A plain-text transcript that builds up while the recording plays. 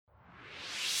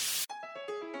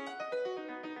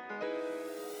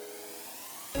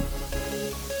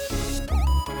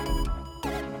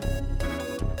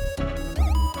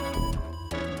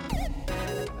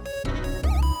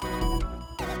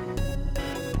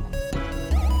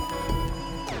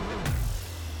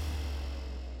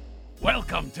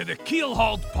to the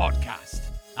Keelhauled Podcast.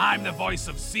 I'm the voice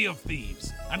of Sea of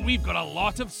Thieves, and we've got a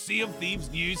lot of Sea of Thieves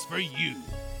news for you.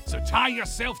 So tie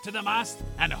yourself to the mast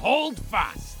and hold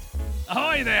fast.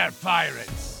 Ahoy there,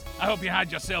 pirates! I hope you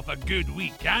had yourself a good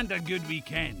week and a good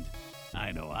weekend.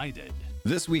 I know I did.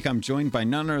 This week, I'm joined by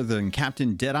none other than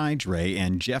Captain Deadeye Dre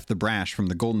and Jeff the Brash from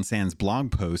the Golden Sands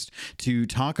blog post to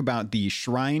talk about the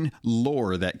Shrine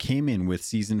lore that came in with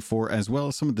Season 4, as well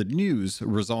as some of the news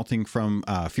resulting from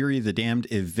Fury of the Damned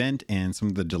event and some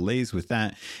of the delays with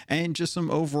that, and just some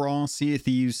overall Sea of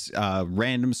Thieves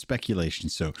random speculation.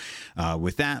 So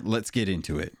with that, let's get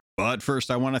into it. But first,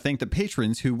 I want to thank the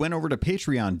patrons who went over to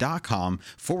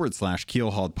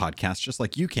patreon.com/Keelhauled Podcast, just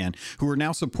like you can, who are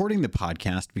now supporting the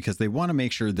podcast because they want to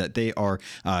make sure that they are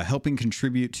helping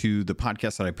contribute to the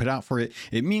podcast that I put out for it.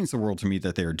 It means the world to me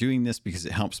that they are doing this because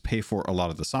it helps pay for a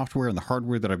lot of the software and the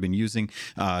hardware that I've been using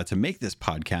to make this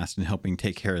podcast and helping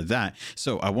take care of that.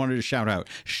 So I wanted to shout out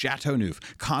Chateau Neuf,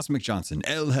 Cosmic Johnson,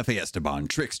 El Jefe Esteban,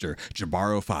 Trickster,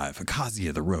 Jabaro5,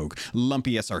 Akazia the Rogue,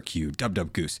 Lumpy SRQ,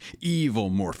 Dub Goose, Evil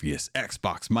Morpheus,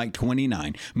 Xbox Mike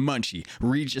 29, Munchie,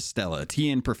 Regis Stella,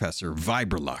 TN Professor,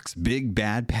 Vibralux, Big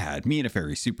Bad Pad, Mina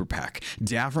Fairy Super Pack,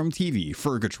 Davram TV,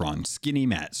 Fergatron, Skinny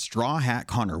Matt, Straw Hat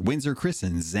Connor, Windsor Chris,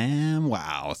 and Zam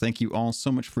Wow. Thank you all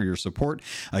so much for your support.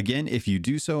 Again, if you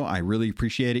do so, I really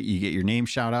appreciate it. You get your name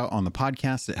shout out on the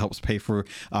podcast. It helps pay for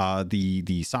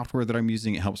the software that I'm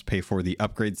using. It helps pay for the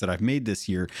upgrades that I've made this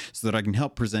year so that I can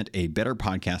help present a better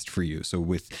podcast for you. So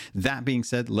with that being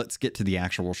said, let's get to the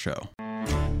actual show.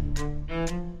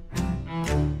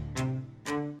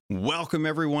 Welcome,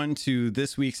 everyone, to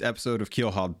this week's episode of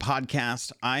Keelhauled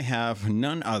Podcast. I have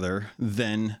none other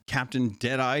than Captain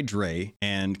Deadeye Dre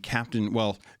and Captain,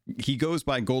 well, he goes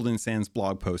by Golden Sands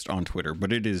blog post on Twitter,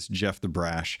 but it is Jeff the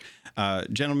Brash.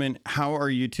 Gentlemen, how are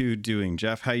you two doing?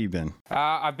 Jeff, how you been?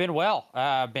 I've been well.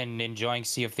 I've been enjoying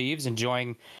Sea of Thieves,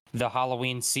 enjoying the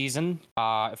Halloween season,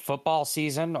 football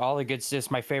season, all the good stuff.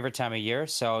 It's my favorite time of year.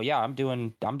 So yeah, I'm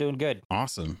doing good.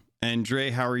 Awesome. And Dre,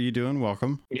 how are you doing?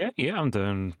 Welcome. Yeah, I'm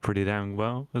doing pretty damn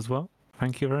well as well.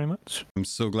 Thank you very much. I'm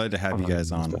so glad to have you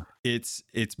guys on. It's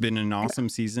been an awesome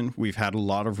season. We've had a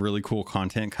lot of really cool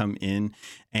content come in.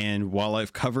 And while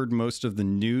I've covered most of the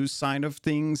news side of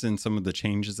things and some of the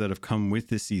changes that have come with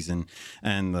this season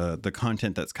and the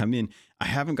content that's come in, I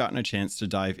haven't gotten a chance to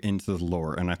dive into the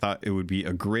lore. And I thought it would be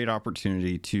a great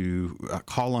opportunity to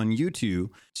call on you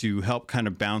two to help kind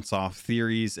of bounce off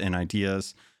theories and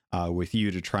ideas with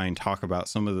you to try and talk about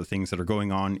some of the things that are going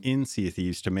on in Sea of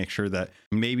Thieves to make sure that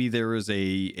maybe there was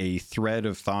a thread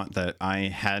of thought that I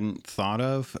hadn't thought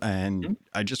of. And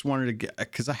I just wanted to get,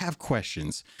 because I have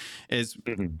questions. As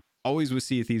always with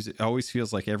Sea of Thieves, it always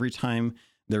feels like every time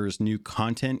there is new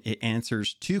content, it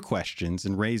answers 2 questions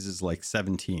and raises like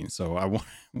 17. So I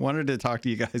wanted to talk to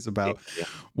you guys about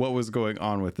what was going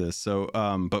on with this. So,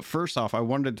 but first off, I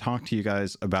wanted to talk to you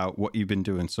guys about what you've been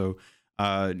doing. So,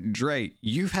 Dre,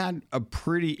 you've had a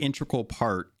pretty integral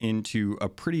part into a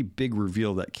pretty big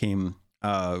reveal that came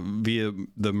via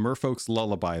the Merfolk's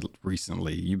Lullaby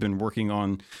recently. You've been working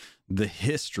on the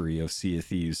history of Sea of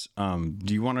Thieves.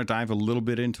 Do you want to dive a little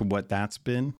bit into what that's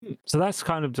been? So that's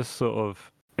kind of just sort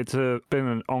of, been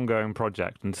an ongoing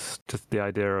project, and just the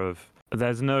idea of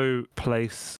there's no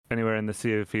place anywhere in the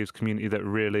Sea of Thieves community that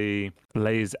really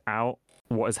lays out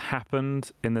what has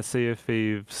happened in the Sea of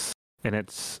Thieves in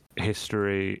its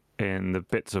history, in the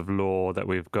bits of lore that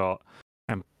we've got,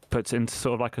 and puts into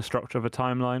sort of like a structure of a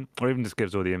timeline, or even just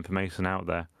gives all the information out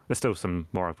there. There's still some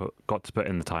more I've got to put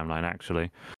in the timeline, actually.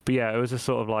 But yeah, it was just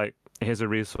sort of like, here's a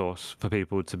resource for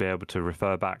people to be able to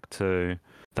refer back to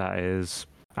that is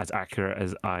as accurate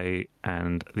as I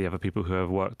and the other people who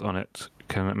have worked on it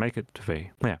can make it to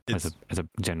be. Yeah, as a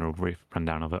general brief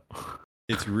rundown of it.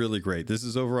 It's really great. This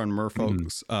is over on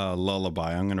Merfolk's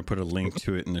Lullaby. I'm going to put a link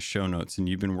to it in the show notes. And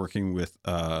you've been working with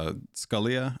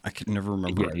Scullia. I can never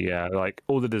remember. Yeah, like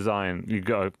all the design, you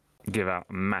got to give out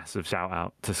a massive shout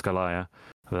out to Scullia.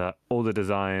 That all the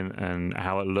design and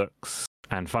how it looks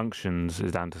and functions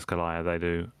is down to Scullia. They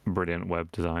do brilliant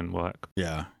web design work.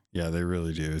 Yeah, they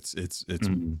really do. It's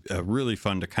really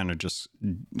fun to kind of just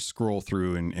scroll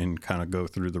through and kind of go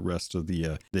through the rest of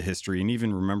the history and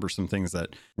even remember some things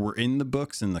that were in the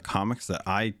books and the comics that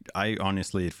I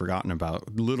honestly had forgotten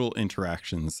about. Little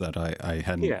interactions that I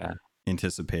hadn't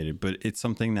anticipated, but it's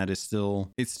something that is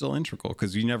still integral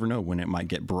because you never know when it might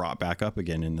get brought back up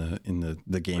again in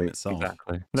the game itself.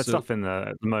 Exactly. The stuff in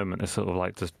at the moment is sort of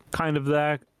like just kind of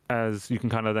there, as you can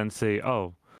kind of then see,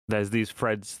 oh, there's these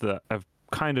threads that have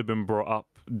kind of been brought up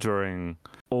during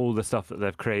all the stuff that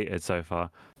they've created so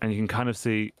far, and you can kind of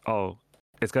see, oh,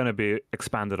 it's going to be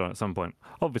expanded on at some point.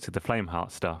 Obviously, the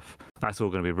Flameheart stuff, that's all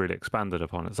going to be really expanded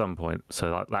upon at some point.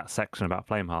 So that section about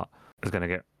Flameheart is going to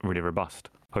get really robust,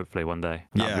 hopefully one day.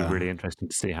 That'd be really interesting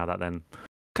to see how that then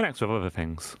connects with other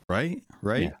things. Right.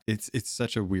 Yeah. It's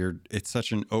such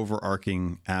an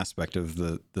overarching aspect of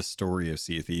the story of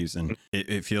Sea of Thieves, and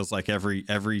it feels like every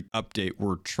update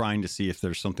we're trying to see if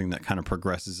there's something that kind of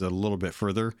progresses it a little bit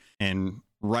further. And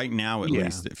right now, at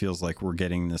least, it feels like we're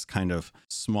getting this kind of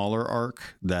smaller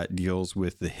arc that deals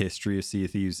with the history of Sea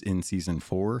of Thieves in season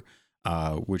 4.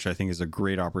 Which I think is a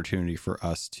great opportunity for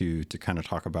us to kind of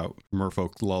talk about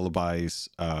Merfolk Lullabies,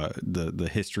 the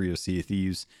history of Sea of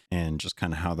Thieves, and just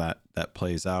kind of how that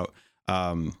plays out.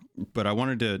 But I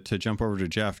wanted to jump over to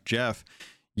Jeff. Jeff,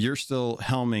 you're still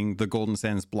helming the Golden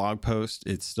Sands blog post.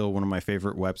 It's still one of my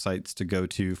favorite websites to go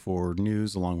to for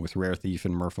news, along with Rare Thief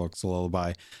and Merfolk's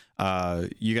Lullaby.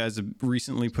 You guys have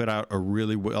recently put out a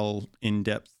really well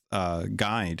in-depth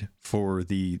guide for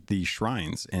the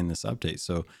shrines in this update.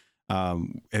 So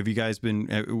have you guys been,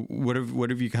 what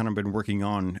have you kind of been working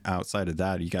on outside of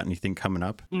that? You got anything coming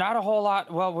up? Not a whole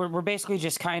lot. Well, we're basically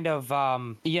just kind of,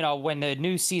 when the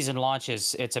new season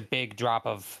launches, it's a big drop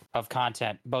of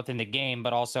content, both in the game,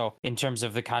 but also in terms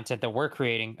of the content that we're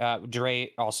creating.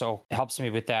 Dre also helps me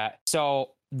with that. So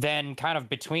then kind of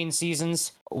between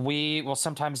seasons, we will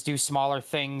sometimes do smaller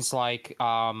things like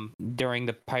during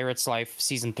the Pirate's Life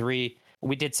season 3,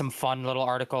 we did some fun little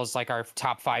articles like our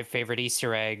top 5 favorite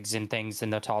Easter eggs and things in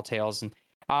the Tall Tales. And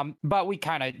but we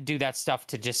kind of do that stuff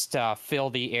to just fill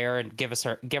the air and give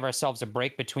ourselves a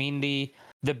break between the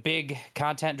big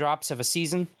content drops of a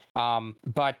season. Season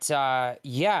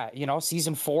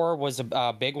 4 was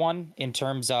a big one in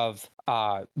terms of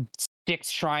 6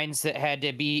 shrines that had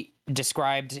to be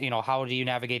described. How do you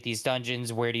navigate these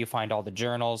dungeons? Where do you find all the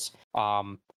journals?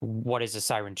 What is the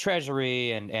Siren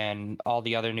Treasury and all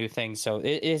the other new things. So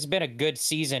it has been a good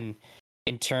season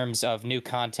in terms of new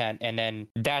content. And then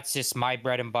that's just my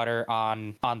bread and butter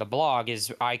on the blog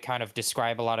is I kind of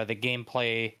describe a lot of the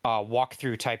gameplay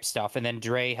walkthrough type stuff. And then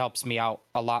Dre helps me out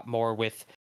a lot more with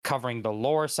covering the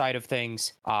lore side of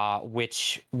things,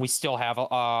 which we still have a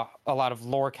lot of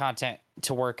lore content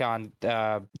to work on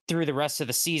through the rest of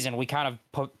the season. We kind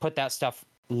of put that stuff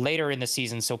later in the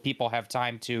season so people have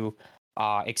time to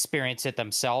experience it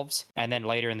themselves, and then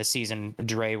later in the season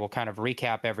Dre will kind of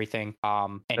recap everything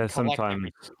and there's sometimes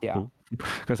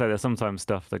there's sometimes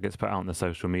stuff that gets put out on the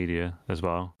social media as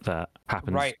well that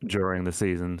happens during the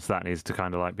season, so that needs to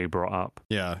kind of like be brought up.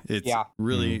 It's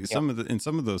really some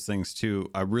of those things too.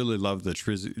 I really love the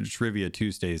Trivia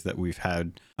Tuesdays that we've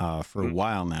had for a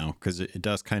while now, because it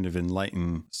does kind of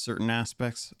enlighten certain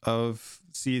aspects of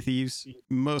Sea of Thieves.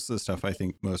 Most of the stuff I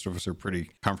think most of us are pretty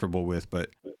comfortable with, but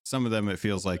some of them it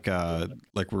feels like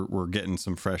we're getting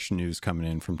some fresh news coming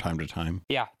in from time to time.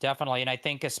 Yeah, definitely. And I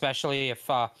think especially if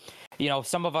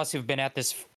some of us who've been at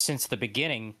this since the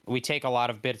beginning, we take a lot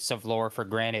of bits of lore for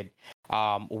granted.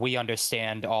 We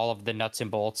understand all of the nuts and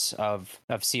bolts of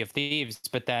Sea of Thieves,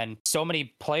 but then so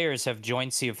many players have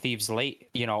joined Sea of Thieves late,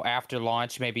 after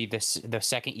launch, maybe the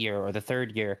second year or the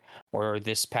third year or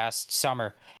this past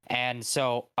summer. And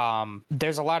so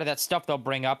there's a lot of that stuff they'll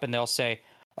bring up and they'll say,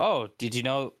 oh, did you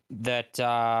know that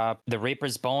the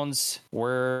Reaper's bones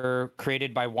were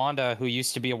created by Wanda, who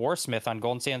used to be a warsmith on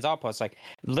Golden Sands Outpost? Like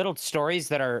little stories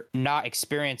that are not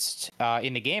experienced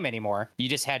in the game anymore. You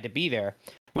just had to be there,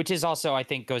 which is also, I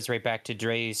think, goes right back to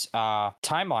Dre's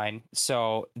timeline.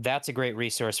 So that's a great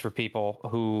resource for people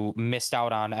who missed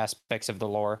out on aspects of the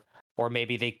lore, or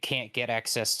maybe they can't get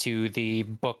access to the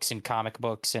books and comic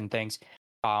books and things.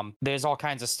 There's all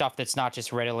kinds of stuff that's not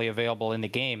just readily available in the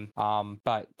game.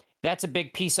 But that's a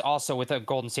big piece also with a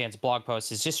Golden Sands blog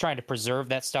post, is just trying to preserve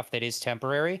that stuff that is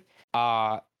temporary.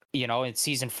 In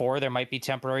season 4, there might be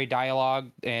temporary dialogue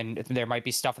and there might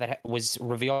be stuff that was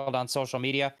revealed on social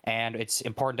media. And it's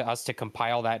important to us to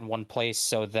compile that in one place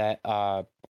so that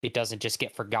it doesn't just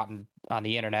get forgotten on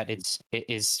the internet. It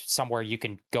is somewhere you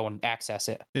can go and access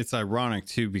it. It's ironic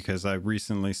too, because I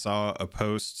recently saw a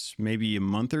post maybe a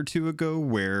month or 2 ago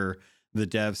where the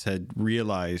devs had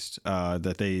realized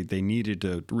that they needed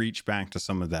to reach back to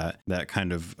some of that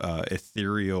kind of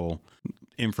ethereal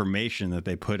information that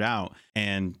they put out.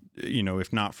 And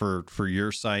if not for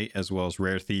your site as well as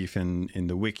Rare Thief and in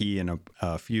the wiki and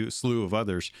a slew of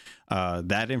others,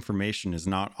 that information is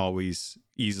not always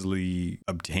easily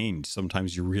obtained.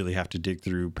 Sometimes you really have to dig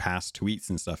through past tweets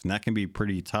and stuff, and that can be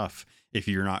pretty tough if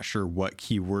you're not sure what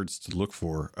keywords to look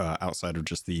for outside of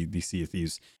just the Sea of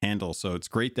Thieves handle. So it's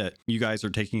great that you guys are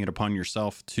taking it upon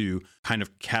yourself to kind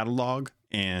of catalog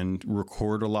and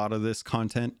record a lot of this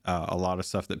content, a lot of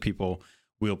stuff that people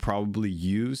we'll probably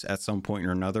use at some point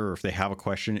or another. Or if they have a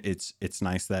question, it's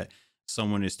nice that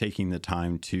someone is taking the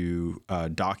time to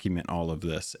document all of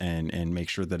this and make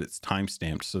sure that it's time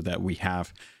stamped so that we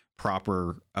have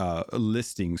proper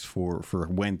listings for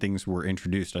when things were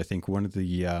introduced. I think one of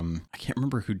the I can't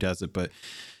remember who does it, but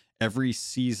every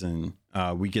season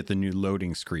we get the new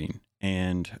loading screen,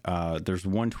 and there's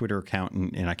one Twitter account,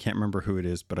 and I can't remember who it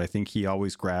is, but I think he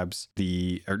always grabs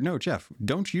no, Jeff,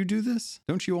 don't you do this?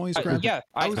 Don't you always grab yeah,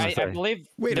 I say, believe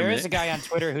wait there a is a minute. guy on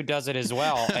Twitter who does it as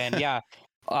well. And yeah,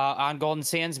 on Golden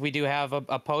Sands, we do have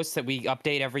a post that we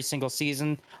update every single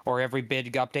season or every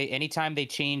big update. Anytime they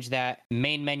change that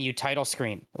main menu title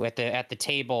screen at the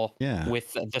table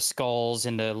with the skulls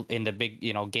in the big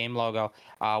game logo,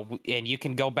 and you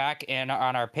can go back and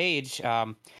on our page,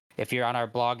 if you're on our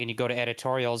blog and you go to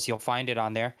editorials, you'll find it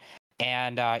on there.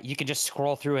 And you can just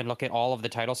scroll through and look at all of the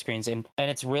title screens, and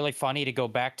it's really funny to go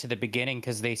back to the beginning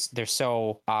because they're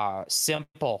so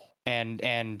simple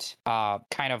and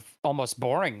kind of almost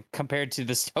boring compared to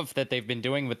the stuff that they've been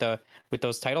doing with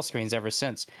those title screens ever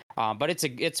since. But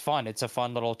it's fun. It's a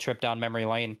fun little trip down memory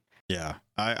lane. Yeah,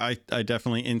 I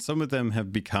definitely, and some of them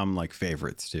have become like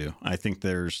favorites too. I think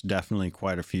there's definitely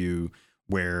quite a few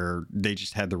where they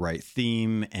just had the right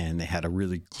theme and they had a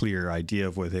really clear idea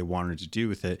of what they wanted to do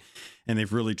with it. And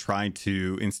they've really tried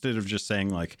to, instead of just saying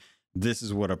like, this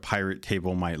is what a pirate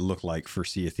table might look like for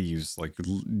Sea of Thieves, like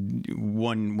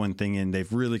one thing in,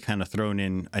 they've really kind of thrown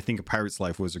in, I think A Pirate's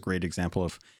Life was a great example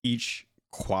of each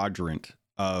quadrant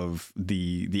of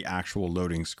the actual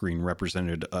loading screen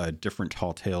represented a different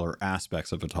tall tale or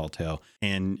aspects of a tall tale.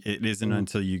 And it isn't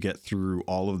until you get through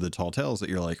all of the tall tales that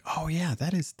you're like, oh yeah,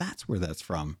 that's where that's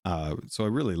from. So I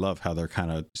really love how they're kind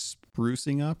of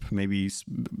sprucing up, maybe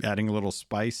adding a little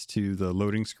spice to the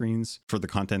loading screens for the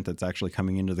content that's actually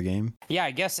coming into the game. Yeah,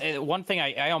 I guess one thing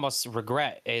I almost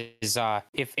regret is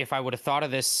if I would have thought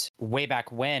of this way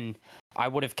back when, I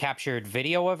would have captured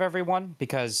video of everyone,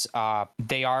 because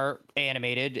they are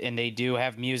animated and they do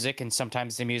have music, and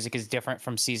sometimes the music is different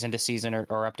from season to season or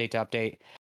update to update.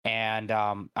 And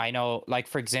I know, like,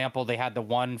 for example, they had the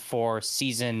one for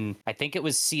I think it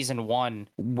was season 1,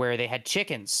 where they had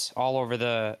chickens all over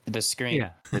the screen.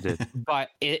 Yeah, they did. But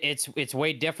it's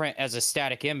way different as a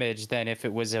static image than if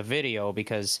it was a video,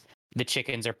 because the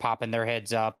chickens are popping their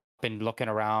heads up and looking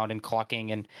around and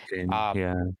clucking, and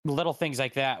little things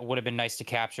like that would have been nice to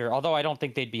capture. Although I don't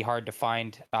think they'd be hard to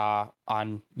find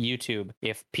on YouTube.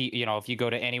 If you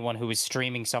go to anyone who is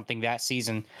streaming something that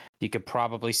season, you could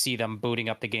probably see them booting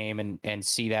up the game and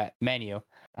see that menu.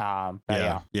 And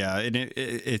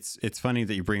it's funny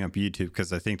that you bring up YouTube,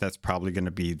 because I think that's probably going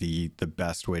to be the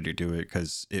best way to do it,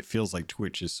 because it feels like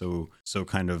Twitch is so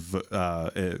kind of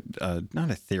not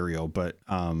ethereal, but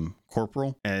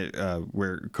corporeal,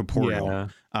 where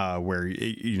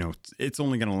it's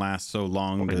only going to last so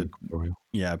long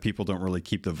that people don't really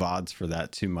keep the VODs for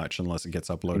that too much unless it gets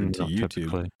uploaded to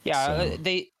YouTube.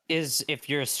 If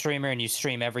you're a streamer and you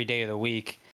stream every day of the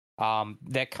week,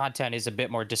 that content is a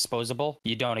bit more disposable.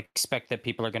 You don't expect that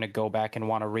people are going to go back and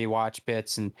want to rewatch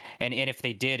bits, and if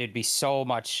they did, it'd be so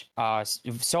many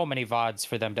VODs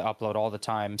for them to upload all the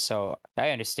time. So I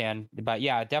understand, but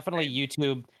yeah, definitely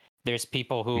YouTube. There's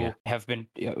people who have been,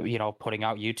 putting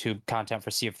out YouTube content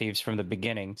for Sea of Thieves from the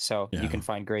beginning, so you can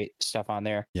find great stuff on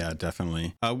there. Yeah,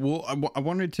 definitely. I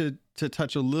wanted to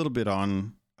touch a little bit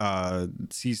on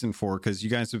season 4, because you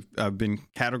guys have been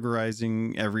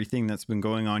categorizing everything that's been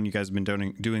going on. You guys have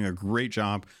been doing a great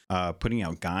job putting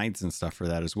out guides and stuff for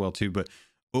that as well too. But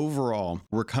overall,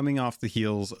 we're coming off the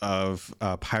heels of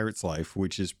Pirate's Life,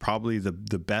 which is probably the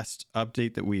best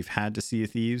update that we've had to Sea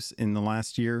of Thieves in the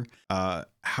last year.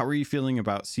 How are you feeling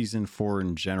about season 4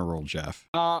 in general, Jeff?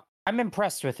 I'm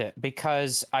impressed with it,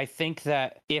 because I think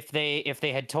that if they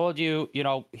had told you,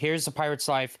 here's a Pirate's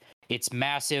Life, it's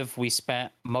massive, we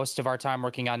spent most of our time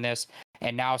working on this,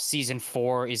 and now season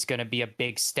 4 is going to be a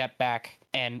big step back,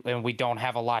 and we don't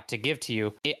have a lot to give to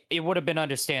you, it would have been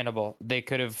understandable. They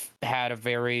could have had a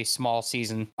very small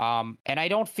season. And I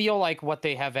don't feel like what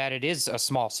they have added is a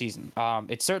small season.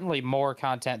 It's certainly more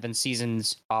content than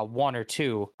seasons 1 or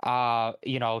 2.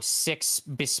 6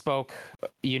 bespoke,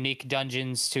 unique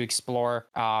dungeons to explore.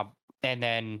 And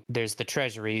then there's the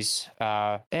treasuries,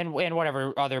 and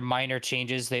whatever other minor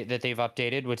changes that they've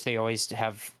updated, which they always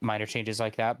have minor changes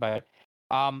like that. But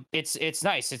it's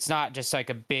nice. It's not just like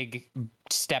a big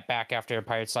step back after a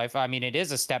Pirate's Life. I mean, it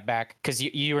is a step back, because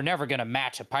you were never going to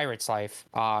match a Pirate's Life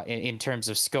in terms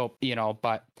of scope,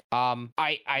 but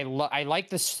I like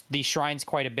these shrines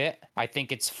quite a bit. I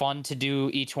think it's fun to do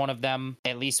each one of them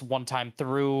at least one time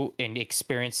through and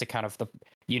experience the kind of the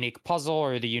unique puzzle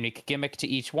or the unique gimmick to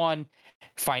each one.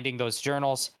 finding those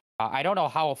journals. I don't know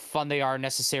how fun they are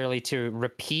necessarily to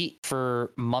repeat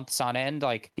for months on end.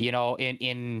 Like, you know,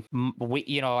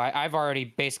 I've already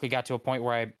basically got to a point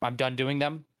where I'm done doing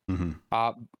them.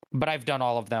 Mm-hmm. But I've done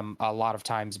all of them a lot of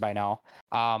times by now.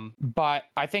 But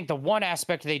I think the one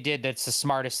aspect they did that's the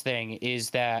smartest thing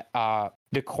is that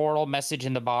the coral message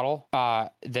in the bottle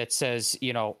that says,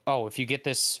 you know, oh, if you get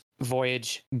this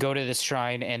voyage, go to this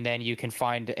shrine, and then you can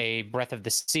find a Breath of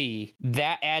the Sea.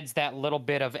 That adds that little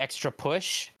bit of extra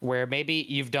push where maybe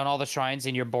you've done all the shrines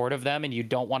and you're bored of them and you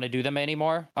don't want to do them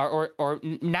anymore, or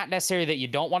not necessarily that you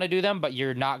don't want to do them, but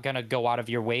you're not going to go out of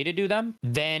your way to do them.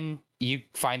 Then you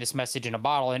find this message in a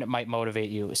bottle and it might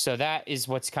motivate you. So that is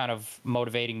what's kind of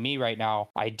motivating me right now.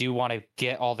 I do want to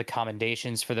get all the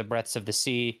commendations for the Breaths of the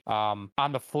Sea. On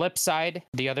the flip side,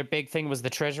 the other big thing was the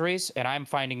treasuries, and I'm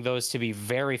finding those to be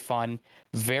very fun,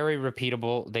 very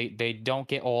repeatable. They don't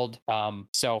get old.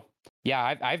 So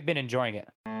yeah, I've been enjoying it.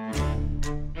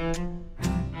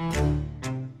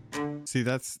 See,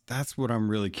 that's what I'm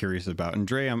really curious about. And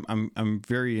Dre, I'm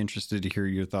very interested to hear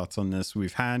your thoughts on this.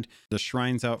 We've had the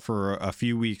shrines out for a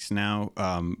few weeks now.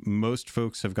 Most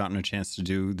folks have gotten a chance to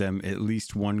do them at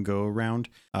least one go around.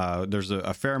 There's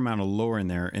a fair amount of lore in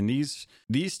there, and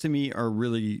these to me are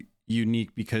really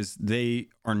unique because they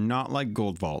are not like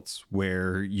gold vaults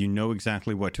where you know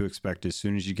exactly what to expect as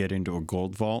soon as you get into a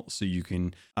gold vault, so you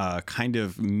can kind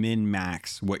of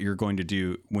min-max what you're going to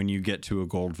do when you get to a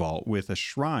gold vault. With a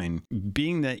shrine,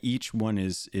 being that each one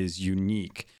is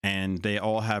unique and they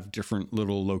all have different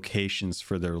little locations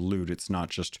for their loot, it's not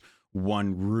just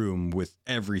one room with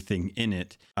everything in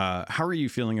it. How are you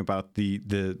feeling about the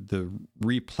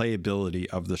replayability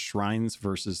of the shrines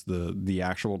versus the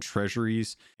actual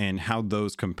treasuries, and how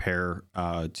those compare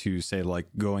to, say, like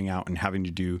going out and having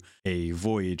to do a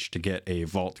voyage to get a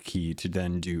vault key to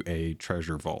then do a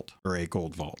treasure vault or a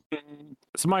gold vault?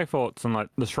 So my thoughts on like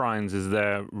the shrines is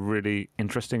they're really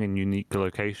interesting and unique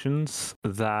locations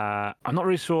that I'm not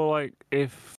really sure like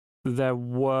if they're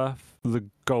worth the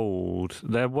gold.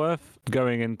 They're worth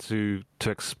going into to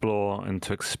explore and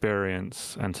to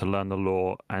experience and to learn the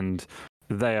lore, and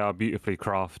they are beautifully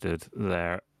crafted.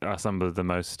 There are some of the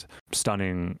most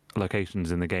stunning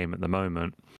locations in the game at the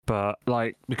moment. But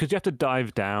like, because you have to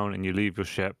dive down and you leave your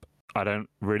ship, I don't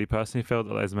really personally feel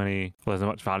that there's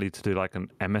much value to do like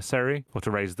an emissary or to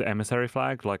raise the emissary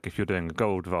flag. Like if you're doing a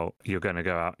gold vault, you're going to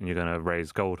go out and you're going to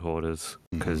raise gold hoarders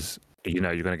because you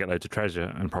know you're going to get loads of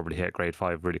treasure and probably hit grade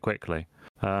 5 really quickly.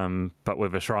 But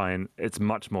with a shrine, it's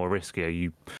much more riskier.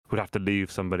 You would have to leave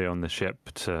somebody on the ship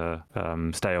to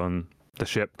stay on the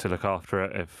ship to look after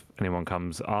it if anyone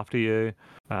comes after you.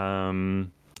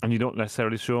 And you're not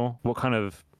necessarily sure what kind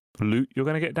of loot you're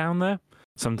going to get down there.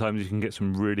 Sometimes you can get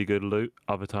some really good loot.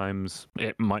 Other times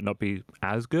it might not be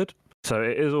as good. So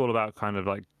it is all about kind of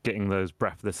like getting those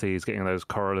Breath of the Seas, getting those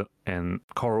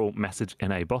coral message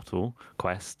in a bottle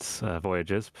quests,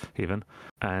 voyages even,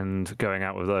 and going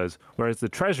out with those. Whereas the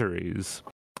treasuries,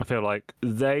 I feel like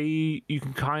you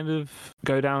can kind of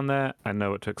go down there and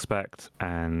know what to expect,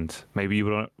 and maybe you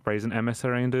want to raise an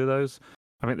emissary and do those.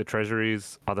 I think the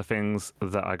treasuries are the things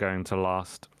that are going to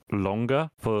last longer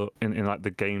in like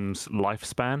the game's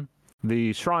lifespan.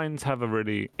 The shrines have a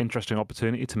really interesting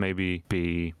opportunity to maybe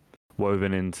be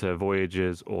woven into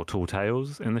Voyages or Tall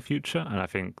Tales in the future, and I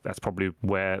think that's probably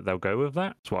where they'll go with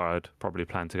that. That's where I'd probably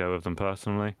plan to go with them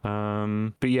personally.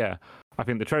 But yeah, I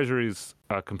think the treasuries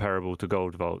are comparable to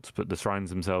gold vaults, but the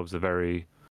shrines themselves are very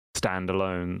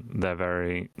standalone. They're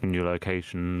very new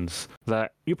locations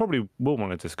that you probably will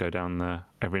want to just go down there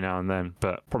every now and then,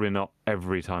 but probably not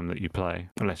every time that you play,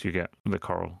 unless you get the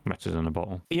coral message in a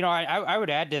bottle. You know, I would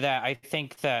add to that. I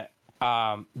think that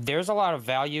there's a lot of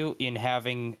value in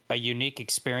having a unique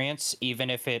experience,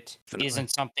 even if it isn't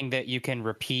something that you can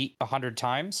repeat 100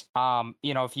 times.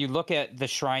 You know, if you look at the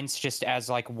shrines just as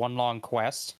like one long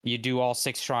quest, you do all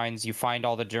 6 shrines, you find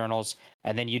all the journals,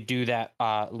 and then you do that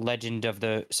Legend of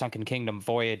the Sunken Kingdom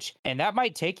voyage. And that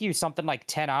might take you something like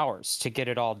 10 hours to get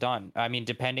it all done. I mean,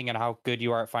 depending on how good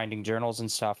you are at finding journals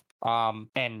and stuff.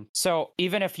 And so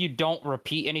even if you don't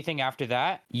repeat anything after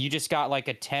that, you just got like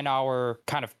a 10-hour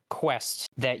kind of quest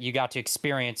that you got to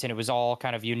experience, and it was all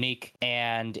kind of unique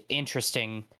and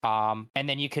interesting. And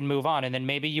then you can move on, and then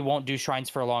maybe you won't do shrines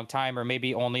for a long time, or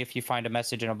maybe only if you find a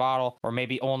message in a bottle, or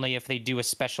maybe only if they do a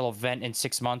special event in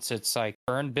 6 months. It's like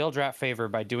earn Bildrat favor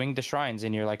by doing the shrines,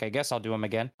 and you're like, I guess I'll do them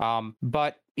again.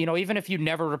 But you know, even if you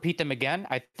never repeat them again,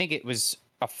 I think it was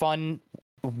a fun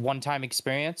one-time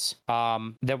experience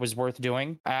that was worth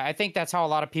doing. I think that's how a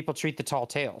lot of people treat the Tall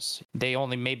Tales. They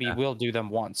only maybe will do them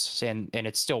once, and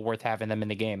it's still worth having them in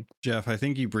the game. Jeff, I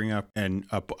think you bring up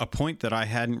a point that I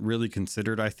hadn't really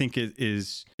considered. I think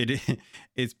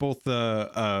it's both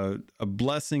a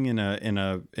blessing and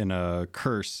a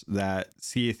curse that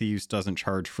Sea of Thieves doesn't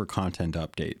charge for content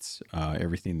updates.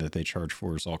 Everything that they charge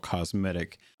for is all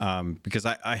cosmetic. Because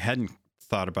I hadn't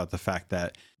thought about the fact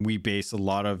that we base a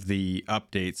lot of the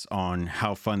updates on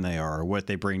how fun they are, what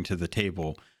they bring to the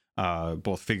table,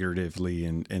 both figuratively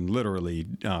and literally,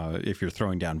 if you're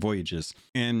throwing down voyages.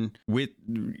 And with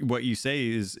what you say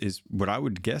is what I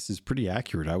would guess is pretty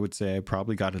accurate. I would say I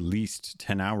probably got at least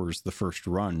 10 hours the first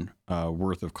run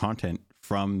worth of content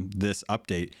from this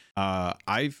update.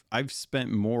 I've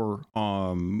spent more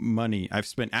money. I've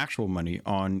spent actual money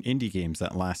on indie games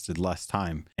that lasted less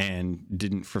time and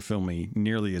didn't fulfill me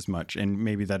nearly as much. And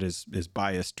maybe that is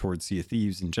biased towards Sea of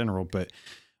Thieves in general, but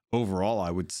overall,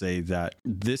 I would say that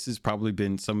this has probably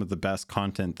been some of the best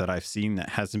content that I've seen that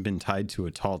hasn't been tied to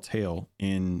a tall tale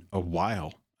in a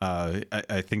while.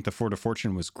 I think the Fort of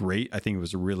Fortune was great. I think it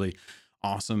was a really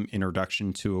awesome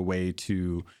introduction to a way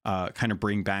to kind of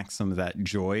bring back some of that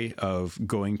joy of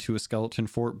going to a skeleton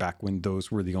fort back when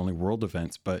those were the only world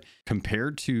events. But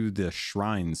compared to the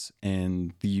shrines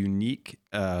and the unique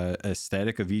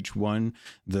aesthetic of each one,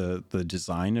 the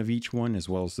design of each one, as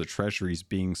well as the treasuries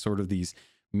being sort of these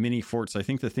mini forts, I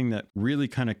think the thing that really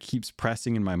kind of keeps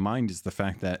pressing in my mind is the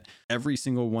fact that every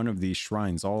single one of these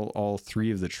shrines, all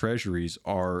three of the treasuries,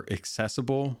 are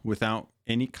accessible without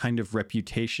any kind of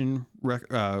reputation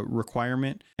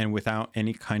requirement and without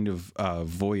any kind of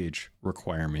voyage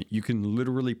requirement. You can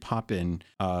literally pop in,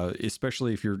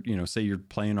 especially if you're, say you're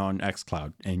playing on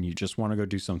xCloud and you just want to go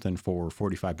do something for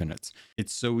 45 minutes.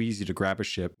 It's so easy to grab a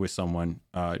ship with someone,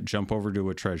 jump over to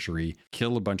a treasury,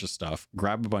 kill a bunch of stuff,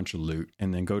 grab a bunch of loot,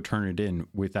 and then go turn it in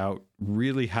without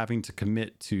really having to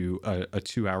commit to a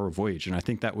 2-hour voyage. And I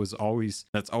think that's always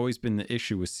been the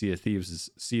issue with Sea of Thieves.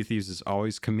 Sea of Thieves has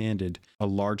always commanded a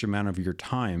large amount of your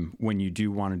time when you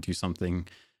do want to do something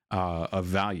of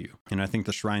value. And I think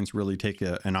the shrines really take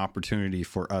an opportunity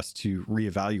for us to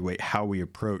reevaluate how we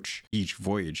approach each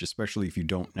voyage, especially if you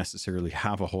don't necessarily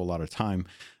have a whole lot of time.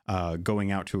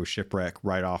 Going out to a shipwreck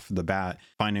right off the bat,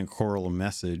 finding a coral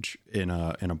message in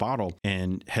a bottle,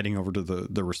 and heading over to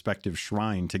the respective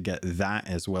shrine to get that,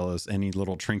 as well as any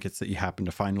little trinkets that you happen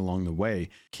to find along the way,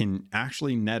 can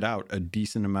actually net out a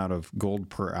decent amount of gold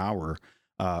per hour.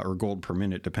 Or gold per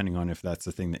minute, depending on if that's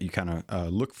the thing that you kind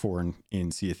of look for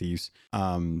in Sea of Thieves,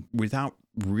 without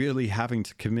really having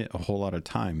to commit a whole lot of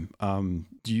time.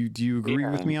 Do you agree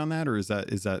with me on that, or is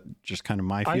that just kind of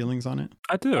my feelings on it?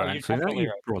 I do actually. Now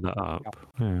you brought that up.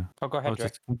 Yeah. Oh, go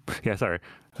ahead, yeah, sorry.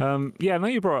 Yeah, now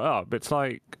you brought it up. It's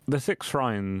like the 6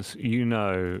 shrines,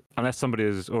 unless somebody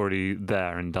is already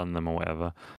there and done them or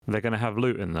whatever, they're going to have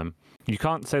loot in them. You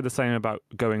can't say the same about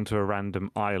going to a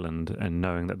random island and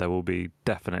knowing that there will be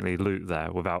definitely loot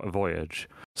there without a voyage.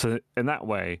 So in that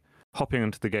way, hopping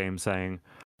into the game saying,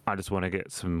 I just want to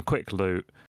get some quick loot.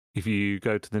 If you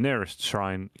go to the nearest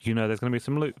shrine, there's going to be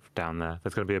some loot down there.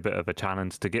 There's going to be a bit of a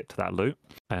challenge to get to that loot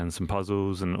and some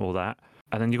puzzles and all that.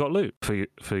 And then you got loot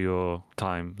for your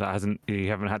time. You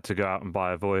haven't had to go out and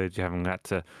buy a voyage. You haven't had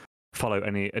to follow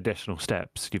any additional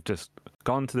steps. You've just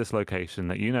gone to this location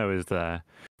that is there.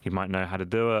 You might know how to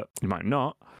do it, you might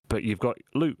not, but you've got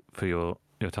loot for your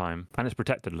time, and it's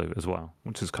protected loot as well,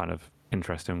 which is kind of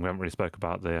interesting. We haven't really spoke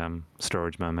about the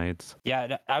storage mermaids.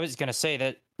 Yeah, I was going to say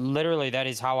that literally that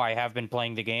is how I have been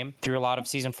playing the game through a lot of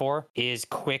Season 4, is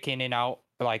quick in and out.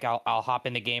 Like I'll hop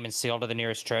in the game and sail to the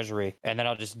nearest treasury, and then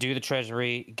I'll just do the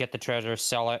treasury, get the treasure,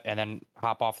 sell it, and then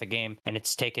hop off the game. And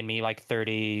it's taken me like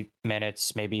 30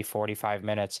 minutes, maybe 45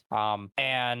 minutes.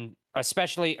 And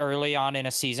especially early on in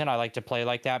a season, I like to play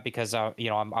like that because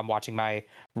I'm watching my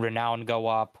renown go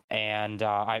up, and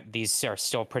these are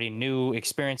still pretty new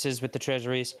experiences with the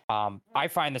treasuries. I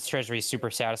find this treasury super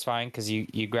satisfying because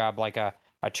you grab like a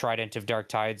trident of dark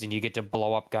tides and you get to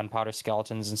blow up gunpowder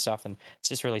skeletons and stuff, and it's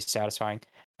just really satisfying.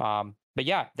 But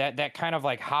yeah, that kind of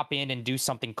like hop in and do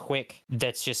something quick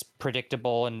that's just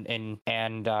predictable and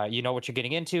you know what you're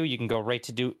getting into. You can go right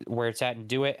to do where it's at and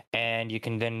do it, and you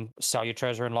can then sell your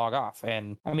treasure and log off.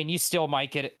 And I mean, you still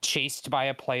might get chased by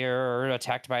a player or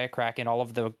attacked by a kraken, all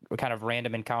of the kind of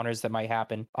random encounters that might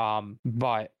happen.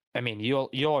 But I mean, you'll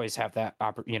always have that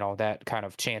that kind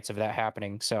of chance of that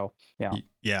happening. So yeah.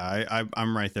 Yeah,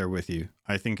 I'm right there with you.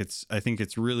 I think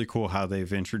it's really cool how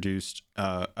they've introduced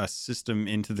a system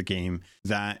into the game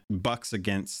that bucks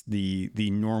against the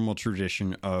normal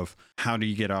tradition of how do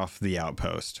you get off the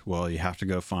outpost? Well, you have to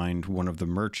go find one of the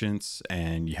merchants,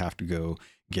 and you have to go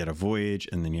get a voyage,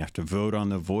 and then you have to vote on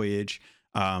the voyage.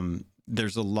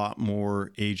 There's a lot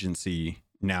more agency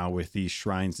now with these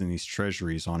shrines and these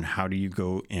treasuries on how do you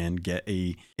go and get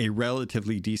a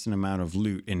relatively decent amount of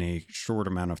loot in a short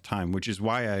amount of time, which is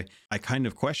why I kind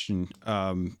of question,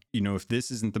 if this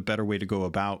isn't the better way to go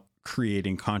about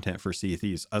creating content for Sea of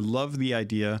Thieves. I love the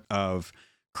idea of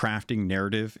crafting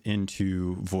narrative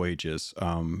into voyages.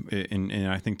 And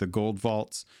I think the gold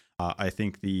vaults, I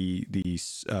think the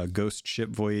ghost ship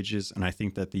voyages, and I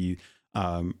think that the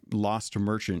Lost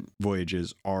Merchant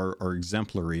voyages are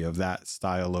exemplary of that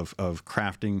style of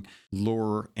crafting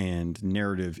lore and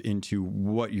narrative into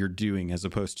what you're doing, as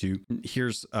opposed to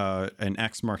here's an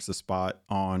X marks the spot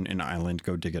on an island,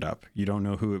 go dig it up. You don't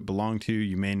know who it belonged to.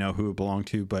 You may know who it belonged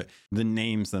to, but the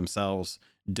names themselves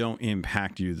don't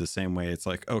impact you the same way. It's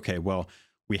like, okay, well,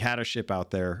 we had a ship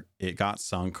out there, it got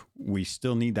sunk. We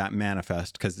still need that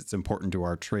manifest because it's important to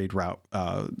our trade route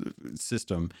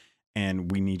system.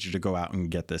 And we need you to go out and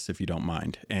get this if you don't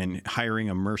mind. And hiring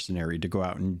a mercenary to go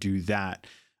out and do that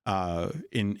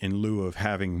in lieu of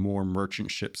having more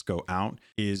merchant ships go out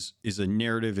is a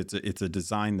narrative. It's a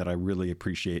design that I really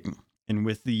appreciate. And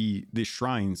with the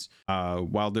shrines,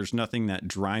 while there's nothing that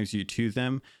drives you to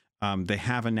them, they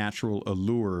have a natural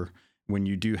allure when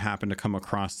you do happen to come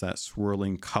across that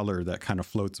swirling color that kind of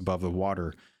floats above the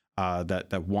water.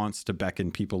 That wants to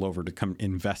beckon people over to come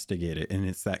investigate it. And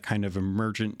it's that kind of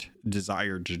emergent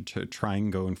desire to try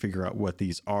and go and figure out what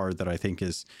these are that I think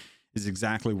is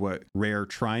exactly what Rare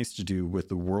tries to do with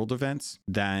the world events,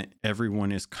 that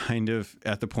everyone is kind of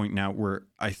at the point now where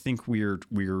I think we're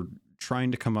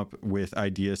trying to come up with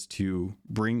ideas to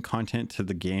bring content to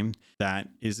the game that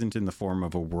isn't in the form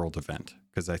of a world event.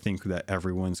 Because I think that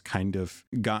everyone's kind of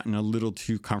gotten a little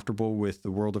too comfortable with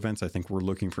the world events. I think we're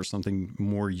looking for something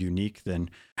more unique than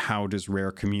how does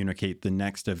Rare communicate the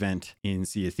next event in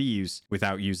Sea of Thieves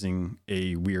without using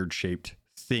a weird shaped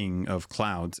thing of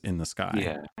clouds in the sky.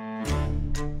 Yeah.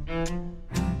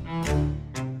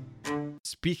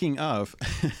 Speaking of,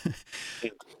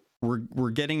 we're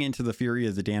getting into the Fury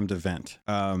of the Damned event.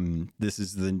 This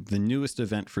is the newest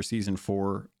event for season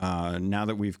 4. Now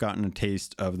that we've gotten a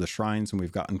taste of the shrines and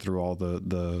we've gotten through all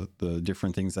the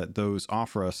different things that those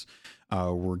offer us,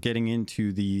 we're getting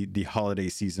into the holiday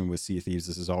season with Sea of Thieves.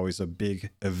 This is always a big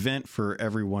event for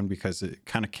everyone because it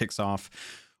kind of kicks off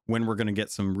when we're going to get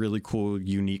some really cool,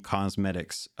 unique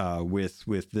cosmetics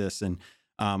with this. And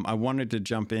I wanted to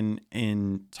jump in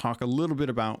and talk a little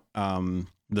bit about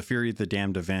the Fury of the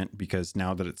Damned event, because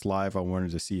now that it's live, I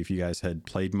wanted to see if you guys had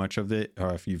played much of it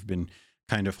or if you've been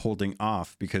kind of holding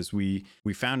off, because we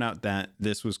found out that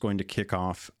this was going to kick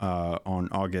off on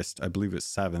August, I believe it's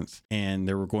 7th, and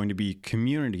there were going to be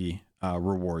community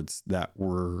rewards that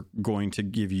were going to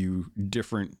give you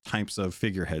different types of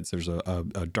figureheads. There's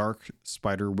a dark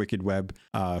spider wicked web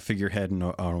figurehead and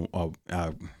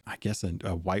I guess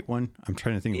a white one. I'm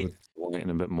trying to think of it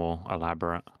a bit more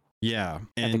elaborate. Yeah,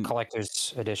 and the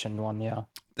collector's edition one. Yeah,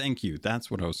 thank you.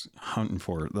 That's what I was hunting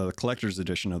for, the collector's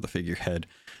edition of the figurehead.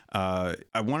 I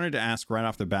wanted to ask right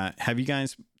off the bat, have you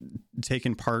guys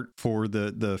taken part for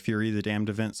the Fury of the Damned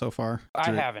event so far?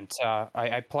 I haven't.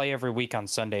 I play every week on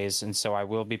Sundays, and so I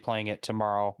will be playing it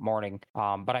tomorrow morning.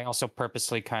 But I also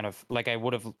purposely kind of, like, I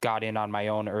would have got in on my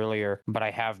own earlier, but I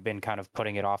have been kind of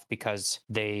putting it off because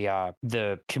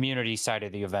the community side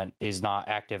of the event is not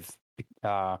active.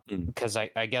 Because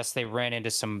I guess they ran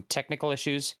into some technical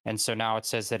issues, and so now it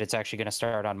says that it's actually going to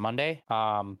start on Monday.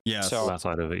 Yeah, so that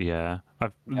side of it, yeah.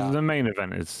 The main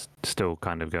event is still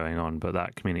kind of going on, but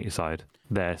that community side,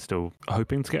 they're still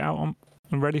hoping to get out on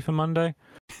and ready for Monday.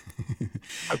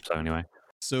 Hope so, anyway.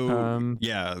 So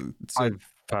I've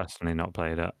personally not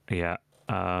played it yet.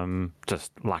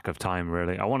 Just lack of time,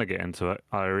 really. I want to get into it.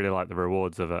 I really like the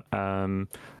rewards of it.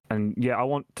 And yeah, I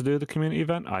want to do the community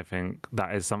event. I think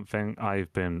that is something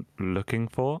I've been looking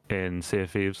for in Sea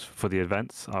of Thieves for the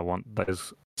events. I want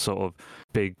those sort of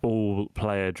big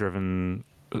all-player driven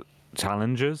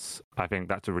challenges. I think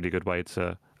that's a really good way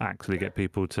to actually get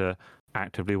people to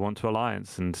actively want to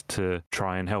alliance and to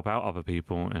try and help out other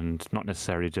people and not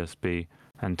necessarily just be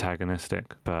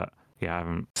antagonistic. But I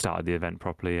haven't started the event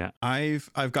properly yet.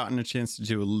 I've gotten a chance to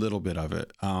do a little bit of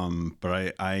it,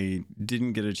 but I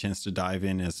didn't get a chance to dive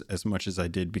in as much as I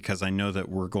did, because I know that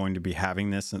we're going to be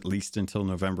having this at least until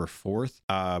November 4th.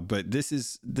 But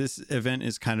this event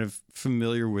is kind of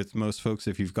familiar with most folks.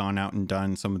 If you've gone out and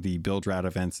done some of the Build Rat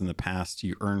events in the past,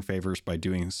 you earn favors by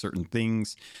doing certain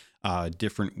things.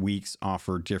 Different weeks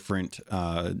offer different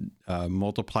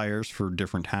multipliers for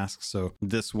different tasks. So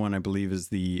this one, I believe, is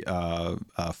the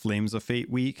Flames of Fate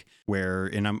week,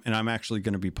 where I'm actually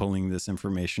going to be pulling this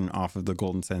information off of the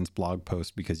Golden Sands blog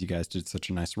post, because you guys did such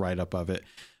a nice write-up of it,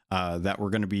 that we're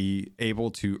going to be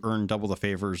able to earn double the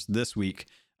favors this week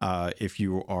if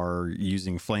you are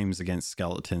using flames against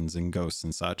skeletons and ghosts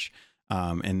and such.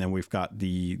 And then we've got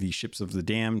the ships of the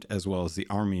damned, as well as the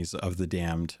armies of the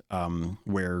damned,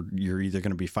 where you're either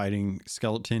going to be fighting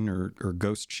skeleton or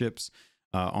ghost ships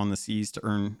on the seas to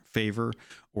earn favor,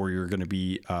 or you're going to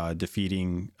be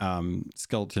defeating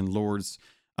skeleton lords,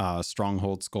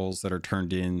 stronghold skulls that are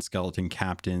turned in, skeleton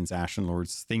captains, ashen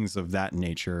lords, things of that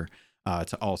nature,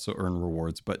 to also earn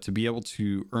rewards. But to be able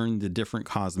to earn the different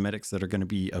cosmetics that are going to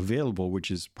be available, which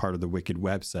is part of the Wicked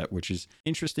Web set, which is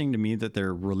interesting to me that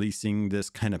they're releasing this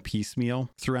kind of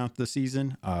piecemeal throughout the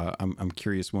season. I'm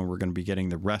curious when we're going to be getting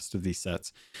the rest of these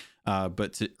sets.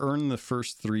 But to earn the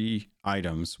first 3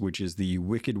 items, which is the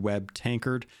Wicked Web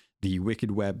Tankard, the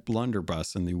Wicked Web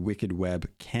Blunderbuss, and the Wicked Web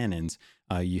Cannons,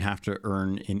 you have to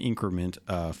earn an increment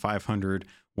of 500,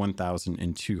 1,000,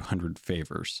 and 200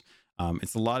 favors.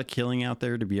 It's a lot of killing out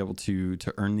there to be able to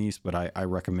earn these, but I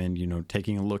recommend,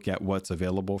 taking a look at what's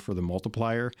available for the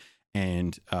multiplier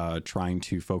and trying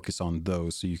to focus on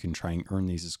those, so you can try and earn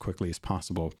these as quickly as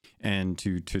possible. And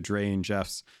to Dre and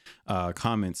Jeff's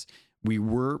comments, we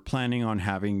were planning on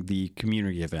having the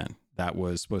community event that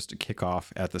was supposed to kick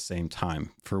off at the same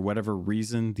time. For whatever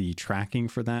reason, the tracking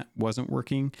for that wasn't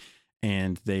working,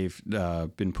 and they've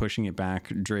been pushing it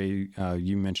back. Dre,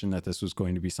 you mentioned that this was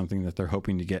going to be something that they're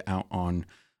hoping to get out on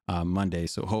Monday,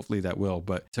 so hopefully that will.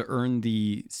 But to earn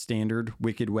the standard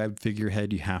Wicked Web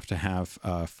figurehead, you have to have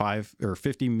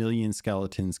 50 million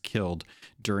skeletons killed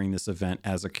during this event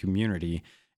as a community.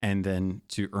 And then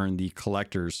to earn the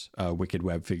collector's Wicked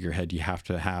Web figurehead, you have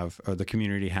to have, or the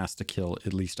community has to kill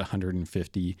at least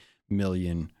 150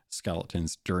 million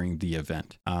skeletons during the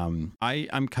event. I'm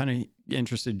kind of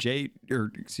interested,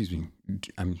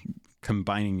 I'm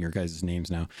combining your guys' names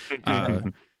now.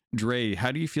 Dre,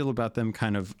 how do you feel about them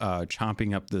kind of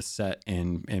chomping up the set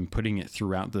and putting it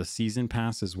throughout the season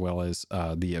pass as well as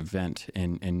the event,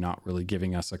 and not really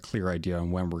giving us a clear idea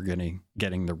on when we're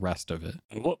getting the rest of it?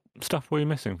 What stuff were you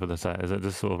missing for the set? Is it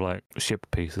just sort of like ship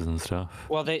pieces and stuff?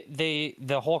 Well,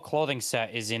 the whole clothing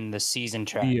set is in the season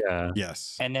track. Yeah.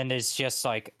 Yes. And then there's just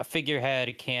like a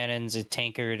figurehead, cannons, a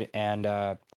tankard,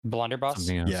 and blunderbuss.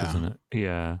 Something else, isn't it?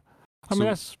 Yeah. I mean,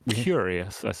 that's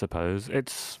curious, I suppose.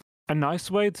 It's a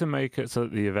nice way to make it so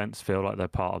that the events feel like they're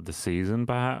part of the season,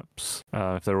 perhaps,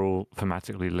 if they're all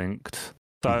thematically linked.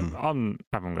 So I haven't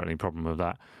got any problem with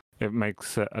that. It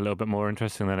makes it a little bit more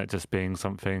interesting than it just being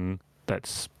something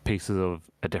that's pieces of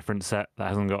a different set that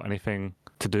hasn't got anything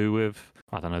to do with,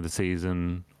 I don't know, the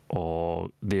season or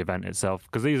the event itself.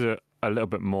 Because these are a little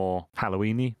bit more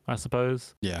Halloween-y, I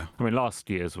suppose. Yeah. I mean, last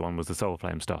year's one was the Soul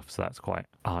Flame stuff, so that's quite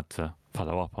hard to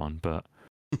follow up on, but...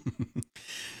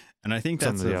 And I think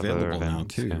that's available now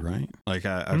too, right? Like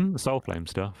the Soul Flame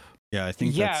stuff. Yeah, I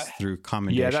think that's through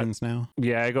commendations now.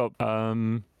 Yeah, I got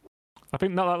I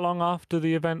think not that long after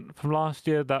the event from last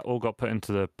year, that all got put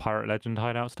into the Pirate Legend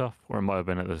hideout stuff, or it might have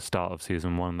been at the start of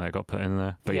season 1 that got put in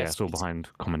there. But yes, it's all behind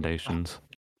commendations.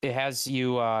 It has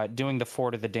you doing the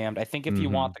Fort of the Damned. I think if you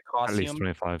want the costume, at least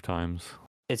 25 times.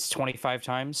 It's 25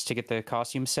 times to get the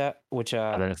costume set, which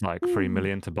and then it's like 3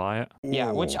 million to buy it.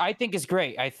 Yeah, which I think is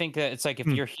great. I think that it's like if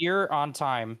you're here on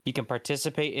time, you can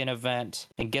participate in an event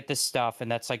and get this stuff,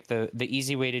 and that's like the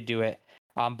easy way to do it.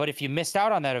 But if you missed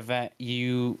out on that event,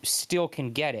 you still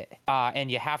can get it,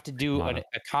 and you have to do a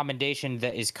commendation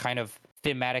that is kind of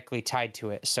thematically tied to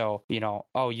it. So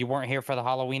you weren't here for the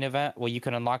Halloween event. Well, you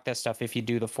can unlock that stuff if you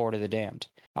do the Fort of the Damned.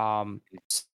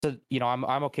 So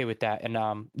I'm okay with that,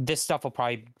 and this stuff will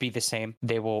probably be the same.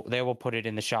 They will put it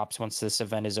in the shops once this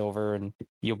event is over, and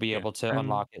you'll be able to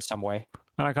unlock it some way.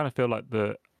 And I kind of feel like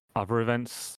the other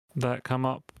events that come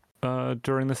up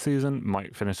during the season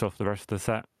might finish off the rest of the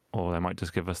set, or they might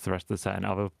just give us the rest of the set in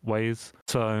other ways.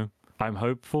 So I'm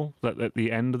hopeful that at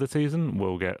the end of the season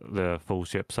we'll get the full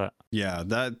ship set. Yeah,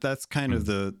 that's kind of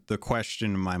the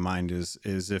question in my mind is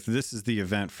if this is the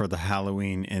event for the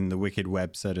Halloween and the Wicked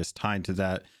Web set is tied to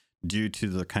that due to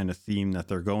the kind of theme that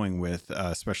they're going with,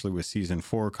 especially with season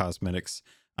 4 cosmetics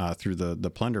through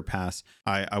the Plunder Pass.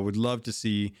 I would love to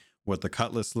see what the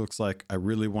Cutlass looks like. I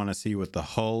really want to see what the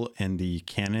hull and the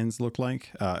cannons look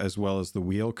like, as well as the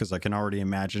wheel, because I can already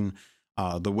imagine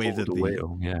the way that the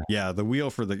wheel, the wheel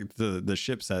for the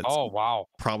ship sets. Oh wow!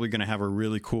 Probably going to have a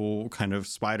really cool kind of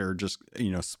spider, just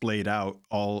splayed out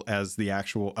all as the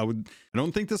actual. I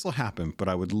don't think this will happen, but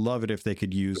I would love it if they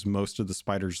could use most of the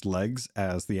spider's legs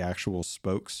as the actual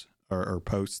spokes or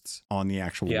posts on the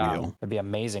actual wheel. That'd be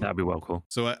amazing. That'd be well cool.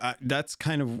 So that's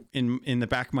kind of in the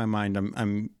back of my mind.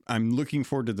 I'm looking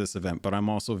forward to this event, but I'm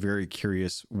also very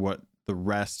curious what the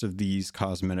rest of these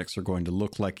cosmetics are going to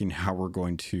look like and how we're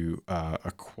going to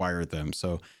acquire them.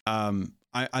 So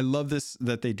I love this,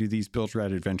 that they do these Build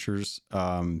Rad adventures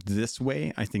this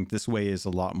way. I think this way is a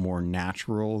lot more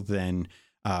natural than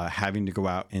having to go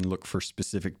out and look for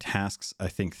specific tasks. I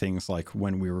think things like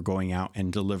when we were going out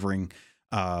and delivering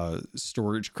not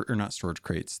storage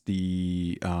crates,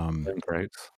 the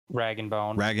crates. Rag and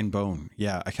Bone.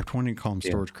 Yeah, I kept wanting to call them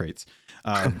storage crates.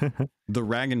 The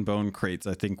Rag and Bone crates,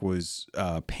 I think, was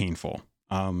painful.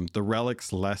 The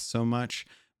relics less so much,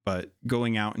 but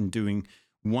going out and doing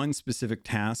one specific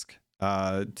task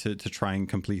to try and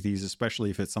complete these, especially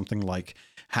if it's something like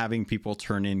having people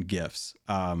turn in gifts.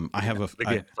 I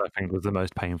think was the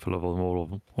most painful of all of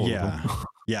them.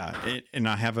 And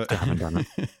I have a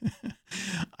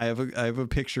I have a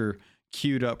picture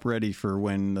queued up ready for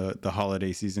when the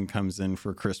holiday season comes in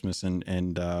for Christmas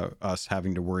and us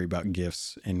having to worry about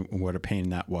gifts and what a pain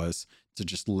that was to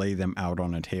just lay them out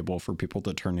on a table for people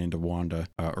to turn into Wanda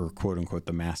or quote unquote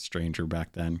the masked stranger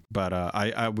back then. But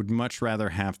I would much rather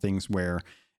have things where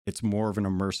it's more of an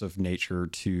immersive nature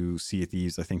to Sea of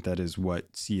Thieves. I think that is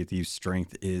what Sea of Thieves'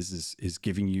 strength is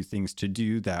giving you things to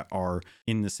do that are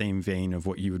in the same vein of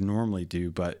what you would normally do,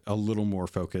 but a little more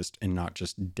focused and not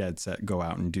just dead set go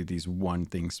out and do these one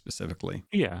thing specifically.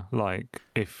 Yeah, like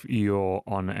if you're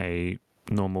on a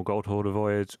normal Gold Hoarder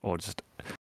voyage or just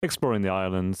exploring the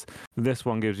islands, this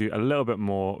one gives you a little bit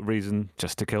more reason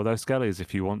just to kill those skellies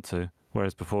if you want to.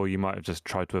 Whereas before you might have just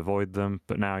tried to avoid them,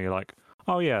 but now you're like,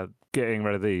 oh yeah, getting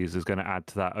rid of these is going to add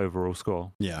to that overall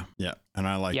score. Yeah. And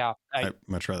I'd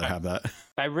much rather have that.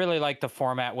 I really like the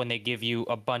format when they give you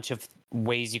a bunch of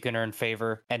ways you can earn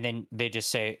favor, and then they just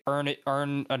say,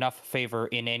 earn enough favor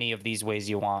in any of these ways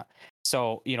you want.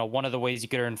 So, one of the ways you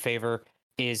could earn favor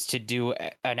is to do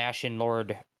an Ashen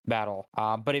Lord battle.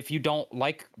 But if you don't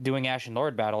like doing Ashen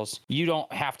Lord battles, you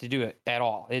don't have to do it at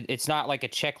all. It's not like a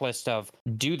checklist of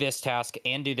do this task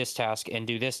and do this task and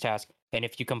do this task. And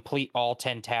if you complete all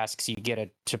 10 tasks, you get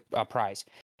a prize.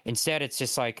 Instead, it's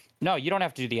just like, no, you don't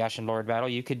have to do the Ashen Lord battle.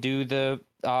 You could do the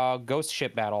ghost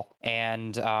ship battle,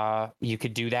 and you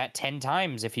could do that 10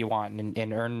 times if you want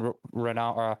and earn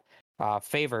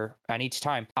favor on each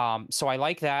time. So I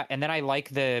like that, and then I like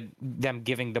them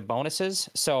giving the bonuses,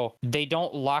 so they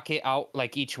don't lock it out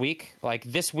like each week. Like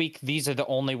this week, these are the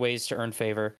only ways to earn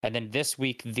favor, and then this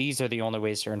week, these are the only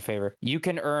ways to earn favor. You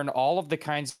can earn all of the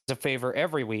kinds of favor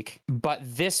every week, but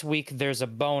this week there's a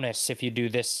bonus if you do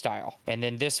this style, and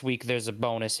then this week there's a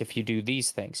bonus if you do these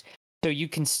things. So you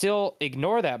can still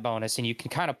ignore that bonus, and you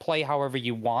can kind of play however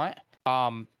you want.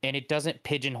 And it doesn't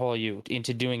pigeonhole you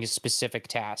into doing a specific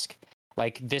task.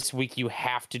 Like this week, you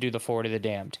have to do the Fort of the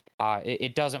Damned.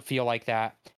 It doesn't feel like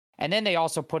that. And then they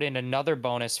also put in another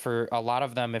bonus for a lot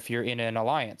of them if you're in an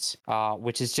alliance,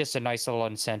 which is just a nice little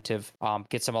incentive.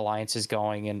 Get some alliances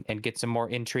going and get some more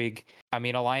intrigue. I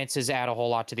mean, alliances add a whole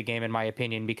lot to the game, in my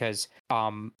opinion, because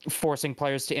forcing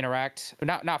players to interact,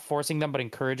 not forcing them, but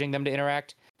encouraging them to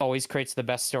interact, always creates the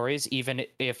best stories, even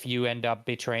if you end up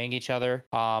betraying each other,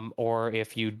 or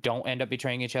if you don't end up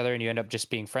betraying each other and you end up just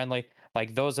being friendly.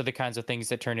 Like those are the kinds of things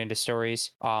that turn into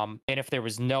stories. And if there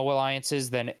was no alliances,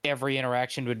 then every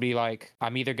interaction would be like,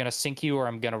 I'm either going to sink you or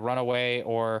I'm going to run away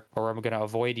or I'm going to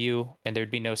avoid you. And there'd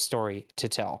be no story to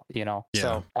tell, Yeah.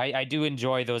 So I do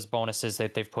enjoy those bonuses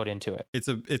that they've put into it.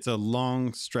 It's a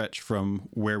long stretch from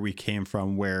where we came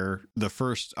from, where the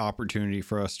first opportunity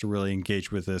for us to really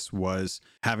engage with this was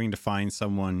having to find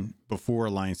someone before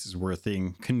alliances were a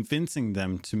thing, convincing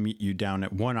them to meet you down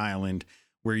at one island,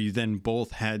 where you then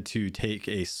both had to take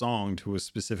a song to a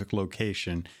specific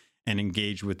location and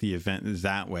engage with the event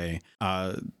that way.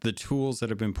 The tools that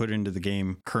have been put into the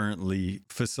game currently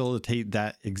facilitate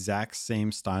that exact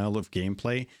same style of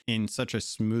gameplay in such a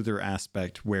smoother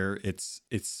aspect, where it's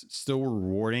still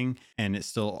rewarding and it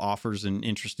still offers an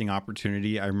interesting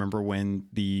opportunity. I remember when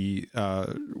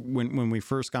when we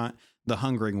first got the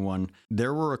Hungering one,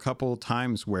 there were a couple of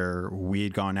times where we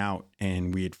had gone out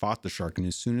and we had fought the shark, and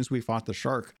as soon as we fought the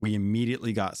shark, we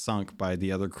immediately got sunk by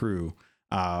the other crew.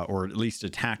 or at least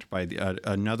attacked by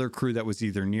another crew that was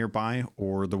either nearby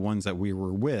or the ones that we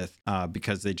were with,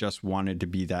 because they just wanted to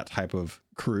be that type of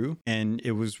crew. And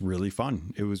it was really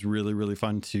fun. It was really, really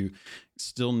fun to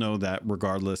still know that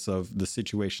regardless of the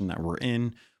situation that we're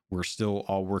in, we're still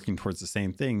all working towards the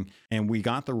same thing. And we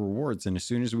got the rewards. And as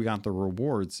soon as we got the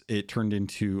rewards, it turned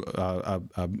into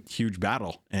a huge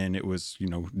battle. And it was,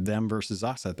 them versus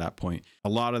us at that point. A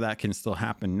lot of that can still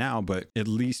happen now, but at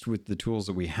least with the tools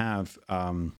that we have,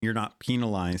 you're not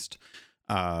penalized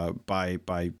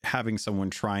by having someone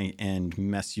try and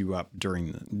mess you up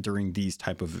during these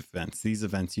type of events. These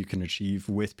events you can achieve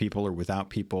with people or without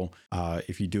people.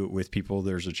 If you do it with people,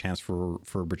 there's a chance for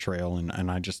betrayal,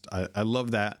 and I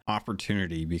love that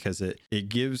opportunity because it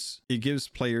gives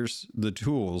players the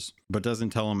tools, but doesn't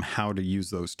tell them how to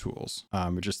use those tools.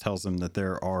 It just tells them that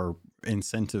there are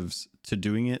incentives to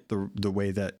doing it the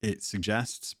way that it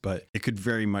suggests, but it could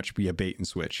very much be a bait and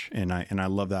switch. And I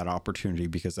love that opportunity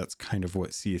because that's kind of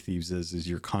what Sea of Thieves is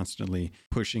you're constantly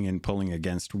pushing and pulling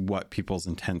against what people's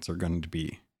intents are going to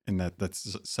be. And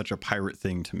that's such a pirate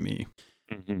thing to me.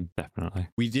 Mm-hmm, definitely.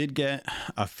 We did get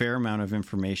a fair amount of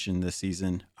information this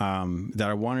season that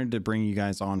I wanted to bring you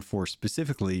guys on for,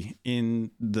 specifically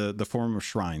in the form of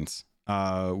shrines.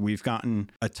 We've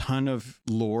gotten a ton of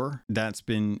lore that's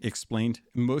been explained.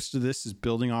 Most of this is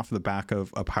building off the back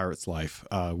of A Pirate's Life,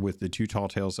 with the 2 tall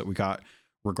tales that we got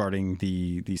regarding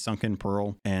the Sunken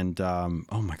Pearl. And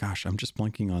oh my gosh, I'm just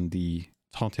blanking on the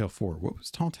Tall Tale 4. What was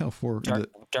Tall Tale 4?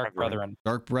 Dark Brethren.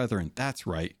 Dark Brethren. That's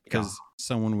right, because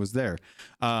someone was there.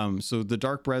 So the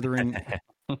Dark Brethren,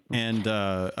 and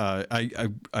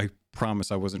I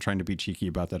promise I wasn't trying to be cheeky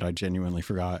about that. I genuinely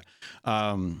forgot.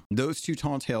 Those 2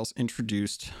 tall tales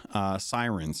introduced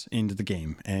sirens into the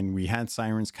game, and we had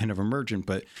sirens kind of emergent,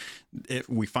 but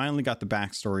we finally got the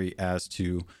backstory as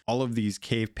to all of these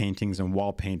cave paintings and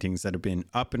wall paintings that have been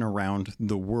up and around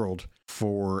the world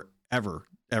forever.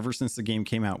 Ever since the game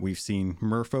came out, we've seen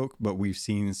merfolk, but we've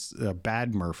seen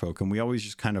bad merfolk, and we always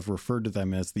just kind of referred to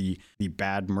them as the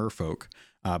bad merfolk.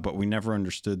 But we never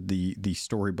understood the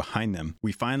story behind them.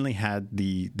 We finally had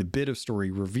the bit of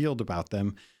story revealed about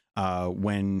them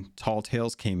when Tall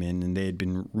Tales came in, and they had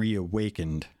been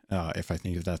reawakened, if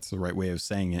that's the right way of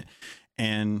saying it.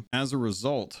 And as a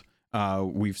result,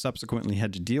 we've subsequently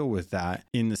had to deal with that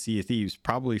in the Sea of Thieves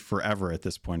probably forever at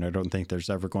this point. I don't think there's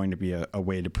ever going to be a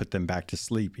way to put them back to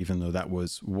sleep, even though that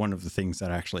was one of the things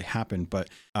that actually happened. But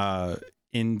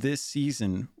in this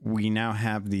season, we now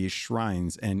have these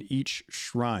shrines, and each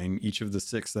shrine, each of the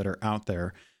 6 that are out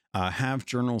there, have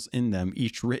journals in them,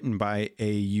 each written by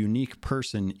a unique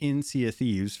person in Sea of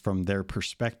Thieves from their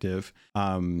perspective.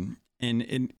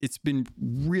 And it's been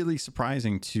really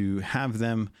surprising to have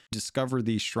them discover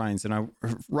these shrines. And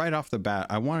right off the bat,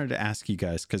 I wanted to ask you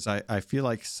guys, because I feel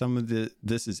like some of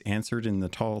this is answered in the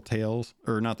Tall Tales,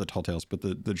 or not the Tall Tales, but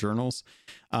the journals.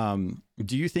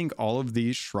 Do you think all of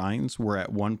these shrines were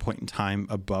at one point in time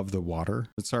above the water?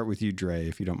 Let's start with you, Dre,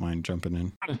 if you don't mind jumping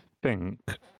in.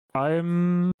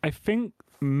 I think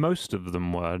most of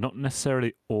them were, not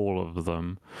necessarily all of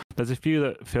them. There's a few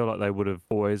that feel like they would have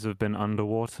always have been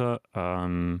underwater.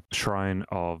 Shrine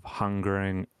of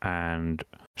Hungering and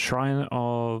Shrine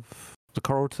of the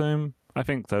Coral Tomb. I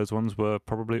think those ones were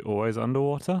probably always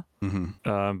underwater.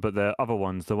 Mm-hmm. But the other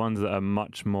ones, the ones that are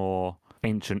much more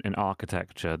ancient in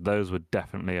architecture, those were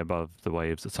definitely above the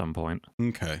waves at some point.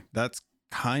 Okay, that's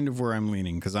kind of where I'm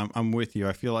leaning, because I'm with you.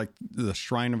 I feel like the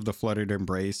Shrine of the Flooded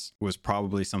Embrace was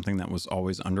probably something that was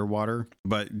always underwater,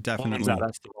 but definitely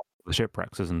that's the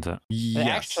shipwrecks, isn't it? Yes.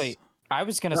 Actually, I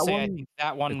was going to say I think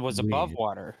that one was above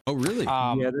water. Oh, really?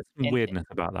 Yeah, there's some weirdness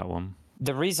about that one.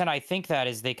 The reason I think that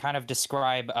is they kind of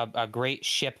describe a great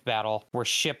ship battle where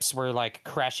ships were like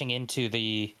crashing into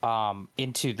the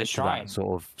shrine, that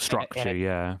sort of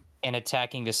structure, and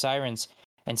attacking the sirens.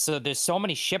 And so there's so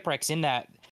many shipwrecks in that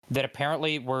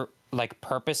apparently were like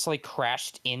purposely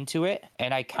crashed into it,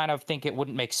 and I kind of think it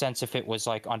wouldn't make sense if it was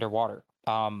like underwater.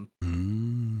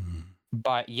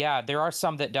 But yeah, there are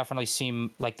some that definitely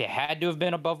seem like they had to have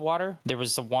been above water. There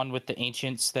was the one with the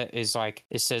ancients that is like,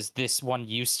 it says this one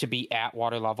used to be at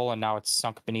water level and now it's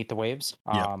sunk beneath the waves.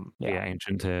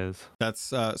 Ancient Tears. That's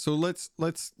so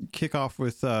let's kick off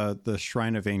with the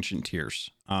Shrine of Ancient Tears.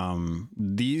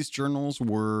 These journals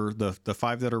were the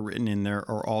 5 that are written in there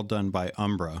are all done by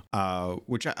Umbra,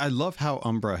 which I love how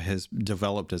Umbra has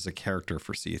developed as a character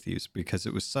for Sea of Thieves, because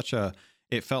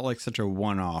it felt like such a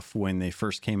one-off when they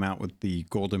first came out with the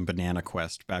Golden Banana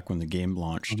Quest back when the game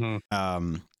launched.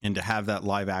 Mm-hmm. And to have that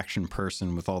live action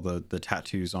person with all the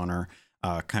tattoos on her,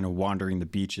 kind of wandering the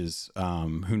beaches.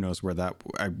 Who knows where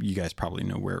you guys probably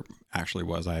know where it actually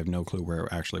was. I have no clue where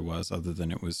it actually was, other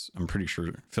than it was, I'm pretty sure,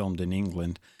 filmed in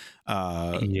England.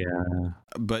 But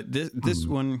this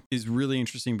one is really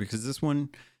interesting because this one,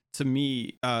 to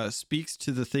me, speaks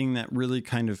to the thing that really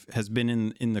kind of has been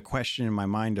in the question in my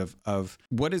mind of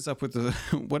what is up with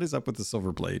the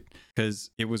Silver Blade,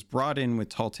 because it was brought in with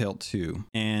Tall Tale 2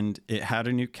 and it had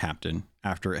a new captain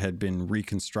after it had been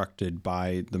reconstructed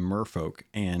by the merfolk,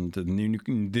 and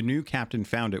the new captain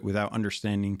found it without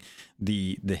understanding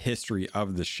the history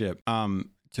of the ship.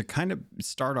 To kind of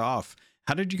start off,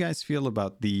 how did you guys feel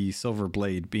about the Silver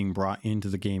Blade being brought into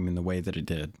the game in the way that it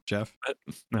did, Jeff?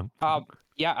 No.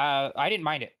 I didn't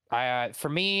mind it. For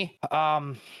me,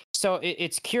 so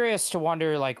it's curious to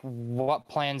wonder like what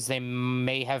plans they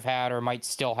may have had or might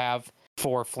still have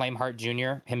for Flameheart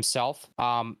Jr. himself.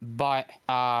 But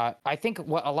I think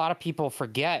what a lot of people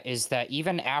forget is that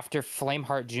even after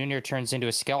Flameheart Jr. turns into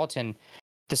a skeleton,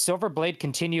 the Silver Blade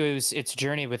continues its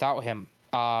journey without him.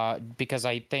 Because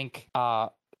I think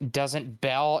doesn't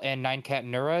Bell and Nine Cat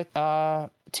Nura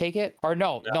take it? Or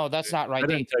no, that's not right.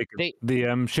 They take it.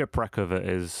 The shipwreck of it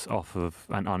is off of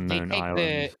an unknown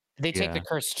island. They take the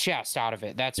cursed chest out of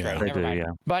it. That's right. They Never mind.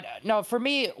 Yeah. But no, for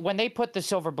me, when they put the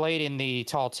Silver Blade in the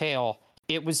Tall Tale,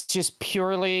 it was just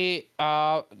purely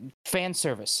fan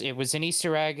service. It was an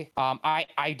Easter egg.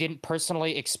 I didn't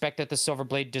personally expect that the Silver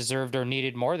Blade deserved or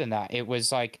needed more than that. It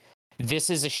was like, this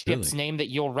is a ship's name that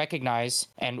you'll recognize,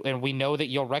 and we know that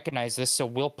you'll recognize this, so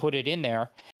we'll put it in there,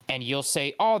 and you'll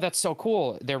say, oh, that's so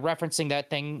cool. They're referencing that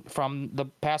thing from the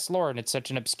past lore, and it's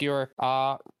such an obscure,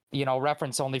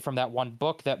 reference only from that one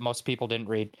book that most people didn't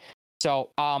read.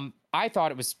 So I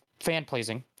thought it was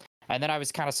fan-pleasing. And then I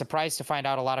was kind of surprised to find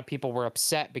out a lot of people were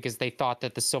upset because they thought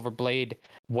that the Silver Blade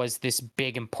was this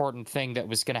big, important thing that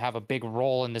was going to have a big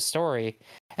role in the story.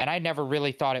 And I never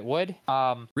really thought it would.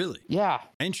 Really? Yeah.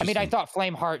 Interesting. I mean, I thought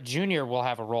Flameheart Jr. will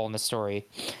have a role in the story.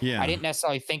 Yeah. I didn't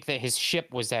necessarily think that his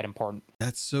ship was that important.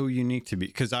 That's so unique to me,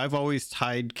 because I've always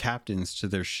tied captains to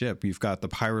their ship. You've got the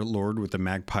Pirate Lord with the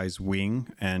Magpie's wing,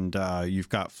 and you've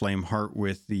got Flameheart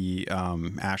with the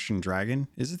Ashen Dragon.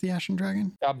 Is it the Ashen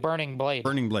Dragon? Burning Blade.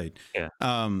 Burning Blade. Yeah.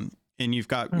 And you've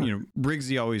got,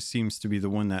 Briggsy always seems to be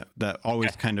the one that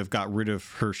always kind of got rid of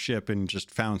her ship and just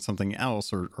found something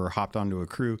else or hopped onto a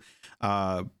crew.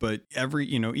 But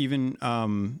even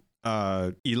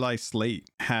Eli Slate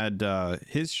had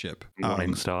his ship.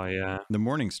 Morningstar, The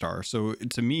Morningstar. So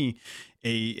to me,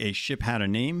 a ship had a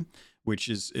name, which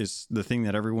is the thing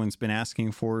that everyone's been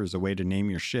asking for, is a way to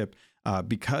name your ship,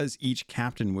 because each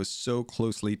captain was so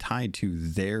closely tied to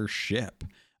their ship.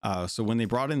 So when they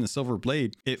brought in the Silver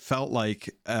Blade, it felt like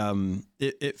kind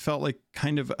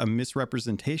of a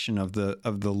misrepresentation of the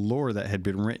lore that had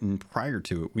been written prior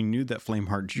to it. We knew that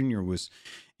Flameheart Jr. was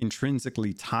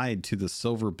intrinsically tied to the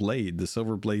Silver Blade. The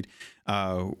Silver Blade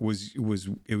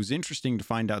was interesting to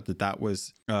find out that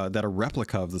was that a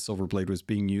replica of the Silver Blade was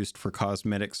being used for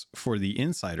cosmetics for the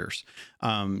Insiders.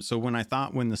 So when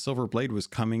the Silver Blade was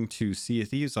coming to Sea of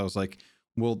Thieves, I was like,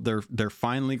 well, they're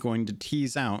finally going to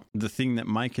tease out the thing that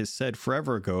Mike has said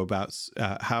forever ago about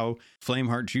how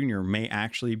Flameheart Jr. may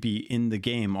actually be in the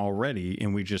game already,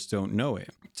 and we just don't know it.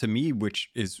 To me,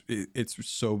 it's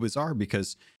so bizarre,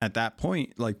 because at that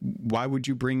point, like, why would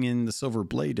you bring in the Silver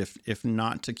Blade if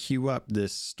not to queue up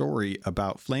this story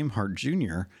about Flameheart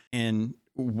Jr. and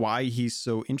why he's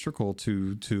so integral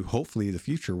to hopefully the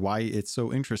future, why it's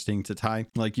so interesting to tie,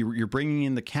 like, you're bringing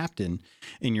in the captain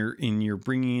and you're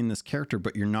bringing in this character,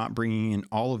 but you're not bringing in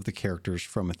all of the characters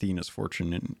from Athena's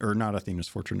Fortune, or not Athena's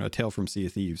Fortune, A Tale from Sea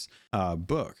of Thieves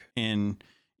book. And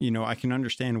I can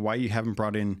understand why you haven't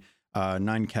brought in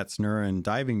Nine Cats Nura and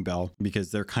Diving Bell,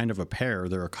 because they're kind of a pair,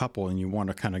 they're a couple, and you want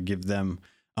to kind of give them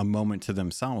a moment to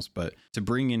themselves. But to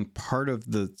bring in part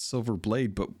of the Silver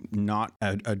Blade but not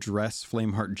address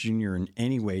Flameheart Jr. in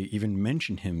any way, even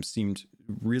mention him, seemed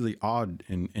really odd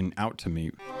and out to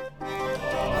me.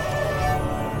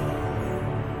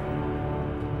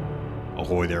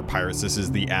 Ahoy there, pirates. This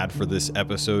is the ad for this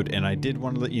episode, and I did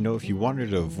want to let you know, if you wanted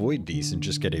to avoid these and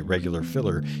just get a regular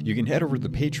filler, you can head over to the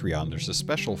Patreon. There's a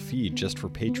special feed just for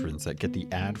patrons that get the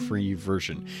ad-free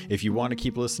version. If you want to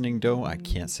keep listening, though, I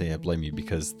can't say I blame you,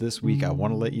 because this week I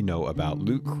want to let you know about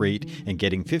Loot Crate and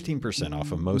getting 15%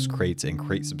 off of most crates and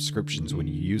crate subscriptions when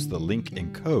you use the link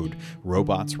and code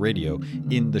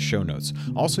RobotsRadio in the show notes.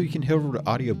 Also, you can head over to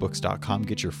audiobooks.com,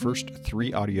 get your first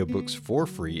 3 audiobooks for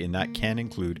free, and that can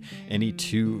include any only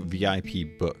 2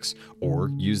 VIP books, or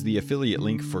use the affiliate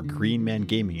link for Green Man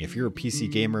Gaming. If you're a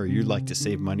PC gamer or you'd like to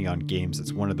save money on games,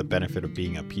 it's one of the benefits of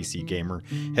being a PC gamer.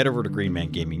 Head over to Green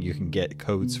Man Gaming. You can get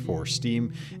codes for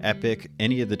Steam, Epic,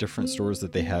 any of the different stores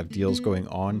that they have deals going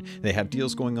on. They have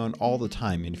deals going on all the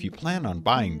time, and if you plan on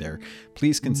buying there,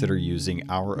 please consider using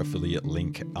our affiliate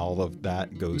link. All of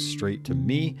that goes straight to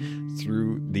me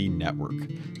through the network.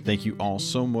 Thank you all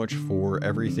so much for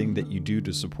everything that you do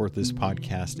to support this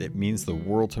podcast. It means the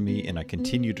world to me, and I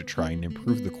continue to try and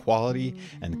improve the quality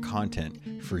and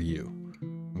content for you.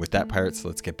 With that, Pirates,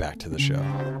 let's get back to the show.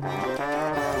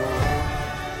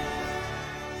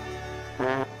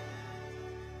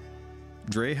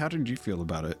 Dre, how did you feel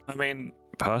about it? I mean,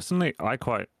 personally, I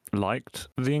quite liked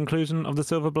the inclusion of the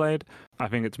Silverblade. I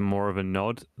think it's more of a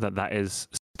nod that is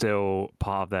still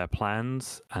part of their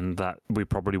plans, and that we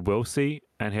probably will see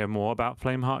and hear more about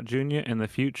Flameheart Jr. in the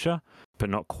future, but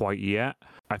not quite yet.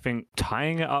 I think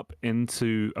tying it up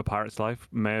into A Pirate's Life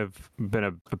may have been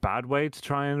a bad way to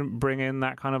try and bring in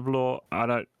that kind of lore.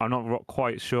 I'm not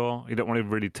quite sure. You don't want to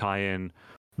really tie in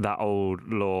that old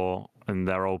lore and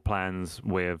their old plans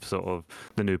with sort of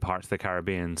the new Pirates of the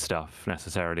Caribbean stuff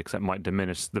necessarily, because it might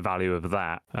diminish the value of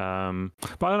that. But I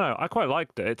don't know, I quite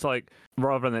liked it. It's like,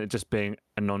 rather than it just being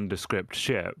a nondescript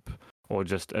ship or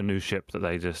just a new ship that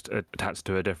they just attach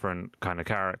to a different kind of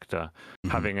character,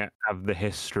 having it have the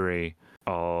history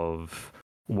of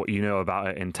what you know about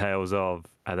it in Tales of,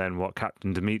 and then what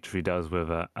Captain Dimitri does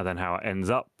with it, and then how it ends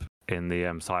up in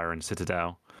the Siren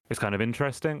Citadel. It's kind of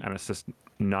interesting, and it's just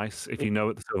nice if you know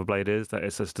what the Silverblade is, that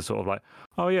it's just a sort of like,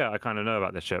 oh yeah, I kind of know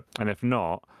about this ship. And if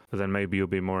not, then maybe you'll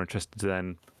be more interested to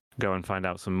then go and find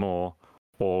out some more,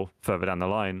 or further down the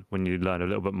line, when you learn a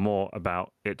little bit more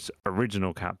about its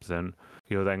original captain,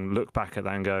 you'll then look back at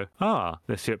that and go,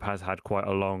 this ship has had quite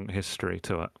a long history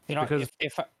to it. You know, because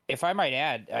if I might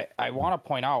add, I want to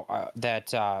point out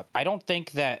that I don't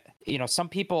think that, you know, some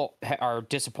people are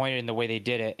disappointed in the way they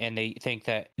did it, and they think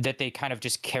that they kind of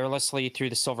just carelessly threw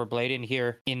the Silverblade in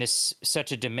here in this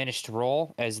such a diminished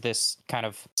role as this kind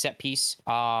of set piece,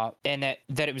 and that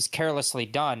it was carelessly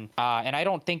done. And I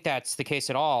don't think that's the case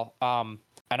at all.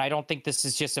 And I don't think this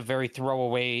is just a very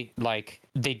throwaway, like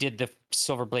they did the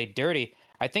Silverblade dirty.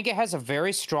 I think it has a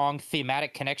very strong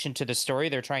thematic connection to the story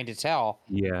they're trying to tell.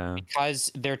 Yeah, because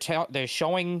they're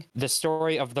showing the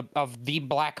story of the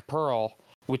Black Pearl,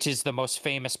 which is the most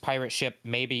famous pirate ship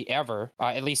maybe ever,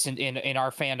 at least in our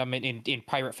fandom, in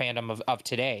pirate fandom of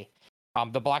today.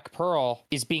 The Black Pearl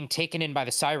is being taken in by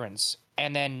the Sirens.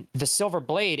 And then the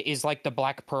Silverblade is like the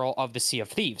Black Pearl of the Sea of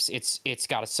Thieves. It's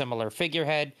got a similar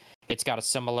figurehead. It's got a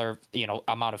similar, you know,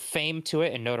 amount of fame to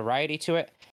it and notoriety to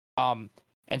it.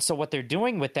 And so what they're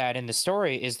doing with that in the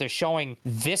story is they're showing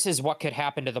this is what could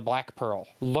happen to the Black Pearl.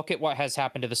 Look at what has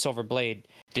happened to the Silverblade,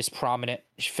 this prominent,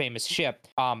 famous ship.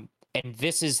 And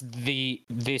this is the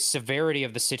severity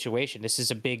of the situation. This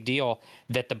is a big deal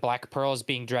that the Black Pearl is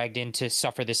being dragged in to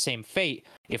suffer the same fate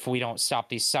if we don't stop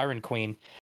the Siren Queen.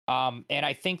 And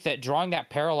I think that drawing that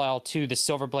parallel to the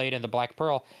Silverblade and the Black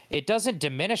Pearl, it doesn't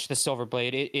diminish the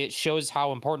Silverblade. It shows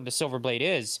how important the Silverblade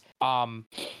is.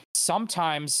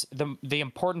 Sometimes the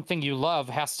important thing you love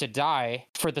has to die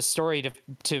for the story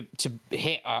to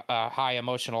hit a high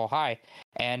emotional high.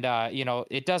 And, you know,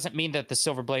 it doesn't mean that the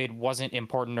Silverblade wasn't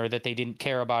important or that they didn't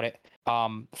care about it.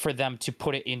 For them to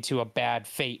put it into a bad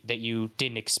fate that you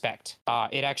didn't expect.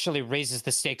 It actually raises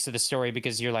the stakes of the story,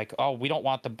 because you're like, oh, we don't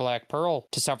want the Black Pearl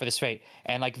to suffer this fate.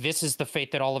 And like, this is the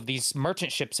fate that all of these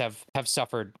merchant ships have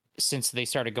suffered since they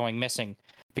started going missing,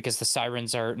 because the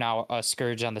Sirens are now a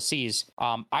scourge on the seas.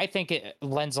 I think it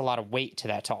lends a lot of weight to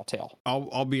that tall tale.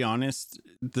 I'll be honest.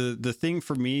 The thing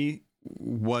for me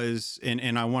was,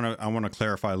 and I want to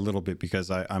clarify a little bit, because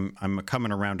I'm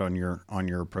coming around on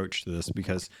your approach to this,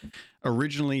 because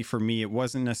originally for me, it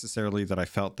wasn't necessarily that I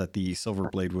felt that the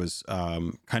Silverblade was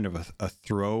kind of a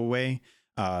throwaway,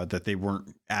 that they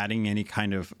weren't adding any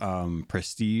kind of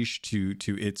prestige to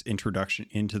its introduction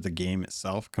into the game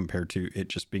itself compared to it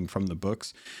just being from the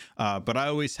books. But I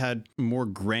always had more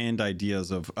grand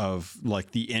ideas of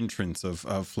like the entrance of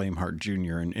Flameheart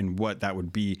Jr. and what that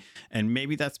would be. And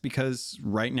maybe that's because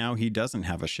right now he doesn't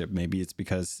have a ship. Maybe it's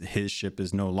because his ship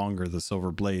is no longer the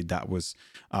Silverblade. That was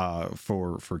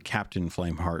for Captain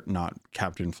Flameheart, not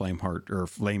Captain Flameheart or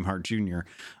Flameheart Jr.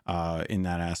 In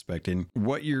that aspect. And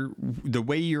the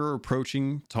way you're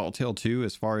approaching Tall Tale 2,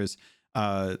 as far as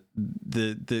the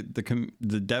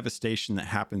devastation that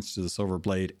happens to the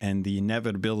Silverblade and the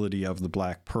inevitability of the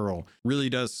Black Pearl, really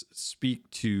does speak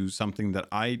to something that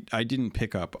I didn't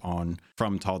pick up on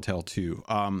from Tall Tale 2.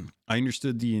 I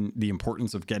understood the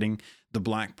importance of getting the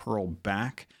Black Pearl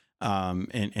back,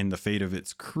 and the fate of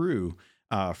its crew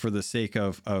for the sake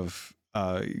of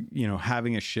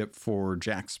having a ship for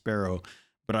Jack Sparrow.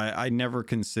 But I never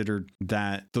considered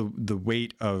that the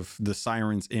weight of the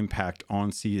Sirens' impact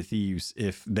on Sea of Thieves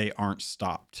if they aren't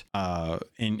stopped.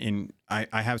 And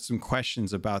I have some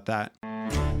questions about that.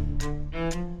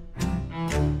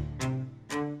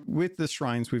 With the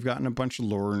shrines, we've gotten a bunch of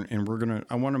lore, and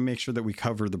I want to make sure that we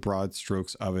cover the broad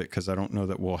strokes of it, because I don't know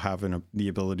that we'll have the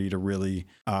ability to really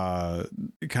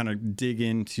kind of dig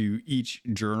into each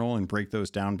journal and break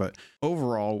those down. But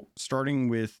overall, starting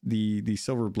with the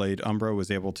Silverblade, Umbra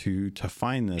was able to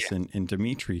find this in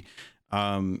Dimitri.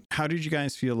 How did you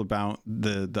guys feel about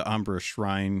the Umbra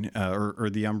shrine or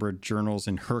the Umbra journals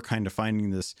and her kind of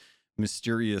finding this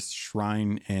mysterious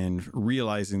shrine and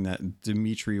realizing that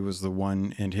Dimitri was the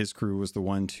one and his crew was the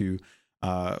one to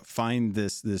find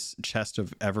this chest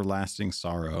of everlasting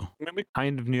sorrow? I mean, we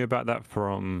kind of knew about that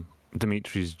from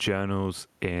Dimitri's journals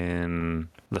in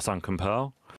The Sunken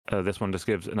Pearl. This one just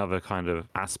gives another kind of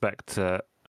aspect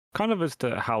kind of as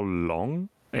to how long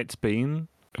it's been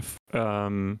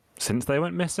since they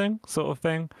went missing, sort of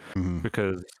thing. Mm-hmm.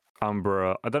 Because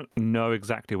Umbra, I don't know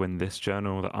exactly when this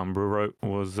journal that Umbra wrote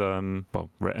was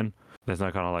written. There's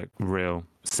no kind of like real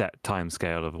set time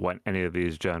scale of when any of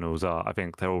these journals are. I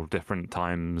think they're all different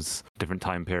times, different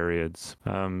time periods.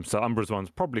 So Umbra's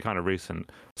one's probably kind of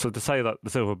recent. So to say that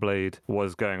the Silverblade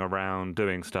was going around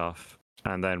doing stuff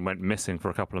and then went missing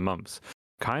for a couple of months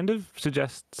kind of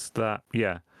suggests that,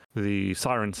 the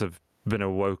Sirens have been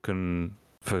awoken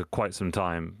for quite some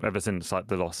time, ever since like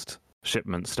the lost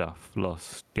shipment stuff.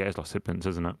 It's lost shipments,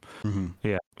 isn't it? Mm-hmm.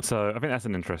 Yeah. So I think that's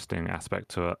an interesting aspect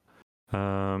to it.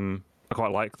 I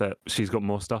quite like that she's got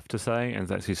more stuff to say and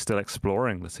that she's still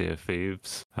exploring the Sea of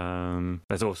Thieves.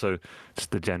 There's also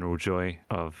just the general joy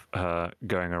of her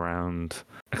going around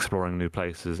exploring new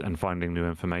places and finding new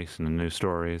information and new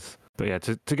stories. But yeah,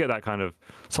 to get that kind of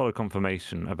solid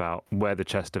confirmation about where the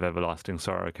Chest of Everlasting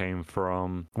Sorrow came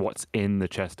from, what's in the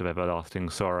Chest of Everlasting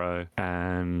Sorrow,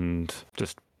 and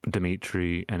just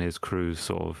Dimitri and his crew's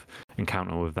sort of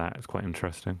encounter with that is quite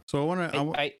interesting. So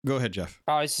I go ahead, Jeff.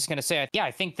 I was just going to say,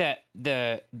 I think that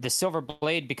the Silver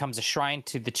Blade becomes a shrine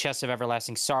to the Chest of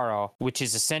Everlasting Sorrow, which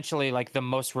is essentially like the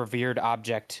most revered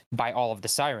object by all of the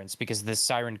Sirens, because the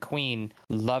Siren Queen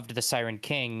loved the Siren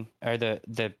King, or the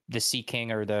Sea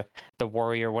King, or the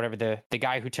warrior, whatever, the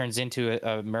guy who turns into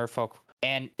a merfolk,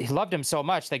 and he loved him so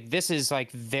much. Like, this is like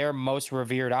their most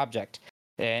revered object.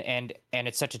 And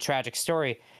it's such a tragic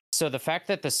story. So the fact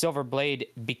that the Silver Blade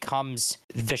becomes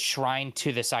the shrine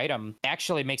to this item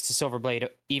actually makes the Silver Blade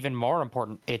even more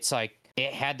important. It's like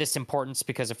it had this importance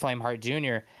because of Flameheart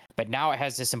Jr., but now it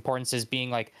has this importance as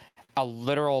being like a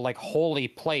literal like holy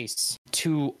place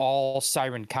to all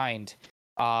Siren kind.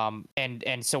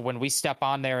 And so when we step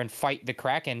on there and fight the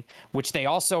Kraken, which they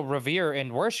also revere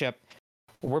and worship,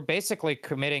 we're basically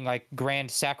committing like grand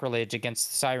sacrilege against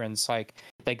the Sirens. Like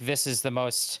this is the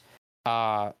most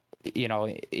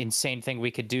insane thing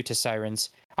we could do to Sirens.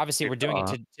 Obviously we're doing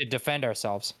it to defend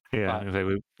ourselves.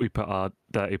 We put our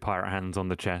dirty pirate hands on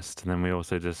the chest, and then we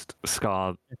also just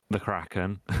scar the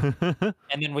Kraken.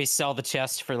 And then we sell the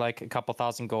chest for like a couple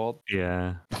thousand gold.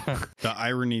 Yeah. The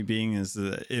irony being is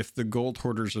that if the gold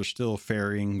hoarders are still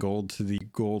ferrying gold to the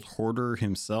gold hoarder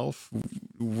himself,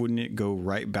 wouldn't it go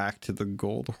right back to the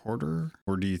gold hoarder?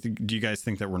 Or do you guys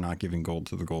think that we're not giving gold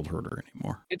to the gold hoarder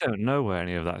anymore? I don't know where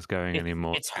any of that's going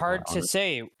anymore. It's hard to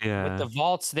say. Yeah. With the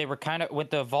vaults, they were kind of, with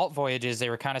the vault voyages, they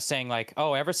were kind of saying like,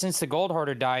 oh, ever since the gold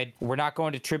hoarder died, we're not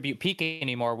going to Tribute Peak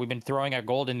anymore. We've been throwing our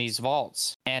gold in these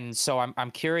vaults. And so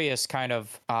I'm curious kind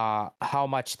of how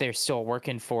much they're still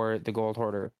working for the gold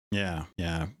hoarder. Yeah.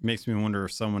 Makes me wonder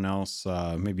if someone else,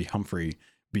 maybe Humphrey,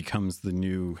 becomes the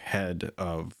new head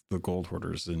of the gold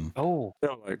hoarders. And I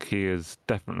feel like he is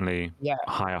definitely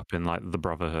high up in like the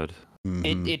Brotherhood.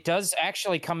 Mm-hmm. It does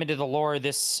actually come into the lore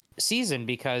this season,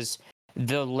 because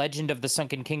the Legend of the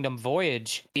Sunken Kingdom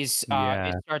voyage is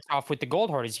it starts off with the gold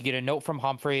hoarders. You get a note from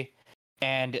Humphrey,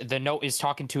 and the note is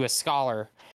talking to a scholar,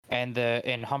 and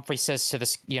Humphrey says to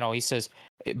this, he says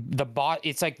the boss.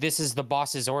 It's like, this is the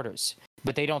boss's orders,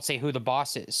 but they don't say who the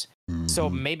boss is. Mm-hmm. So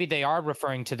maybe they are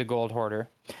referring to the gold hoarder,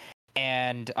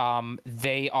 and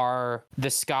the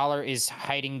scholar is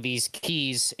hiding these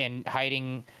keys and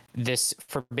hiding this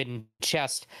forbidden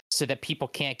chest so that people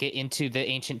can't get into the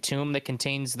ancient tomb that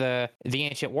contains the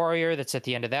ancient warrior that's at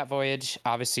the end of that voyage.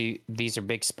 Obviously, these are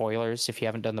big spoilers if you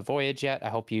haven't done the voyage yet. I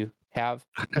hope you have.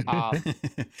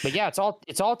 But yeah, it's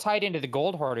all tied into the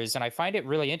gold hoarders, and I find it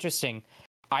really interesting.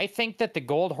 I think that the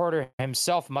Gold Hoarder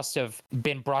himself must have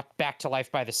been brought back to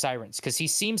life by the sirens, because he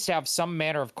seems to have some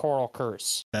manner of coral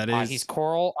curse. That is, he's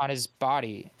coral on his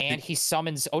body, and he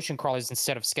summons ocean crawlers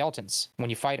instead of skeletons when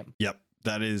you fight him. yep.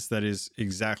 That is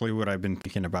exactly what I've been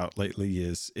thinking about lately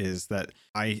is that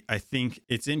I think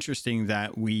it's interesting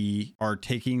that we are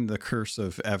taking the curse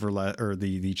of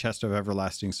the chest of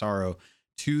everlasting sorrow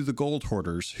to the Gold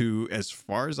Hoarders, who, as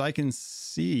far as I can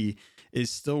see, is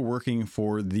still working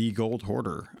for the Gold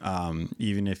Hoarder,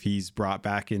 even if he's brought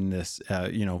back in this,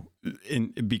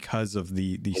 because of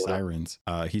the sirens.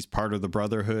 He's part of the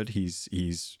Brotherhood.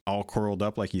 He's all curled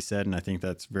up, like he said, and I think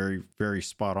that's very, very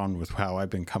spot on with how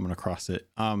I've been coming across it.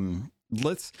 I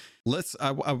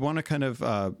want to kind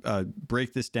of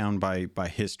break this down by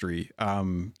history,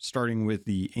 starting with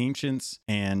the ancients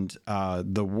and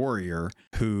the warrior,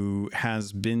 who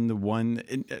has been the one.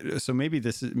 So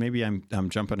maybe I'm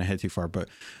jumping ahead too far, but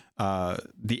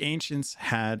the ancients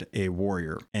had a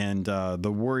warrior, and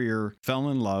the warrior fell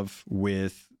in love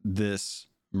with this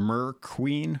Mer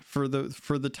Queen for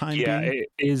the time being. Yeah, it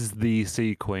is the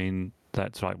Sea Queen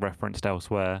that's like referenced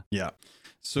elsewhere. Yeah.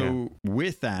 So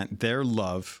with that, their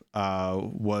love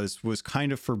was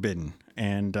kind of forbidden,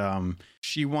 and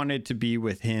she wanted to be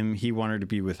with him. He wanted to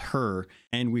be with her,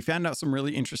 and we found out some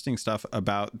really interesting stuff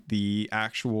about the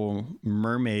actual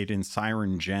mermaid and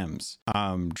siren gems.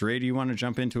 Dre, do you want to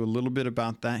jump into a little bit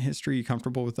about that history? You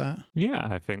comfortable with that? Yeah,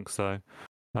 I think so.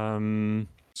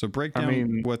 So break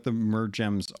down what the mer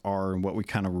gems are and what we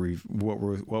kind of what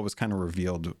was kind of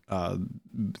revealed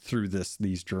through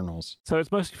these journals. So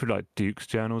it's mostly for like Duke's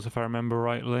journals, if I remember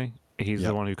rightly. He's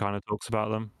the one who kind of talks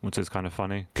about them, which is kind of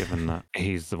funny, given that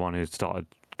he's the one who started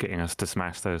getting us to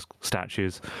smash those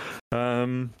statues.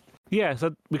 So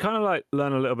we kind of like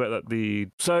learn a little bit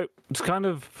that so it's kind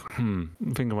of I'm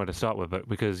thinking where to start with it,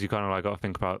 because you kind of like got to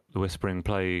think about the Whispering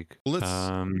Plague.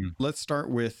 Let's start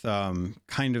with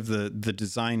kind of the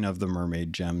design of the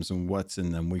mermaid gems and what's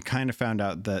in them. We kind of found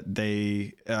out that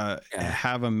they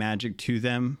have a magic to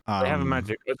them. They have a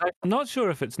magic. I'm not sure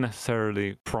if it's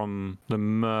necessarily from the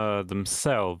mer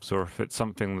themselves, or if it's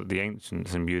something that the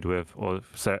ancients imbued with, or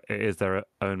if it is their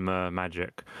own mer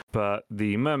magic. But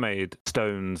the mermaid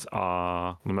stones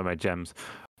the mermaid gems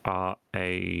are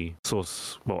a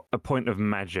source, a point of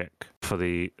magic for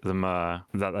the mer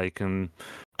that they can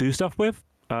do stuff with.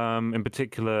 In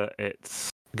particular, it's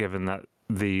given that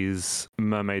these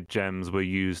mermaid gems were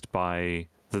used by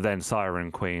the then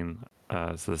Siren Queen.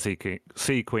 So the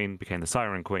Sea Queen became the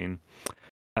Siren Queen.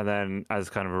 And then, as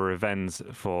kind of a revenge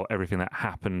for everything that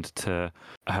happened to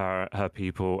her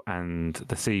people and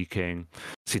the Sea King,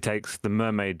 she takes the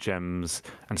mermaid gems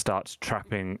and starts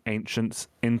trapping ancients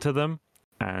into them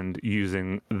and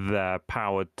using their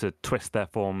power to twist their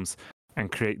forms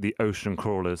and create the ocean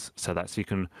crawlers, so that she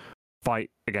can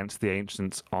fight against the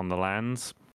ancients on the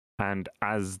lands. And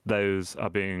as those are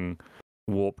being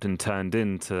warped and turned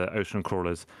into ocean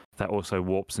crawlers, that also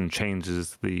warps and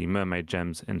changes the mermaid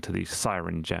gems into the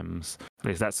siren gems. At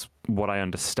least that's what I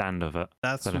understand of it.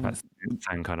 That's the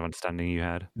same kind of understanding you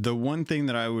had. The one thing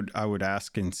that I would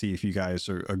ask and see if you guys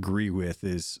agree with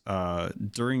is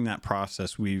during that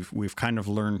process, we've kind of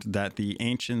learned that the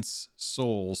ancients'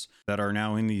 souls that are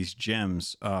now in these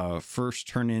gems first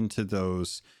turn into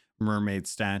those mermaid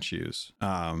statues,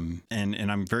 and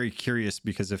I'm very curious,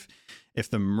 because if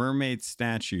the mermaid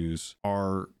statues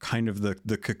are kind of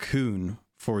the cocoon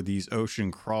for these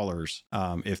ocean crawlers,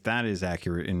 if that is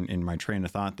accurate in my train of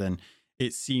thought, then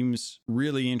it seems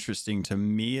really interesting to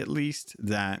me, at least,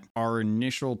 that our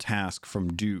initial task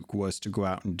from Duke was to go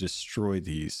out and destroy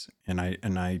these, and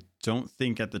I don't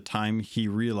think at the time he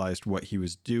realized what he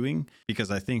was doing,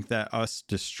 because I think that us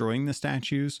destroying the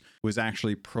statues was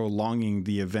actually prolonging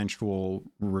the eventual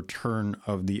return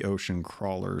of the ocean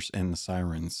crawlers and the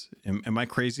sirens. Am I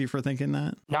crazy for thinking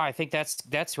that? No, I think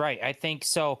that's right. I think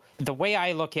so. The way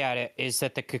I look at it is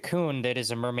that the cocoon that is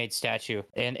a mermaid statue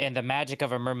and the magic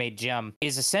of a mermaid gem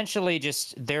is essentially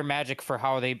just their magic for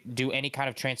how they do any kind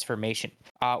of transformation.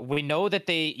 We know that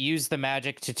they use the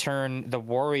magic to turn the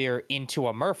warrior into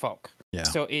a merfolk. Yeah.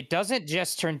 So it doesn't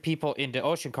just turn people into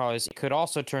ocean crawlers. It could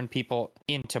also turn people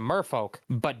into merfolk,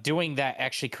 but doing that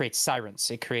actually creates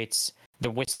sirens. It creates the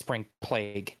Whispering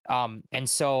Plague. And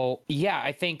so, yeah,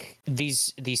 I think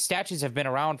these statues have been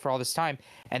around for all this time,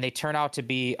 and they turn out to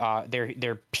be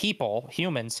they're people,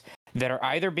 humans, that are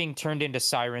either being turned into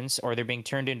sirens or they're being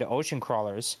turned into ocean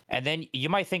crawlers. And then you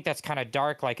might think that's kind of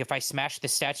dark. Like, if I smash the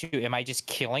statue, am I just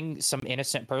killing some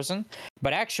innocent person?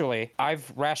 But actually, I've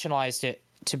rationalized it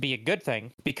to be a good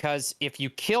thing, because if you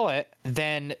kill it,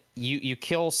 then you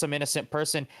kill some innocent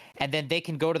person, and then they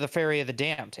can go to the Ferry of the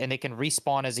Damned and they can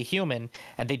respawn as a human,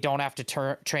 and they don't have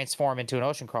to transform into an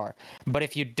ocean crawler. But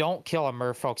if you don't kill a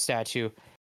merfolk statue,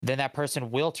 then that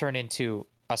person will turn into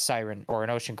a siren or an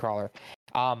ocean crawler.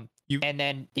 And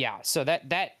then so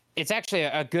that it's actually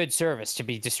a good service to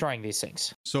be destroying these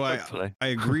things. So I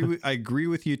agree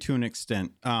with you to an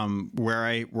extent. Where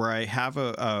I have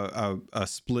a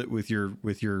split with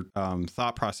your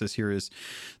thought process here is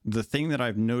the thing that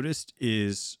I've noticed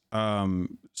is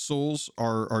souls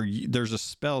are there's a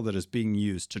spell that is being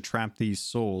used to trap these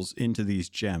souls into these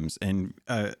gems, and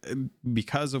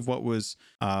because of what was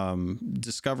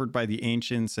discovered by the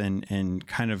ancients and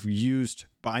kind of used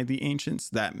by the ancients,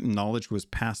 that knowledge was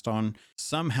passed on.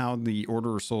 Somehow the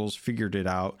Order of Souls figured it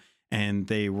out, and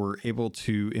they were able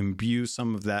to imbue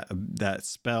some of that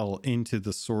spell into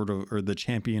the the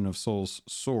Champion of Souls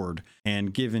sword,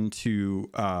 and given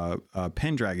to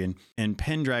Pendragon,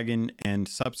 and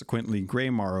subsequently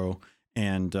Greymarrow,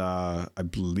 and I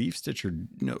believe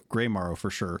Greymarrow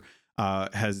for sure.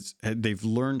 They've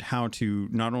learned how to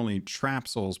not only trap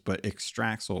souls but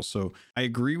extract souls. So I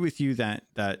agree with you that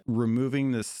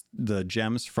removing the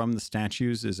gems from the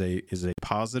statues is a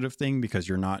positive thing, because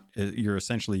you're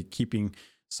essentially keeping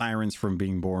sirens from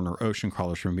being born or ocean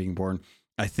crawlers from being born.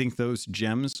 I think those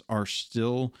gems are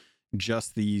still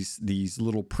just these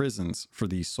little prisons for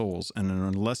these souls, and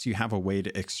unless you have a way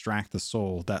to extract the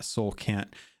soul, that soul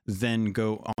can't then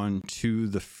go on to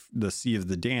the Sea of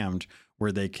the Damned,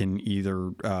 where they can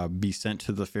either be sent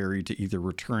to the ferry to either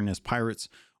return as pirates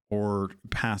or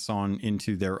pass on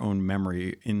into their own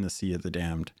memory in the Sea of the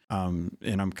Damned.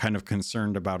 And I'm kind of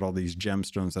concerned about all these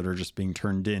gemstones that are just being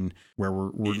turned in, where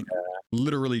we're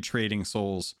literally trading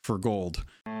souls for gold.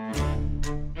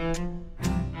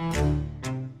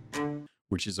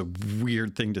 Which is a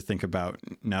weird thing to think about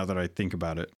now that I think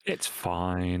about it. It's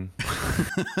fine.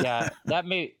 Yeah,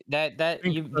 you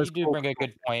do bring a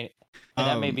good point. And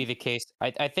that may be the case.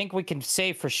 I think we can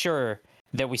say for sure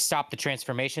that we stopped the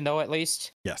transformation, though, at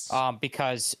least. Yes.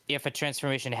 Because if a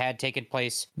transformation had taken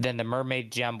place, then the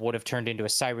mermaid gem would have turned into a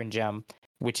siren gem,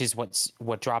 which is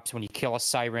what drops when you kill a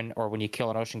siren or when you kill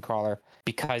an ocean crawler,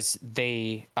 because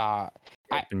they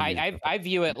I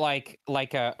view it like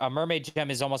a mermaid gem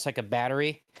is almost like a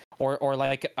battery, or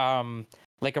like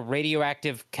a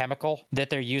radioactive chemical that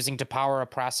they're using to power a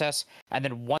process, and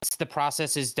then once the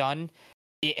process is done,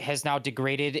 it has now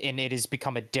degraded and it has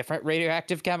become a different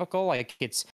radioactive chemical. Like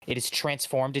it is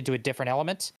transformed into a different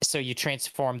element. So you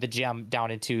transform the gem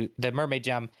down into the mermaid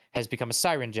gem has become a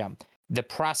siren gem. The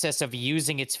process of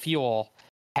using its fuel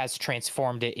has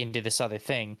transformed it into this other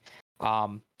thing.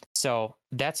 So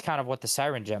that's kind of what the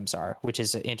siren gems are, which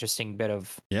is an interesting bit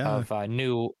of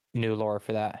new lore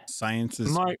for that. Science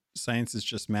is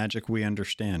just magic we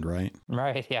understand, right?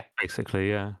 Right. Yeah. Basically,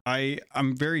 yeah.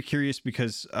 I'm very curious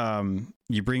because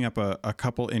you bring up a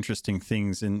couple interesting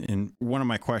things, and one of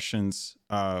my questions,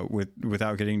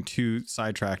 without getting too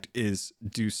sidetracked, is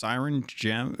do siren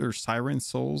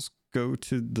souls go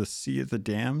to the Sea of the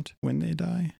Damned when they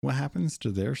die? What happens to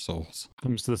their souls?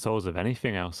 Comes to the souls of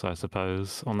anything else, I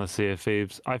suppose, on the Sea of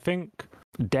Thieves. I think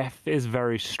death is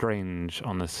very strange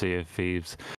on the Sea of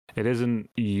Thieves. It isn't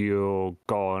you're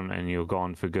gone and you're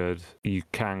gone for good. You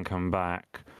can come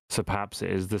back. So perhaps it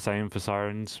is the same for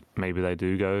sirens. Maybe they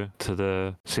do go to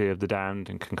the Sea of the Damned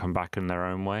and can come back in their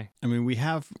own way. I mean, we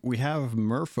have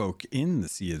merfolk in the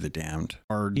Sea of the Damned.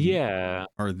 Are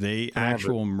they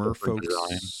actual merfolk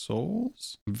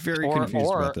souls? I'm very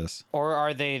confused about this. Or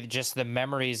are they just the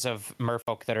memories of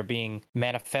merfolk that are being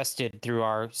manifested through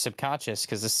our subconscious?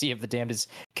 Because the Sea of the Damned is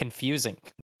confusing.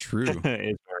 True. It's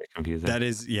very confusing. That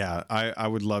is, yeah. I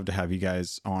would love to have you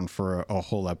guys on for a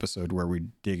whole episode where we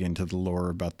dig into the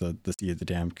lore about the Sea of the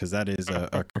Damned, because that is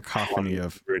a cacophony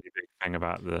of really big thing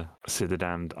about the Sea of the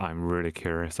Damned. I'm really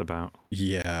curious about.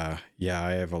 Yeah,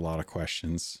 I have a lot of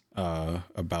questions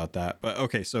about that. But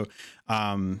okay, so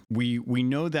we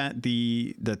know that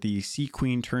the Sea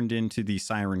Queen turned into the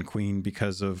Siren Queen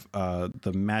because of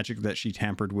the magic that she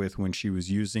tampered with when she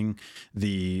was using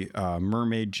the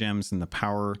mermaid gems and the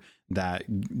power that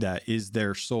is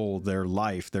their soul, their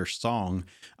life, their song,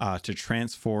 to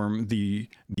transform the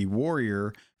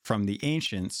warrior from the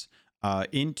ancients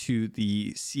into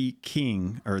the Sea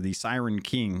King, or the Siren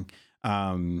King.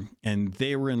 And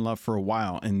they were in love for a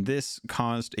while, and this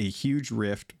caused a huge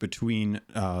rift between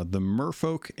the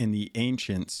merfolk and the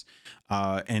ancients,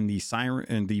 and the siren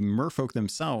and the merfolk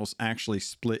themselves actually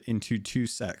split into two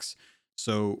sects.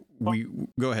 So we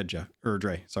go ahead, Jeff or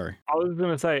Dre. Sorry. I was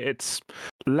going to say it's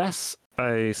less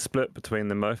a split between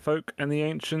the Merfolk and the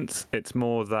Ancients. It's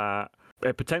more that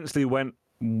it potentially went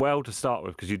well to start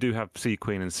with because you do have Sea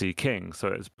Queen and Sea King. So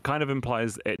it kind of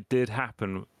implies it did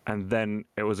happen and then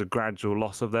it was a gradual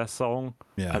loss of their song.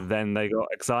 Yeah. And then they got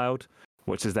exiled,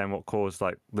 which is then what caused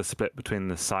like the split between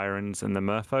the Sirens and the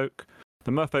Merfolk.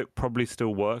 The Merfolk probably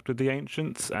still worked with the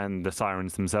Ancients, and the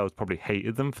Sirens themselves probably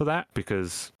hated them for that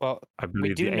because I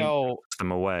believe the Ancients took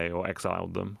them away or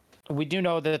exiled them. We do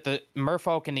know that the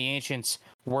Merfolk and the Ancients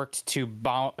worked to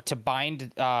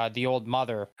bind the Old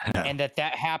Mother, and that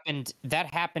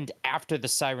happened after the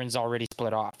Sirens already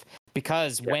split off.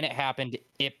 Because when it happened,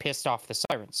 it pissed off the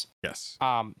Sirens. Yes.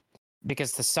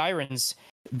 Because the Sirens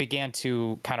began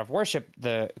to kind of worship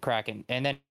the Kraken, and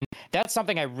then that's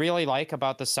something I really like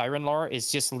about the Siren lore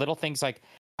is just little things like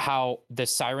how the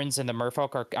Sirens and the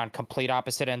Merfolk are on complete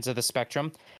opposite ends of the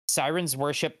spectrum. Sirens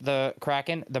worship the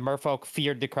Kraken. The Merfolk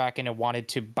feared the Kraken and wanted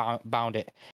to bound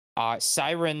it.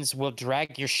 Sirens will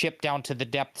drag your ship down to the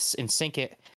depths and sink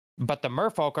it, but the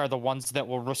Merfolk are the ones that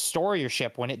will restore your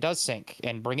ship when it does sink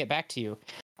and bring it back to you.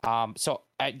 So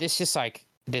this just like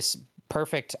this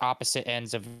perfect opposite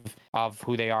ends of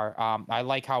who they are. I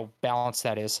like how balanced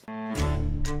that is.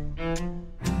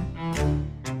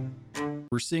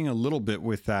 We're seeing a little bit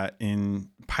with that in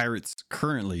Pirates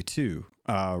currently too.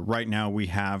 Right now we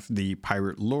have the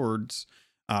Pirate Lords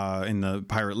in the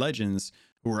Pirate Legends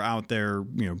who are out there,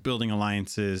 building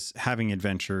alliances, having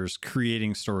adventures,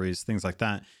 creating stories, things like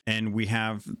that. And we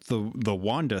have the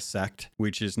Wanda sect,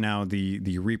 which is now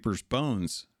the Reaper's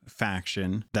Bones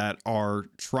faction that are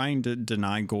trying to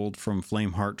deny gold from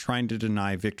Flameheart, trying to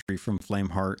deny victory from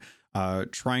Flameheart,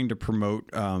 trying to promote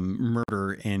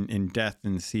murder and death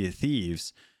in the Sea of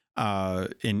Thieves.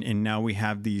 And now we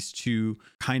have these two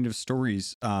kind of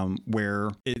stories where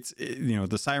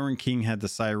the Siren King had the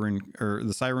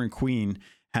Siren Queen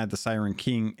had the Siren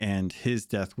King, and his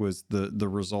death was the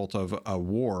result of a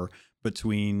war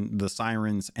between the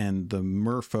Sirens and the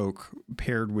Merfolk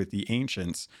paired with the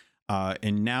Ancients.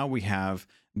 And now we have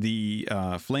the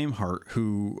Flameheart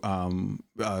who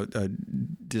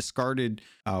discarded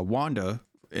Wanda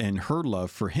and her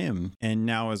love for him. And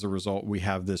now as a result, we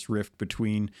have this rift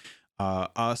between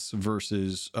us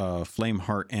versus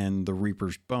Flameheart and the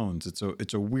Reaper's Bones.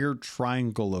 It's a weird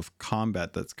triangle of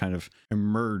combat that's kind of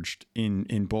emerged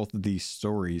in both of these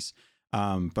stories.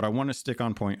 But I want to stick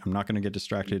on point. I'm not going to get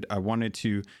distracted. I wanted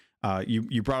to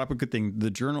you brought up a good thing.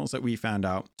 The journals that we found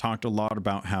out talked a lot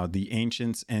about how the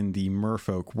Ancients and the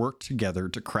Merfolk worked together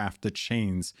to craft the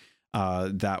chains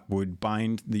that would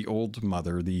bind the Old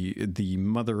Mother, the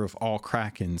mother of all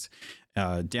Krakens,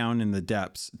 down in the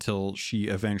depths till she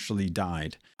eventually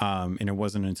died. And it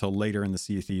wasn't until later in the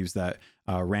Sea of Thieves that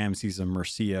Ramses and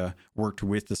Mercia worked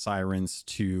with the Sirens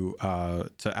to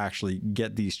actually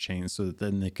get these chains so that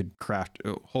then they could craft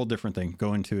a whole different thing.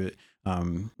 Go into it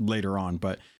later on.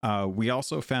 But we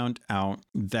also found out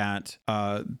that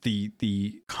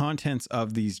the contents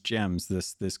of these gems,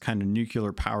 this kind of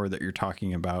nuclear power that you're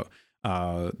talking about,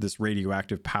 this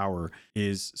radioactive power,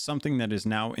 is something that is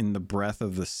now in the breath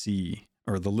of the sea,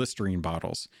 or the Listerine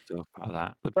bottles. About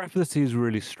that. The breath of the sea is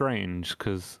really strange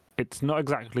because it's not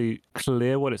exactly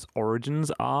clear what its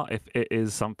origins are, if it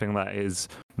is something that is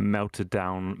melted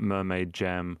down mermaid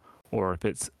gem, or if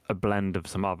it's a blend of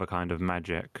some other kind of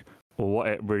magic, or what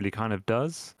it really kind of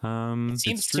does. It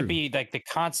seems to be like the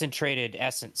concentrated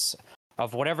essence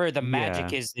of whatever the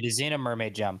magic is that is in a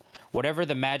mermaid gem. Whatever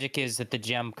the magic is that the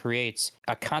gem creates,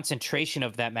 a concentration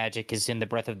of that magic is in the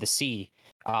breath of the sea.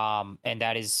 And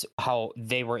that is how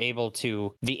the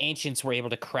ancients were able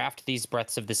to craft these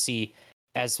breaths of the sea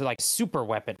as like super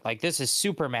weapon. Like, this is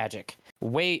super magic,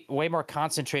 way more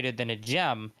concentrated than a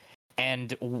gem. And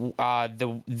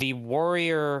the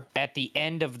warrior at the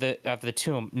end of the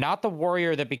tomb, not the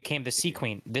warrior that became the Sea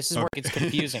Queen. This is where it gets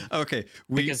confusing. Okay,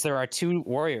 because there are two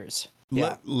warriors.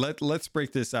 Let's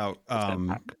break this out.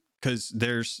 Because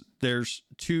there's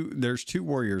two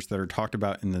warriors that are talked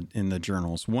about in the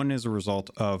journals. One is a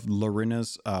result of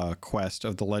Larinna's quest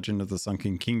of the Legend of the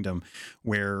Sunken Kingdom,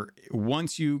 where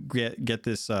once you get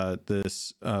this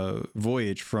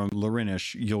voyage from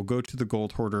Larinna, you'll go to the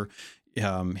Gold Hoarder.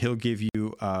 He'll give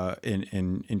you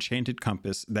an enchanted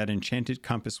compass. That enchanted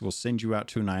compass will send you out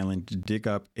to an island to dig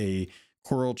up a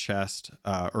coral chest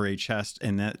or a chest,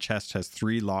 and that chest has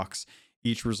 3 locks,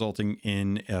 each resulting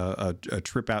in a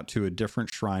trip out to a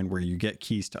different shrine where you get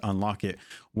keys to unlock it.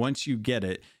 Once you get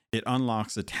it, it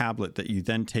unlocks a tablet that you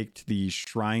then take to the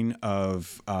Shrine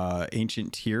of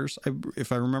Ancient Tears,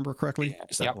 if I remember correctly.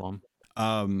 That one.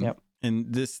 Yep.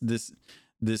 And this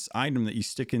this item that you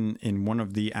stick in one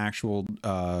of the actual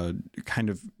kind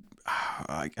of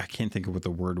I can't think of what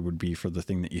the word would be for the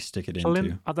thing that you stick it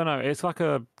into. I don't know. It's like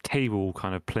a table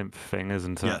kind of plinth thing,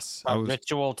 isn't it? Yes,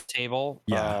 ritual table.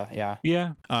 Yeah.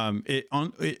 Yeah.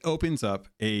 It opens up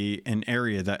an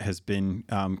area that has been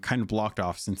kind of blocked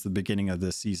off since the beginning of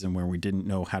this season, where we didn't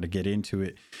know how to get into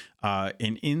it.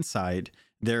 And inside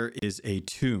there is a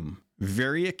tomb,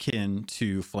 very akin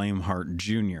to Flameheart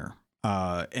Jr.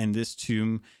 And this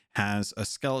tomb has a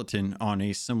skeleton on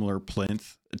a similar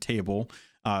plinth table,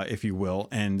 if you will,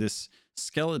 and this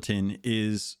skeleton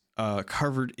is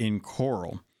covered in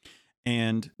coral.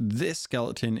 And this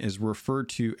skeleton is referred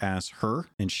to as her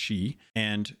and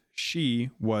she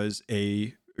was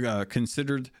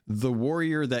considered the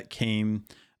warrior that came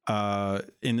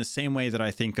in the same way that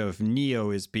I think of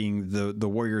Neo as being the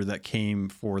warrior that came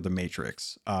for the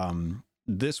Matrix.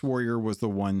 This warrior was the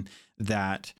one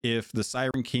that, if the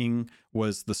Siren King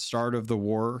was the start of the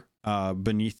war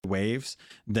beneath the waves,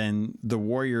 then the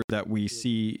warrior that we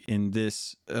see in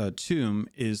this tomb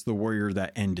is the warrior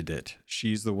that ended it.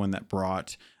 She's the one that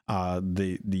brought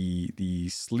the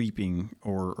sleeping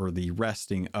or the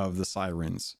resting of the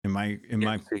sirens. Am I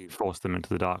forced them into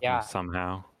the darkness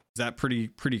somehow? Is that pretty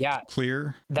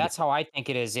clear? That's how I think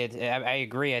it is. I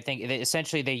agree. I think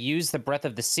essentially they use the breath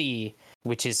of the sea,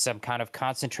 which is some kind of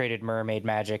concentrated mermaid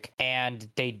magic, and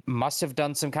they must have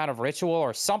done some kind of ritual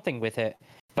or something with it,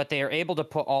 but they are able to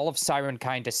put all of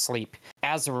Sirenkind to sleep.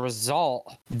 As a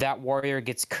result, that warrior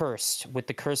gets cursed with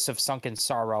the curse of sunken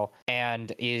sorrow,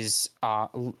 and is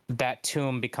that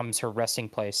tomb becomes her resting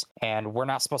place. And we're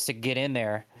not supposed to get in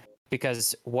there,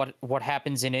 because what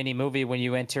happens in any movie when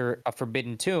you enter a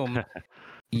forbidden tomb,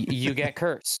 you get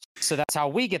cursed. So that's how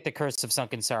we get the curse of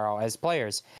sunken sorrow as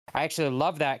players. I actually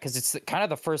love that, because it's kind of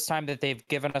the first time that they've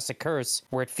given us a curse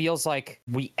where it feels like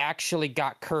we actually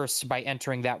got cursed by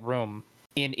entering that room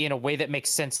in a way that makes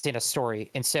sense in a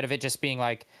story, instead of it just being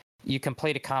like, you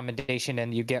complete a commendation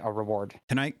and you get a reward.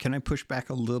 Can I push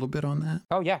back a little bit on that?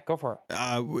 Oh yeah, go for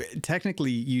it. Technically,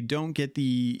 you don't get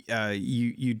the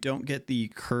you don't get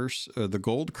the curse, the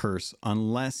gold curse,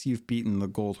 unless you've beaten the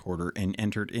Gold Hoarder and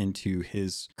entered into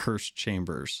his cursed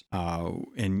chambers.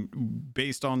 And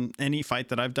based on any fight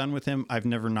that I've done with him, I've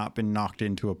never not been knocked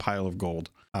into a pile of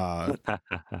gold.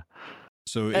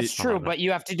 So that's true, but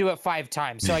you have to do it 5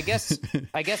 times. So I guess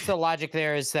the logic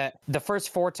there is that the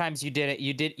first 4 times you did it,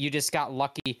 you just got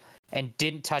lucky and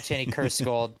didn't touch any cursed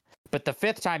gold. But the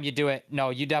 5th time you do it,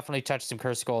 no, you definitely touched some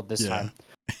cursed gold this time.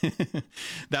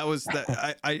 That was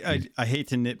that. I hate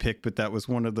to nitpick, but that was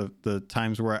one of the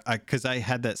times where because I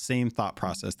had that same thought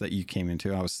process that you came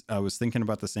into. I was thinking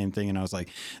about the same thing, and I was like,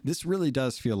 this really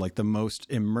does feel like the most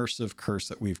immersive curse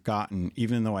that we've gotten,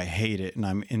 even though I hate it, and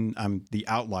I'm the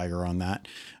outlier on that.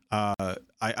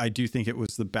 I do think it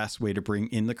was the best way to bring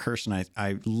in the curse, and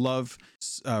I love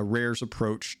Rare's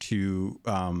approach to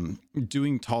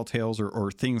doing tall tales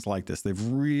or things like this.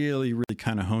 They've really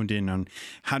kind of honed in on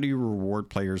how do you reward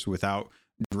players without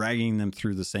dragging them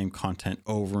through the same content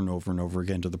over and over and over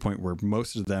again, to the point where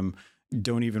most of them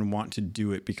don't even want to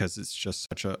do it because it's just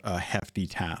such a hefty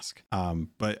task.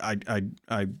 But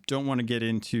I don't want to get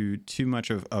into too much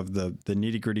of the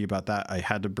nitty gritty about that. I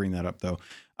had to bring that up though.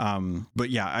 But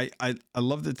yeah, I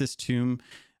love that this tomb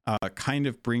kind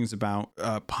of brings about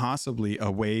possibly a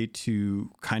way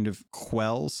to kind of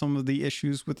quell some of the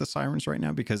issues with the sirens right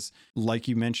now, because like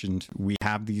you mentioned, we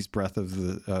have these breath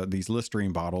of these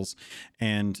Listerine bottles,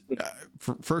 and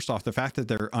first off, the fact that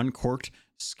they're uncorked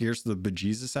scares the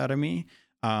bejesus out of me,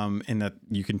 and that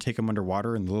you can take them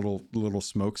underwater and the little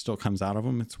smoke still comes out of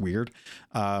them. It's weird.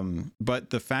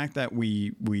 But the fact that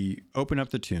we open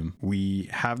up the tomb, we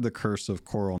have the curse of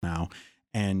coral now,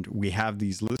 and we have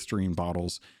these Listerine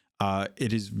bottles.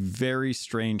 It is very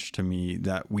strange to me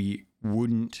that we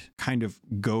wouldn't kind of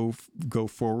go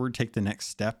forward, take the next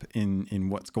step in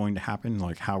what's going to happen,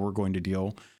 like how we're going to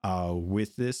deal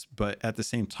with this. But at the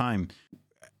same time,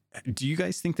 do you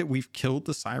guys think that we've killed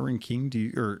the Siren King?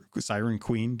 Or Siren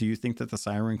Queen? Do you think that the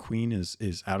Siren Queen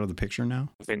is out of the picture now?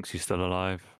 I think she's still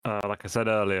alive. Like I said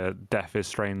earlier, death is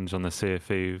strange on the Sea of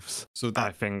Thieves. So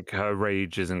I think her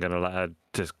rage isn't going to let her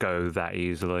just go that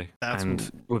easily.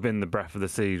 Within the Breath of the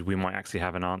Sea, we might actually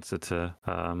have an answer to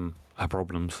her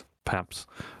problems, perhaps.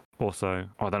 Also,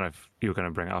 I don't know if you were going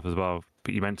to bring it up as well,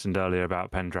 but you mentioned earlier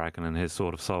about Pendragon and his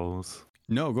Sword of Souls.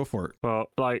 No, go for it. Well,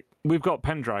 like, we've got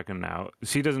Pendragon now.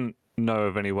 She doesn't know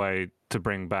of any way to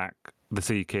bring back the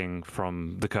Sea King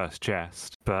from the Cursed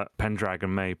Chest, but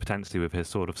Pendragon may potentially with his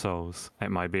Sword of Souls.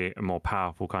 It might be a more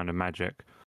powerful kind of magic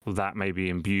that may be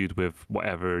imbued with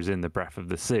whatever is in the Breath of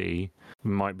the Sea.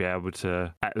 We might be able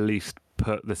to at least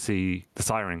put the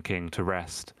Siren King to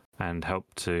rest and help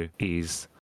to ease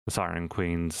the Siren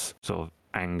Queen's sort of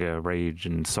anger, rage,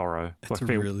 and sorrow.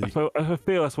 I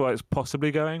feel that's where it's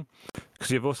possibly going,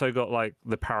 because you've also got like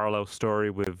the parallel story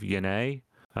with Yenneigh,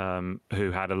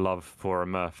 who had a love for a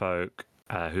merfolk,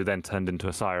 who then turned into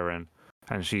a siren,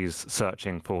 and she's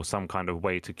searching for some kind of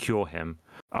way to cure him.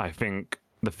 I think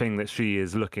the thing that she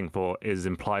is looking for is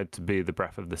implied to be the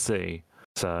breath of the sea,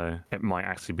 so it might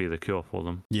actually be the cure for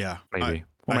them. Yeah, maybe.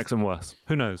 What makes them worse?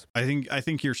 Who knows? I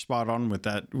think you're spot on with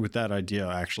that idea,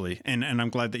 actually, and I'm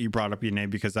glad that you brought up Yenneigh,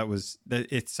 because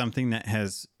it's something that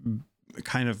has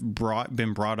kind of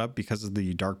been brought up because of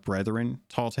the Dark Brethren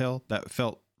tall tale. That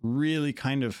felt really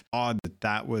kind of odd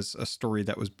that was a story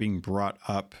that was being brought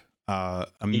up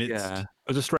amidst. Yeah, it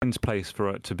was a strange place for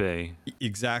it to be.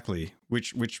 Exactly,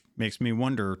 which makes me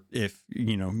wonder if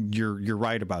you're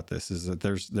right about this. Is that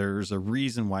there's a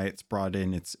reason why it's brought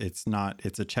in. It's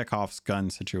a Chekhov's gun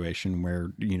situation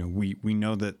where we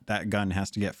know that gun has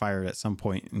to get fired at some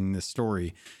point in this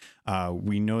story.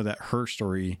 We know that her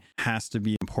story has to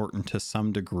be important to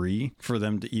some degree for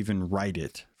them to even write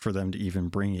it, for them to even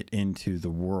bring it into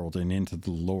the world and into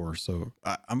the lore. So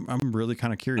I'm really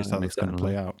kind of curious how that's going to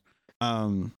play out.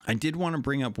 I did want to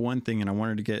bring up one thing, and I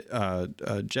wanted to get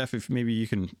Jeff, if maybe you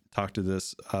can talk to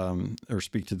this or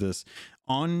speak to this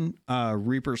on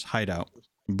Reaper's Hideout.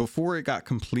 Before it got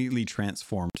completely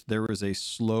transformed, there was a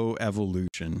slow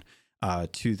evolution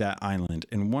to that island,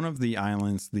 and one of the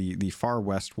islands, the far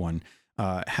west one,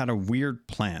 had a weird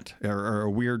plant or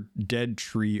a weird dead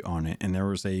tree on it, and there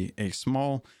was a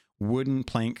small wooden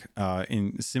plank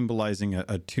in symbolizing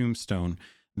a tombstone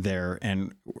there.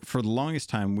 And for the longest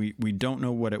time, we don't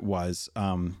know what it was.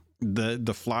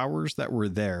 The flowers that were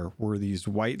there were these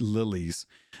white lilies,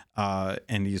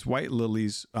 and these white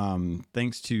lilies,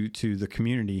 thanks to the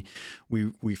community,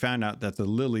 we found out that the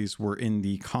lilies were in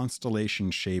the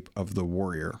constellation shape of the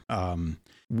warrior.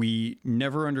 We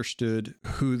never understood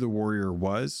who the warrior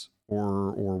was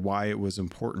or why it was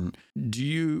important. Do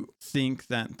you think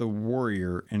that the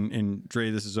warrior, and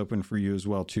Dre, this is open for you as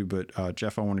well too, but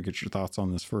Jeff, I want to get your thoughts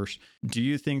on this first. Do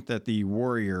you think that the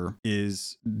warrior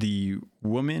is the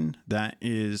woman that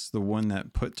is the one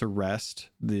that put to rest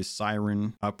the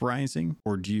Siren uprising,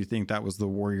 or do you think that was the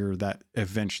warrior that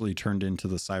eventually turned into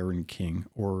the Siren King,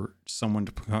 or someone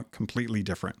completely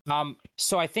different?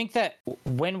 So I think that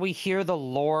when we hear the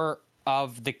lore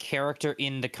of the character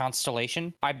in the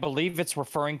constellation, I believe it's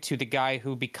referring to the guy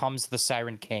who becomes the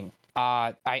Siren King.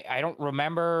 I don't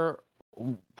remember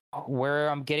where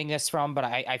I'm getting this from, but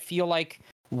I feel like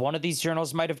one of these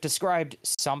journals might have described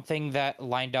something that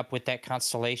lined up with that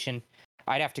constellation.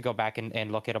 I'd have to go back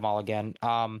and look at them all again.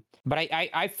 But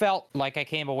I felt like I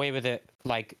came away with it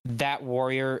like that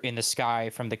warrior in the sky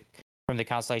from the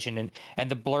constellation, and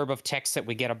the blurb of text that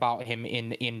we get about him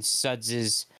in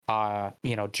Suds's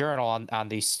journal on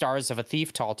the Stars of a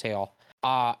Thief tall tale.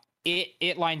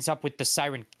 It lines up with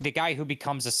the guy who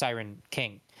becomes a Siren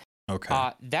King.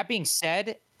 Okay. That being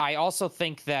said, I also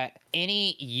think that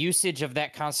any usage of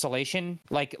that constellation,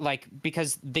 like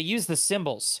because they use the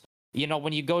symbols,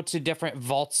 when you go to different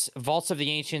vaults of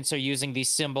the ancients are using these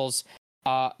symbols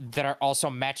that are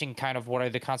also matching kind of what are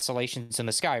the constellations in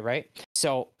the sky, right?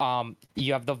 So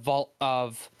you have the vault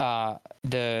of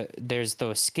there's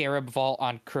the Scarab vault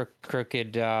on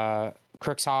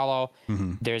Crook's Hollow.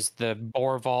 Mm-hmm. There's the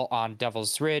Boar vault on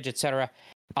Devil's Ridge, etc.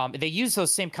 They use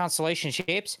those same constellation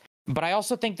shapes, but I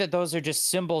also think that those are just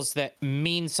symbols that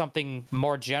mean something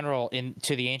more general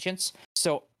to the ancients.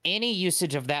 So any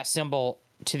usage of that symbol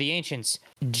to the ancients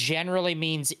generally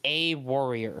means a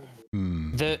warrior.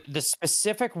 The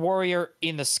specific warrior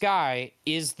in the sky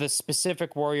is the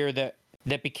specific warrior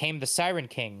that became the Siren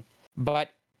King. But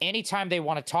anytime they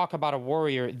want to talk about a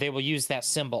warrior, they will use that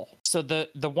symbol. So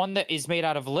the one that is made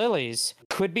out of lilies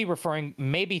could be referring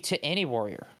maybe to any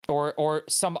warrior or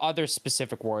some other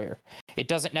specific warrior. It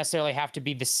doesn't necessarily have to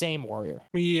be the same warrior.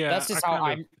 Yeah, that's just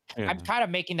I'm kind of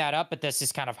making that up, but this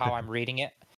is kind of how I'm reading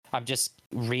it. I'm just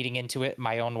reading into it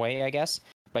my own way, I guess.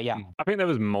 But yeah, I think there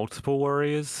was multiple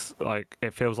warriors. Like,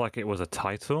 it feels like it was a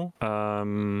title.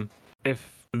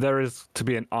 If there is to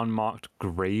be an unmarked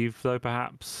grave, though,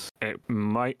 perhaps it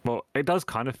might. Well, it does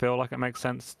kind of feel like it makes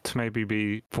sense to maybe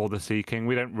be for the Sea King.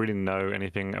 We don't really know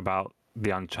anything about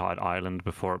the Uncharted Island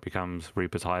before it becomes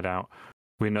Reaper's Hideout.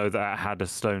 We know that it had a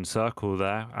stone circle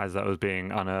there as that was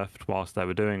being unearthed whilst they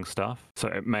were doing stuff. So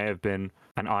it may have been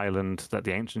an island that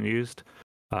the Ancient used.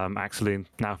 Actually,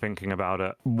 now thinking about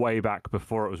it, way back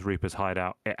before it was Reaper's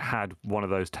Hideout, it had one of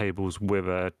those tables with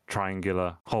a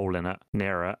triangular hole in it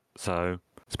near it. So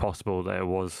it's possible that it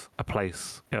was a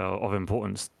place of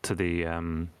importance to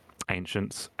the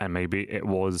ancients, and maybe it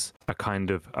was a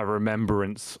kind of a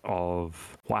remembrance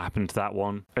of what happened to that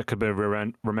one. It could be a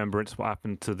remembrance of what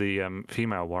happened to the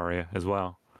female warrior as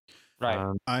well.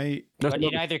 Right. But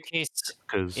in either case,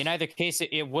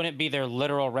 it wouldn't be their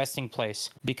literal resting place,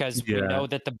 because we know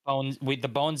that the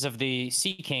bones of the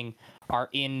Sea King are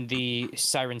in the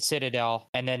Siren Citadel,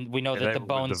 and then we know that the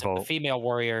bones of the female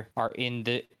warrior are in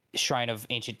the Shrine of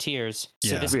Ancient Tears.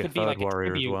 So this could be like a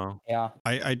tribute. Well. Yeah.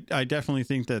 I definitely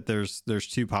think that there's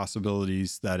two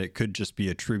possibilities, that it could just be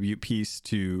a tribute piece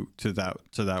to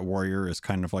that warrior, as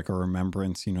kind of like a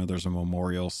remembrance. There's a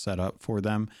memorial set up for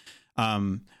them.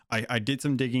 I did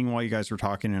some digging while you guys were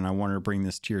talking, and I wanted to bring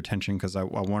this to your attention because I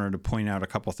wanted to point out a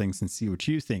couple things and see what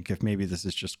you think, if maybe this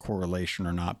is just correlation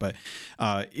or not. But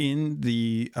in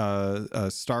the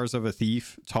Stars of a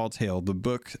Thief Tall Tale, the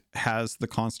book has the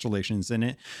constellations in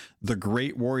it. The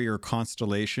Great Warrior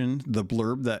constellation, the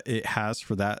blurb that it has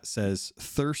for that says,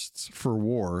 "Thirsts for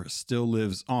war still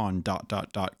lives on ...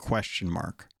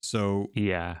 So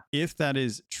if that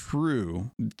is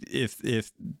true, if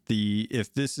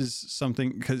this is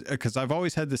something, because I've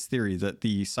always had this theory that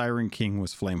the Siren King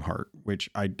was Flameheart, which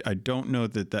I don't know I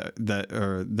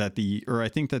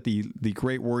think that the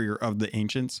Great Warrior of the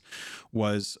Ancients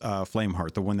was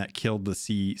Flameheart, the one that killed the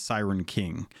Siren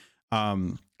King.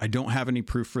 I don't have any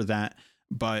proof for that.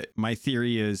 But my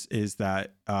theory is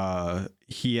that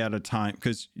he had a time,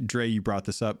 because Dre, you brought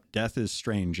this up. Death is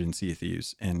strange in Sea of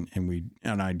Thieves, and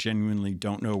I genuinely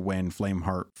don't know when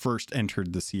Flameheart first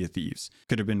entered the Sea of Thieves.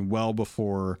 Could have been well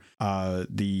before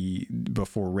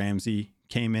before Ramsey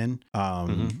came in.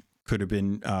 Could have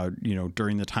been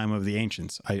during the time of the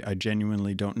Ancients. I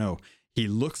genuinely don't know. He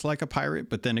looks like a pirate,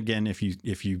 but then again, if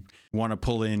you want to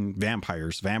pull in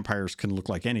vampires can look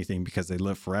like anything because they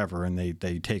live forever, and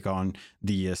they take on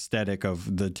the aesthetic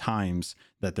of the times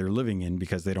that they're living in,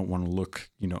 because they don't want to look,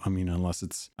 unless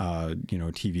it's a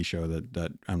TV show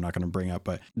that I'm not going to bring up,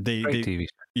 but they TV show.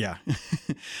 Yeah.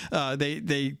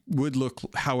 They would look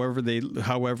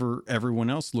however everyone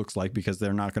else looks like, because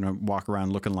they're not going to walk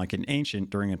around looking like an ancient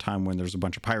during a time when there's a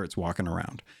bunch of pirates walking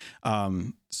around.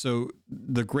 So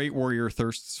the Great Warrior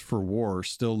thirsts for war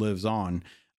still lives on.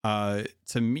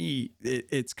 To me,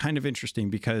 it's kind of interesting,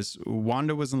 because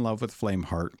Wanda was in love with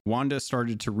Flameheart. Wanda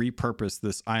started to repurpose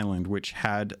this island, which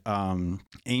had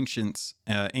ancient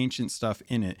stuff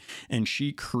in it, and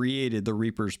she created the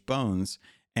Reaper's Bones.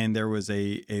 And there was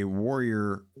a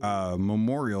warrior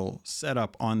memorial set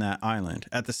up on that island.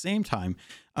 At the same time,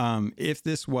 if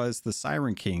this was the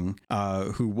Siren King,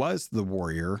 who was the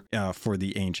warrior for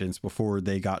the Ancients before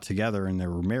they got together and they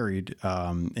were married,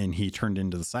 and he turned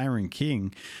into the Siren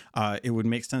King, it would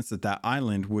make sense that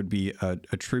island would be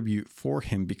a tribute for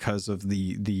him, because of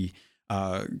the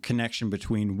connection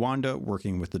between Wanda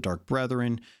working with the Dark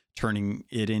Brethren, turning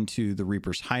it into the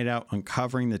Reaper's hideout,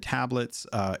 uncovering the tablets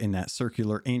in that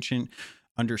circular ancient,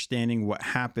 understanding what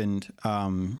happened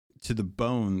to the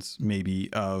bones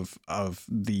maybe of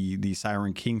the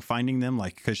Siren King, finding them,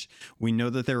 because we know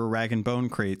that there are rag and bone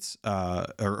crates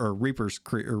or Reaper's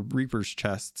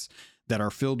chests that are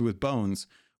filled with bones.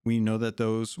 We know that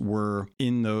those were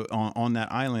on that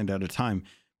island at a time.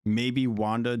 Maybe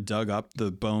Wanda dug up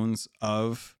the bones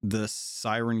of the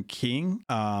Siren King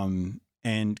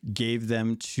and gave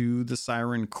them to the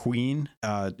Siren Queen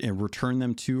and returned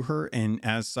them to her. And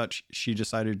as such, she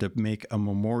decided to make a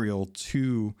memorial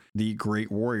to the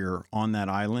Great Warrior on that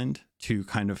island to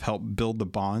kind of help build the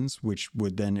bonds, which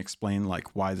would then explain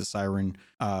why the Siren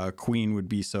Queen would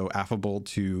be so affable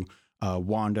to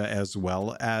Wanda, as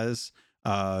well as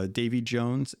Davy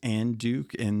Jones and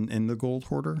Duke in the Gold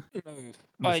Hoarder.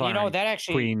 But that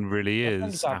actually, Queen really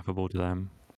is affable to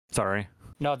them. Sorry.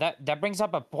 No, that brings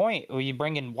up a point where you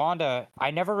bring in Wanda. I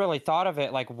never really thought of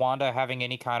it like Wanda having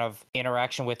any kind of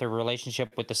interaction with her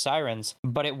relationship with the Sirens,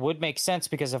 but it would make sense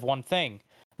because of one thing.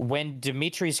 When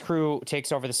Dimitri's crew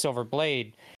takes over the Silver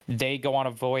Blade, they go on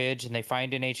a voyage and they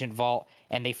find an ancient vault,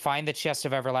 and they find the Chest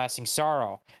of Everlasting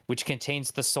Sorrow, which contains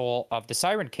the soul of the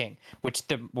Siren King, which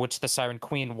the Siren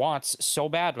Queen wants so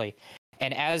badly.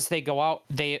 And as they go out,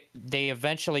 they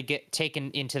eventually get taken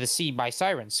into the sea by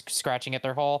sirens, scratching at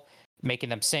their hull, making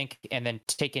them sink, and then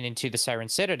taken into the Siren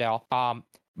Citadel.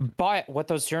 But what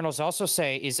those journals also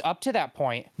say is, up to that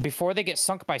point, before they get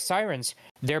sunk by sirens,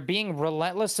 they're being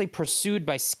relentlessly pursued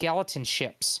by skeleton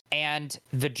ships. And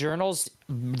the journals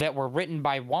that were written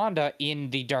by Wanda in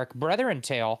the Dark Brethren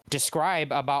tale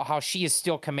describe about how she is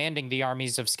still commanding the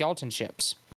armies of skeleton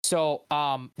ships. So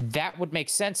that would make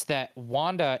sense that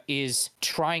Wanda is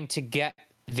trying to get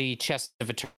the Chest of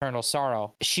Eternal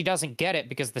Sorrow. She doesn't get it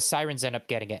because the Sirens end up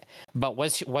getting it. But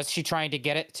was she trying to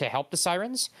get it to help the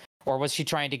Sirens? Or was she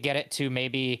trying to get it to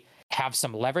maybe have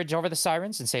some leverage over the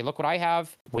Sirens and say, look what I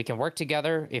have, we can work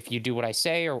together if you do what I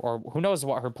say, or who knows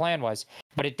what her plan was.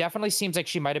 But it definitely seems like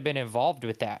she might have been involved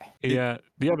with that. Yeah,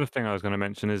 the other thing I was going to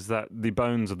mention is that the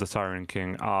bones of the Siren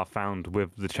King are found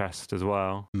with the chest as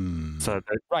well. So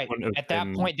right at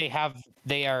that point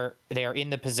they are in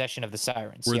the possession of the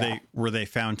Sirens. Were they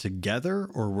found together,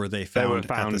 or were they found? They were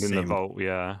found at the in the vault.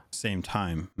 Yeah, same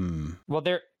time. Well,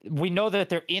 we know that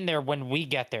they're in there when we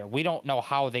get there. We don't know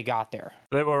how they got there.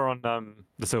 they were on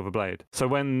the Silver Blade. So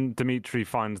when Dimitri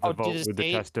finds the vault with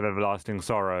the chest of everlasting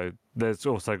sorrow, there's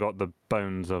also got the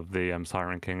bones of the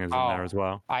Siren King is in there as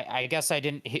well. I guess I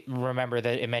didn't remember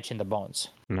that it mentioned the bones.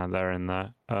 No, they're in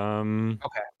there.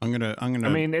 Okay. I'm gonna. I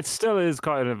mean, it still is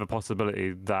kind of a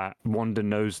possibility that Wanda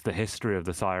knows the history of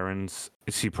the Sirens.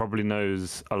 She probably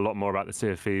knows a lot more about the Sea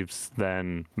of Thieves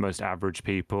than most average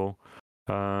people.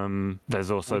 There's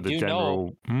also the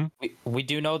general. We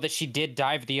do know that she did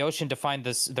dive the ocean to find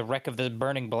the wreck of the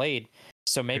burning blade.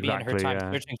 So maybe in her time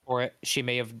searching for it, she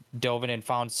may have dove in and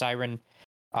found Siren.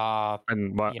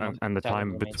 And the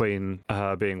time between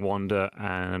her being Wanda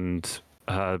and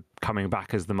her coming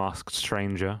back as the masked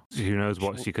stranger. Who knows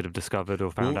what she could have discovered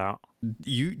or found out.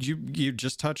 You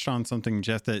just touched on something,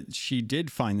 Jeff, that she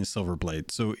did find the Silver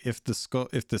Blade. So if the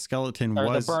skeleton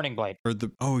was the burning blade,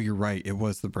 you're right, it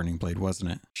was the burning blade,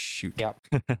 wasn't it? Shoot. Yep.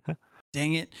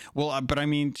 Dang it. Well, but I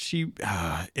mean,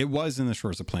 it was in the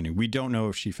Shores of Plenty. We don't know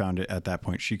if she found it at that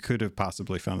point. She could have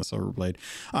possibly found the Silver Blade.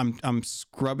 I'm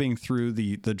scrubbing through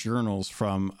the journals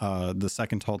from the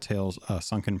Second Tall Tales,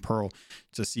 Sunken Pearl,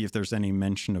 to see if there's any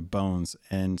mention of bones.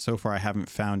 And so far, I haven't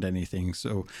found anything.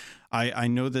 So I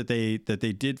know that they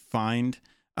did find.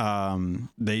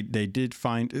 They did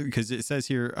find, because it says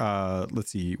here,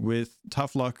 let's see, with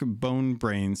tough luck, bone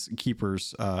brains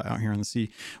keepers out here on the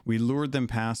sea, we lured them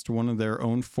past one of their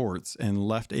own forts and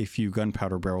left a few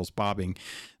gunpowder barrels bobbing.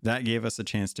 That gave us a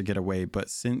chance to get away, but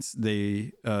since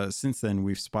then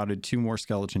we've spotted 2 more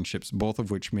skeleton ships, both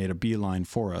of which made a beeline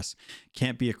for us.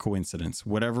 Can't be a coincidence.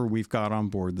 Whatever we've got on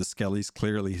board, the Skellies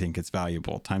clearly think it's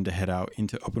valuable. Time to head out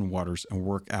into open waters and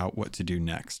work out what to do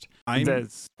next.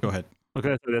 Go ahead.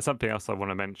 Okay, so there's something else I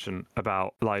want to mention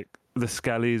about, like, the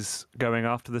Skellies going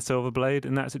after the Silver Blade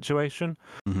in that situation.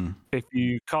 Mm-hmm. If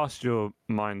you cast your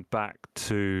mind back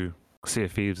to Sea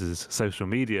of Thieves' social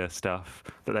media stuff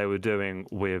that they were doing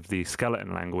with the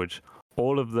skeleton language,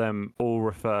 all of them all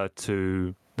refer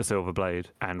to the Silver Blade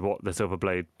and what the Silver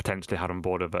Blade potentially had on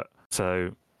board of it.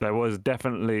 So they were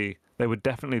definitely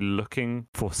looking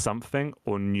for something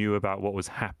or knew about what was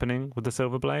happening with the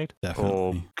Silver Blade. Definitely.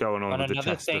 Or going on with the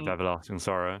chest of everlasting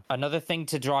sorrow. Another thing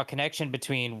to draw a connection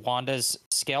between Wanda's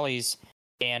Skellies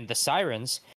and the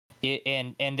Sirens,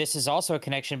 and this is also a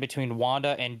connection between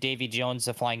Wanda and Davy Jones,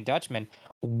 the Flying Dutchman.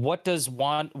 What is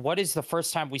the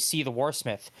first time we see the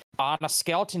Warsmith? On a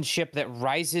skeleton ship that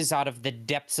rises out of the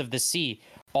depths of the sea.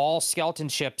 All skeleton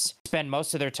ships spend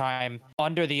most of their time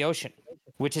under the ocean,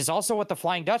 which is also what the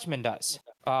Flying Dutchman does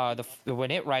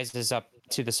when it rises up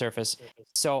to the surface.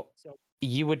 So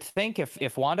you would think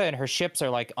if Wanda and her ships are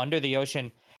like under the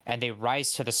ocean and they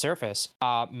rise to the surface,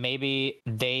 maybe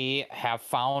they have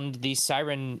found these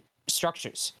siren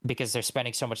structures because they're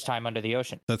spending so much time under the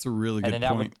ocean. That's a really good point. And then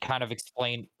that would kind of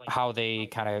explain how they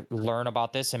kind of learn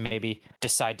about this and maybe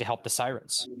decide to help the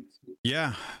Sirens.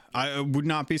 Yeah, I would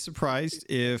not be surprised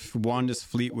if Wanda's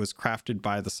fleet was crafted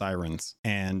by the Sirens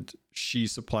and she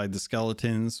supplied the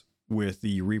skeletons with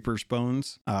the Reaper's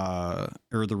bones,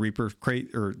 or the Reaper crate,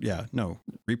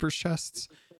 Reaper's chests.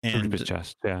 And Reaper's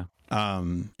chest, yeah.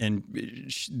 And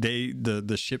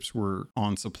the ships were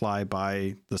on supply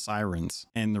by the Sirens,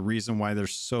 and the reason why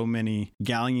there's so many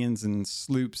galleons and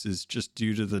sloops is just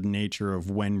due to the nature of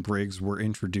when brigs were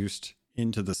introduced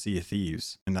into the Sea of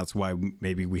Thieves. And that's why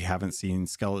maybe we haven't seen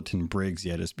skeleton brigs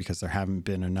yet, is because there haven't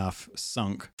been enough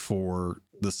sunk for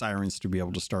the Sirens to be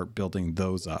able to start building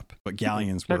those up. But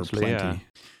galleons were plenty. Yeah.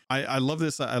 I love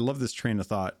this. I love this train of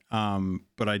thought.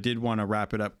 But I did want to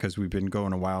wrap it up because we've been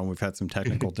going a while and we've had some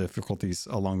technical difficulties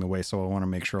along the way. So I want to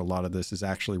make sure a lot of this is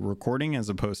actually recording as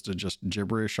opposed to just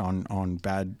gibberish on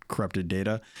bad corrupted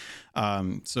data. I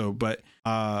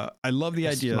love the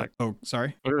idea.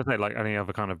 Sorry. I was going to say, like, any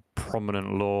other kind of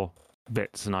prominent lore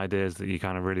bits and ideas that you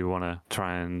kind of really want to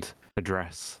try and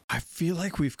address? I feel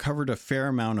like we've covered a fair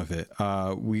amount of it.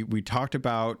 We talked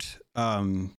about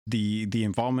the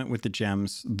involvement with the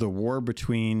gems, the war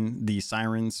between the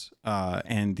Sirens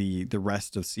and the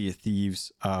rest of Sea of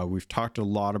Thieves. We've talked a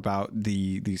lot about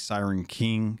the Siren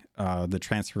King, the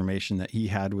transformation that he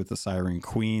had with the Siren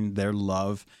Queen, their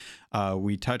love.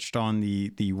 We touched on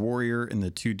the warrior and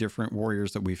the 2 different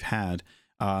warriors that we've had.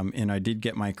 And I did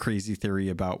get my crazy theory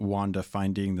about Wanda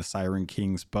finding the Siren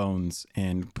King's bones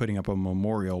and putting up a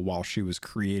memorial while she was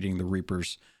creating the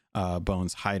Reaper's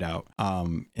bones hideout,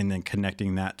 and then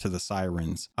connecting that to the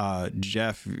sirens.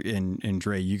 Jeff and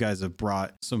Dre, you guys have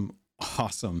brought some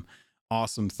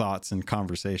awesome thoughts and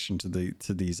conversation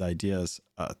to these ideas.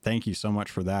 Thank you so much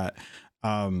for that.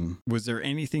 Was there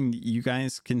anything that you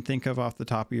guys can think of off the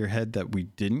top of your head that we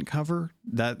didn't cover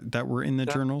that were in the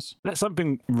journals? That's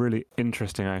something really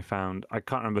interesting I found. I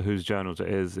can't remember whose journals it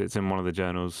is. It's in one of the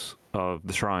journals of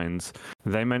the shrines.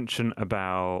 They mention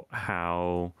about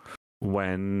how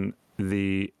when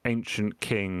the ancient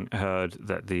king heard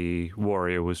that the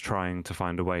warrior was trying to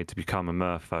find a way to become a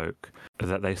merfolk,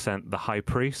 that they sent the high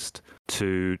priest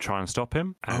to try and stop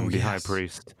him. And high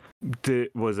priest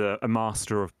was a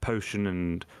master of potion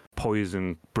and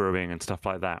poison brewing and stuff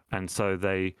like that. And so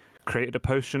they created a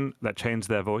potion that changed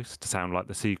their voice to sound like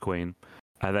the Sea Queen,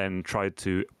 and then tried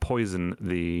to poison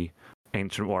the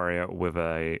ancient warrior with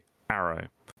a arrow.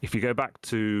 If you go back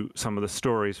to some of the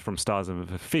stories from Stars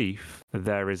of the Thief,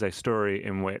 there is a story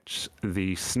in which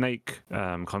the snake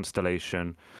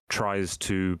constellation tries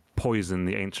to poison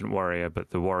the ancient warrior,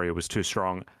 but the warrior was too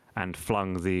strong and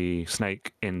flung the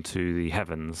snake into the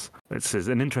heavens. It's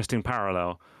an interesting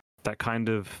parallel that kind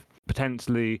of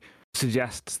potentially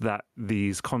suggests that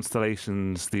these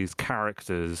constellations, these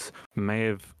characters, may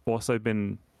have also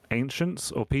been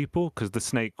ancients or people, because the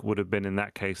snake would have been, in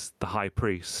that case, the high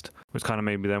priest, which kind of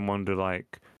made me then wonder,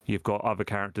 like, you've got other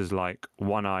characters like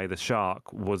One Eye the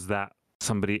shark. Was that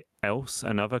somebody else,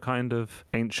 another kind of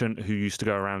ancient who used to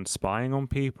go around spying on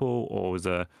people, or was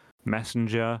a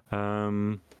messenger?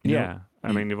 Yeah.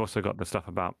 I mean, you've also got the stuff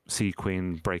about Sea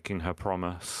Queen breaking her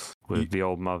promise with the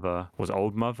Old Mother. Was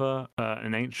Old Mother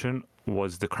an ancient?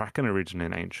 Was the Kraken originally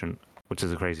an ancient? Which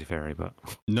is a crazy theory, but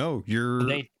no,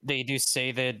 they do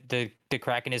say that the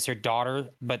Kraken is her daughter,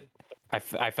 but I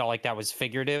felt like that was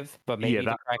figurative. But maybe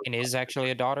the Kraken is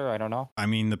actually a daughter. I don't know. I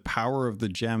mean, the power of the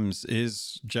gems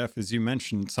is, Jeff, as you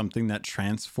mentioned, something that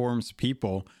transforms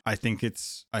people. I think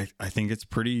it's a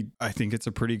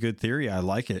pretty good theory. I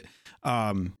like it.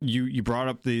 You brought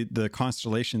up the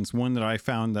constellations. One that I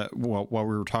found that while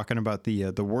we were talking about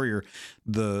the warrior,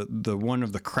 the one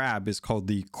of the crab is called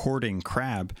the courting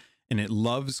crab. And it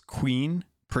loves Queen,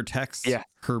 protects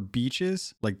her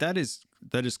beaches. Like that is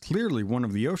clearly one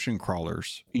of the ocean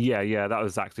crawlers. Yeah, that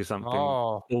was actually something.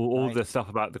 All the stuff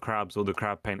about the crabs, all the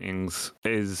crab paintings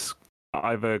is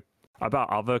either about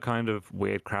other kind of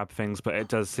weird crab things, but it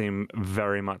does seem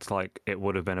very much like it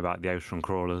would have been about the ocean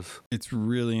crawlers. It's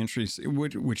really interesting,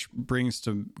 which brings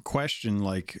to question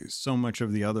like so much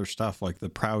of the other stuff, like the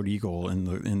proud eagle and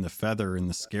the feather and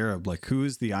the scarab. Like, who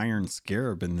is the iron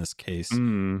scarab in this case?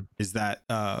 Is that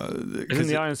isn't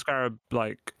the iron scarab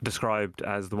like described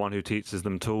as the one who teaches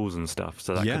them tools and stuff?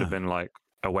 So that could have been like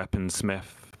a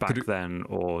weaponsmith back then,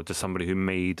 or just somebody who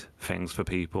made things for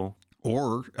people.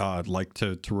 Or like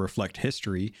to reflect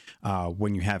history,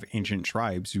 when you have ancient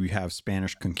tribes, you have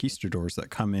Spanish conquistadors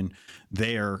that come in.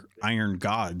 They are iron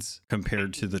gods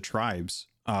compared to the tribes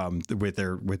with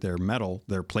their metal,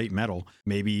 their plate metal.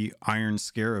 Maybe iron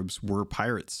scarabs were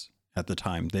pirates at the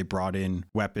time. They brought in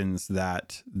weapons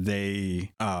that they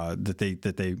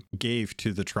gave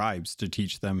to the tribes to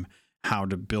teach them how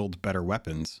to build better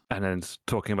weapons. And then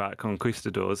talking about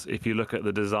conquistadors, if you look at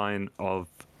the design of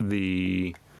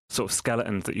the sort of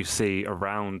skeletons that you see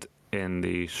around in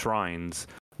the shrines,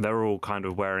 they're all kind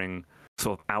of wearing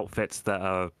sort of outfits that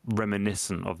are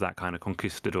reminiscent of that kind of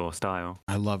conquistador style.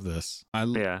 I love this.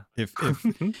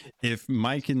 If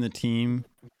Mike and the team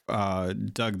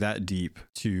dug that deep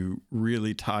to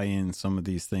really tie in some of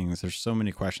these things, there's so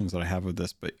many questions that I have with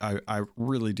this, but I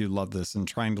really do love this, and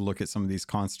trying to look at some of these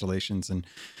constellations and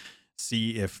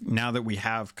see if, now that we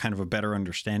have kind of a better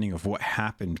understanding of what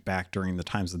happened back during the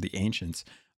times of the ancients,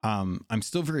 I'm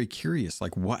still very curious,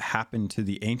 like what happened to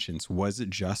the ancients? Was it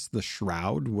just the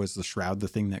shroud? Was the shroud the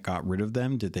thing that got rid of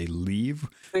them? Did they leave?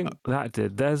 I think that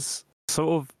did. There's sort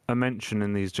of a mention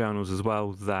in these journals as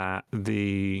well that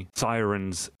the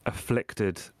sirens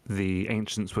afflicted the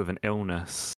ancients with an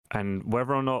illness, and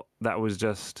whether or not that was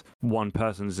just one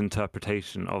person's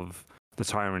interpretation of the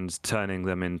sirens turning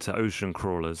them into ocean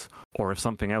crawlers, or if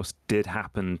something else did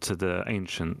happen to the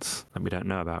ancients that we don't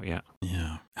know about yet.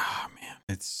 Yeah. Oh man,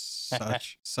 it's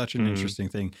such an interesting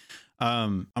thing.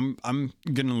 I'm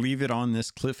gonna leave it on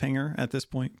this cliffhanger at this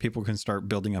point. People can start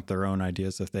building up their own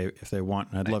ideas if they want,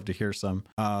 and I'd love to hear some.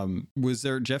 Was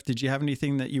there, Jeff, did you have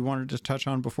anything that you wanted to touch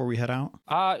on before we head out?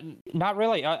 Not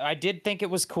really. I did think it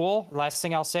was cool. Last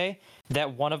thing I'll say,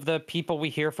 that one of the people we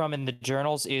hear from in the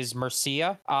journals is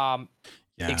Mercia.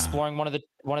 Exploring one of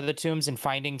one of the tombs and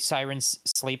finding sirens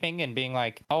sleeping and being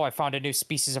like, "Oh, I found a new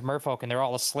species of merfolk and they're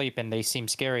all asleep and they seem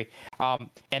scary."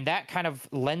 And that kind of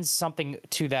lends something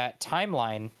to that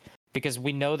timeline, because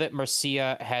we know that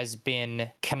Mercia has been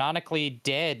canonically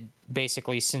dead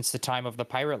basically since the time of the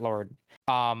Pirate Lord.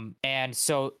 And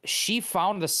so she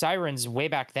found the sirens way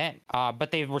back then,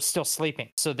 but they were still sleeping.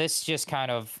 So this just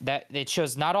kind of, that it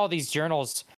shows not all these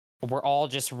journals were all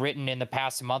just written in the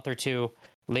past month or two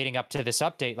leading up to this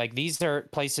update. Like, these are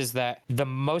places that the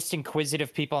most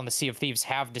inquisitive people in the Sea of Thieves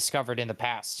have discovered in the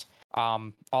past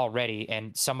already.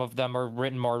 And some of them are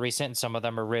written more recent and some of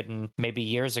them are written maybe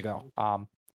years ago.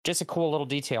 Just a cool little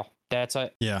detail. That's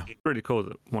it. Yeah. It's really cool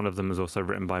that one of them is also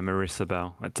written by Marissa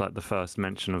Bell. It's like the first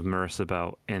mention of Marissa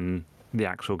Bell in the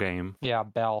actual game. Yeah,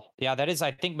 Bell. Yeah, that is,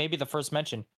 I think, maybe the first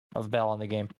mention of Bell in the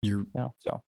game. Yeah.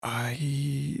 Yeah, I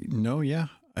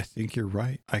think you're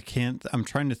right. I'm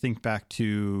trying to think back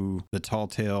to the Tall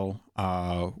Tale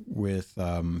with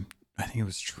I think it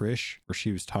was Trish, where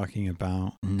she was talking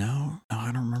about. No,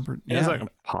 I don't remember. There's like a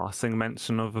passing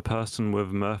mention of a person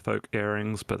with merfolk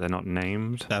earrings, but they're not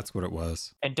named. That's what it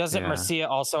was. And doesn't Mercia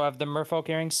also have the merfolk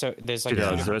earrings? So there's like,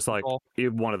 so it's like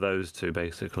one of those two,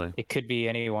 basically. It could be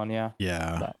anyone, yeah.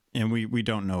 Yeah. But. And we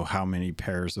don't know how many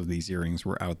pairs of these earrings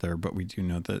were out there, but we do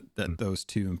know that those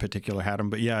two in particular had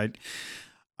them. But yeah,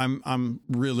 I'm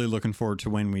really looking forward to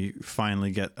when we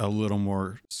finally get a little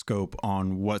more scope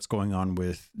on what's going on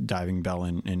with Diving Bell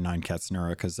and Nine Cats Nura,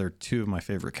 because they're two of my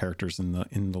favorite characters in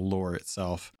the lore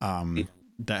itself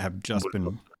that have just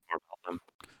been.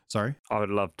 Sorry? I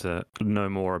would love to know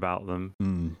more about them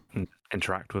and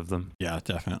interact with them. Yeah,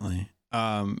 definitely.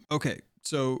 Okay,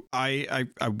 so I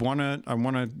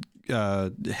wanna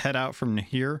head out from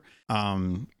here.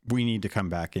 We need to come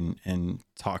back and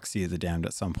talk Sea of the Damned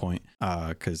at some point,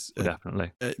 because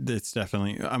definitely it's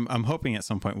definitely I'm hoping at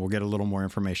some point we'll get a little more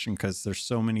information, because there's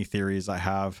so many theories I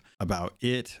have about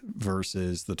it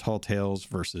versus the Tall Tales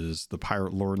versus the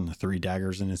Pirate Lord and the 3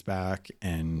 daggers in his back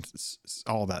and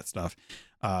all that stuff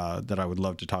that I would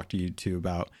love to talk to you two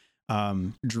about.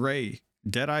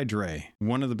 Deadeye Dre,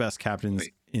 one of the best captains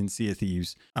in Sea of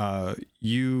Thieves.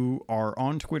 You are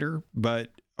on Twitter, but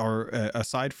are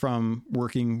aside from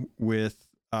working with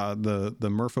the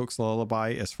Merfolk's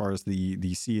Lullaby as far as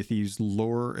the Sea of Thieves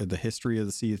lore, the history of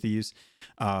the Sea of Thieves,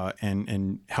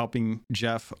 and helping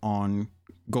Jeff on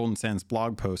Golden Sands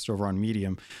blog post over on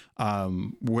Medium,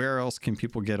 where else can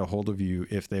people get a hold of you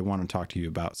if they want to talk to you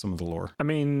about some of the lore? I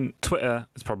mean, Twitter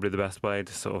is probably the best way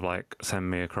to sort of like send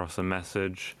me across a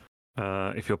message.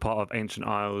 If you're part of Ancient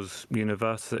Isles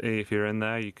University, if you're in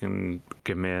there, you can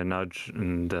give me a nudge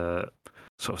and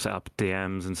sort of set up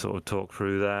DMs and sort of talk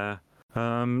through there.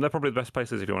 They're probably the best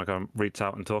places if you want to go and reach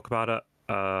out and talk about it.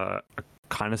 I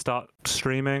kind of start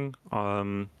streaming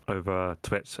over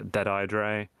Twitch at Deadeye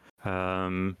Dre.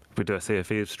 If we do a Sea of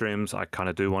Thieves streams, I kind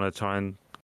of do want to try and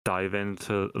dive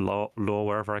into lore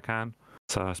wherever I can.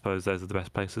 So I suppose those are the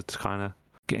best places to kind of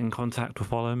get in contact or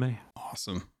follow me.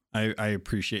 Awesome. I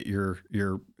appreciate your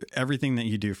everything that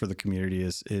you do for the community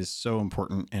is so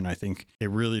important, and I think it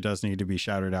really does need to be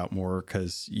shouted out more,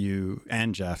 because you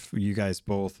and Jeff, you guys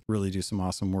both really do some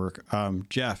awesome work.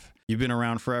 Jeff, you've been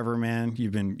around forever, man.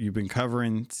 You've been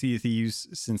covering Sea of Thieves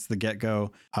since the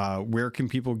get-go. Where can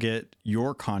people get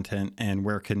your content, and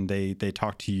where can they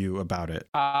talk to you about it?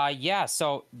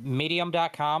 So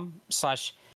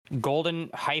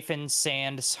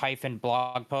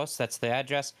medium.com/golden-sands-blog post. That's the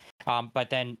address. But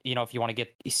then, if you want to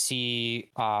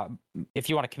if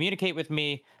you want to communicate with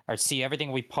me or see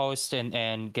everything we post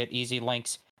and get easy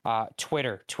links,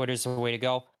 Twitter's the way to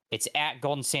go. It's at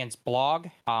Golden Sands blog,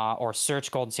 or search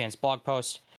Golden Sands blog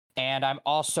post. And I'm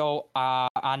also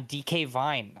on DK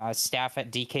Vine, staff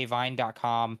at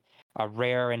dkvine.com, a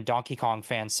Rare and Donkey Kong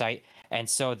fan site. And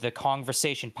so the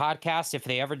Conversation podcast, if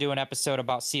they ever do an episode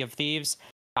about Sea of Thieves,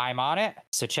 I'm on it.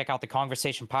 So check out the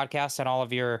Conversation podcast on all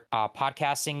of your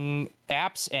podcasting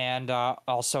apps, and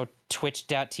also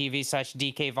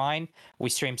twitch.tv/DKVine. We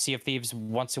stream Sea of Thieves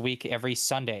once a week every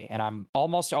Sunday, and I'm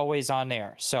almost always on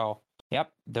there. So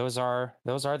yep, those are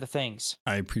the things.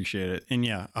 I appreciate it. And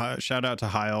yeah, shout out to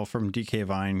Heil from DK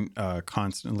Vine,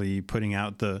 constantly putting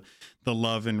out the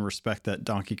love and respect that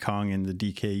Donkey Kong and the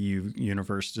DKU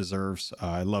universe deserves.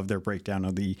 I love their breakdown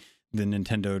of the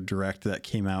Nintendo Direct that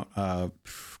came out.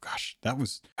 Gosh, that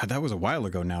was a while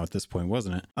ago now at this point,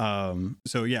 wasn't it?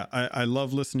 So yeah, I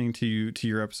love listening to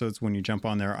your episodes when you jump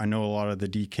on there. I know a lot of the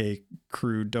DK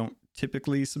crew don't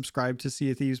typically subscribe to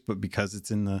Sea of Thieves, but because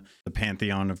it's in the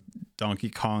pantheon of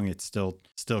Donkey Kong, it still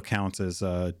counts as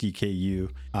DKU.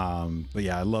 But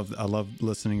yeah, I love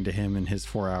listening to him and his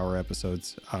 4-hour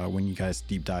episodes when you guys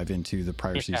deep dive into the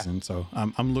prior season. So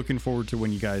I'm looking forward to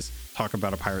when you guys talk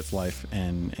about A Pirate's Life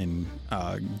and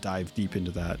dive deep into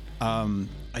that.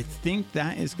 I think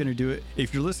that is going to do it.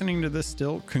 If you're listening to this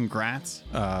still, congrats.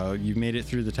 You made it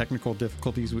through the technical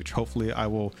difficulties, which hopefully I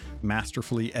will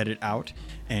masterfully edit out,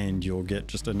 and you'll get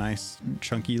just a nice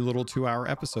chunky little 2-hour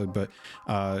episode. But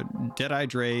Deadeye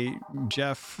Dre,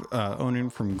 Jeff Onan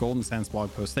from Golden Sands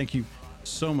blog post, thank you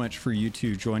so much for you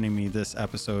two joining me this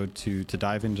episode to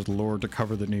dive into the lore, to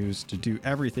cover the news, to do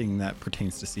everything that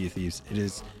pertains to Sea of Thieves. It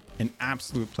is an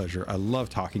absolute pleasure. I love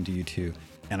talking to you two,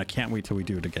 and I can't wait till we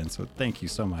do it again. So thank you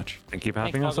so much. Thank you for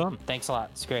having us on. Thanks a lot.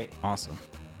 It's great. Awesome.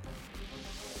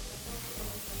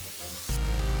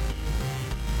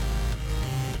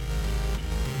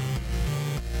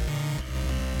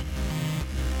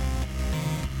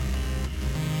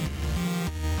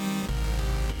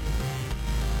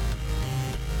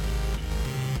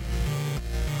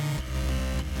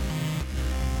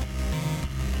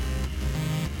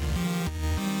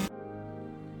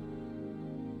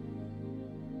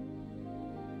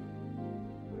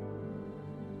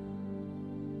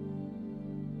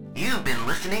 You've been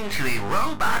listening to a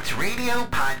Robots Radio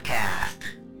podcast.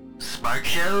 Smart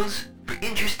shows for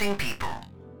interesting people.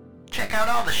 Check out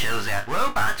all the shows at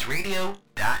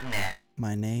robotsradio.net.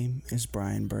 My name is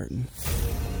Brian Burton.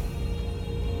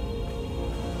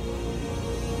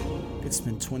 It's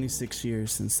been 26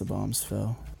 years since the bombs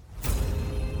fell.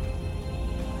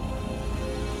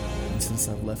 And since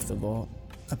I've left the vault,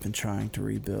 I've been trying to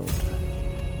rebuild.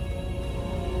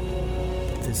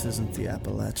 But this isn't the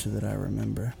Appalachia that I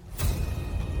remember.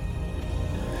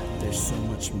 There's so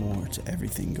much more to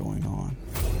everything going on.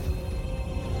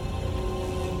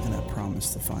 And I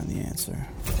promise to find the answer.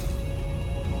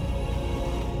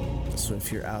 So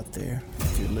if you're out there,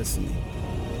 if you're listening,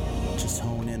 just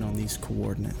hone in on these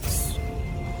coordinates.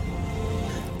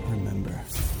 Remember,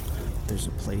 there's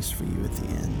a place for you at the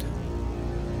end.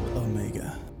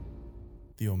 Omega.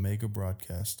 The Omega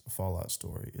Broadcast Fallout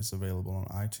Story is available on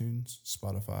iTunes,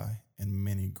 Spotify, and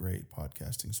many great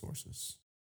podcasting sources.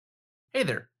 Hey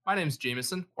there, my name's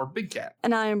Jameson, or Big Cat,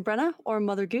 And I am Brenna, or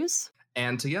Mother Goose.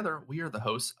 and together we are the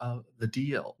hosts of the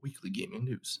DL Weekly Gaming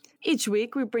News. Each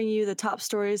week, we bring you the top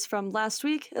stories from last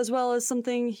week, as well as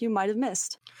something you might have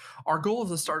missed. Our goal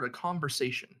is to start a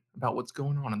conversation about what's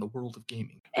going on in the world of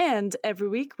gaming. And every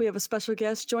week, we have a special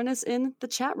guest join us in the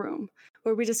chat room,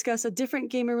 where we discuss a different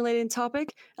gaming-related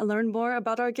topic and learn more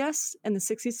about our guests in the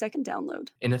 60-second download.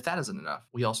 And if that isn't enough,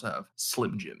 we also have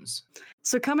Slim Jims.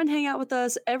 So come and hang out with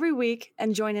us every week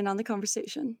and join in on the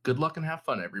conversation. Good luck and have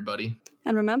fun, everybody.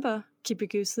 And remember, keep your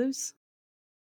goose loose.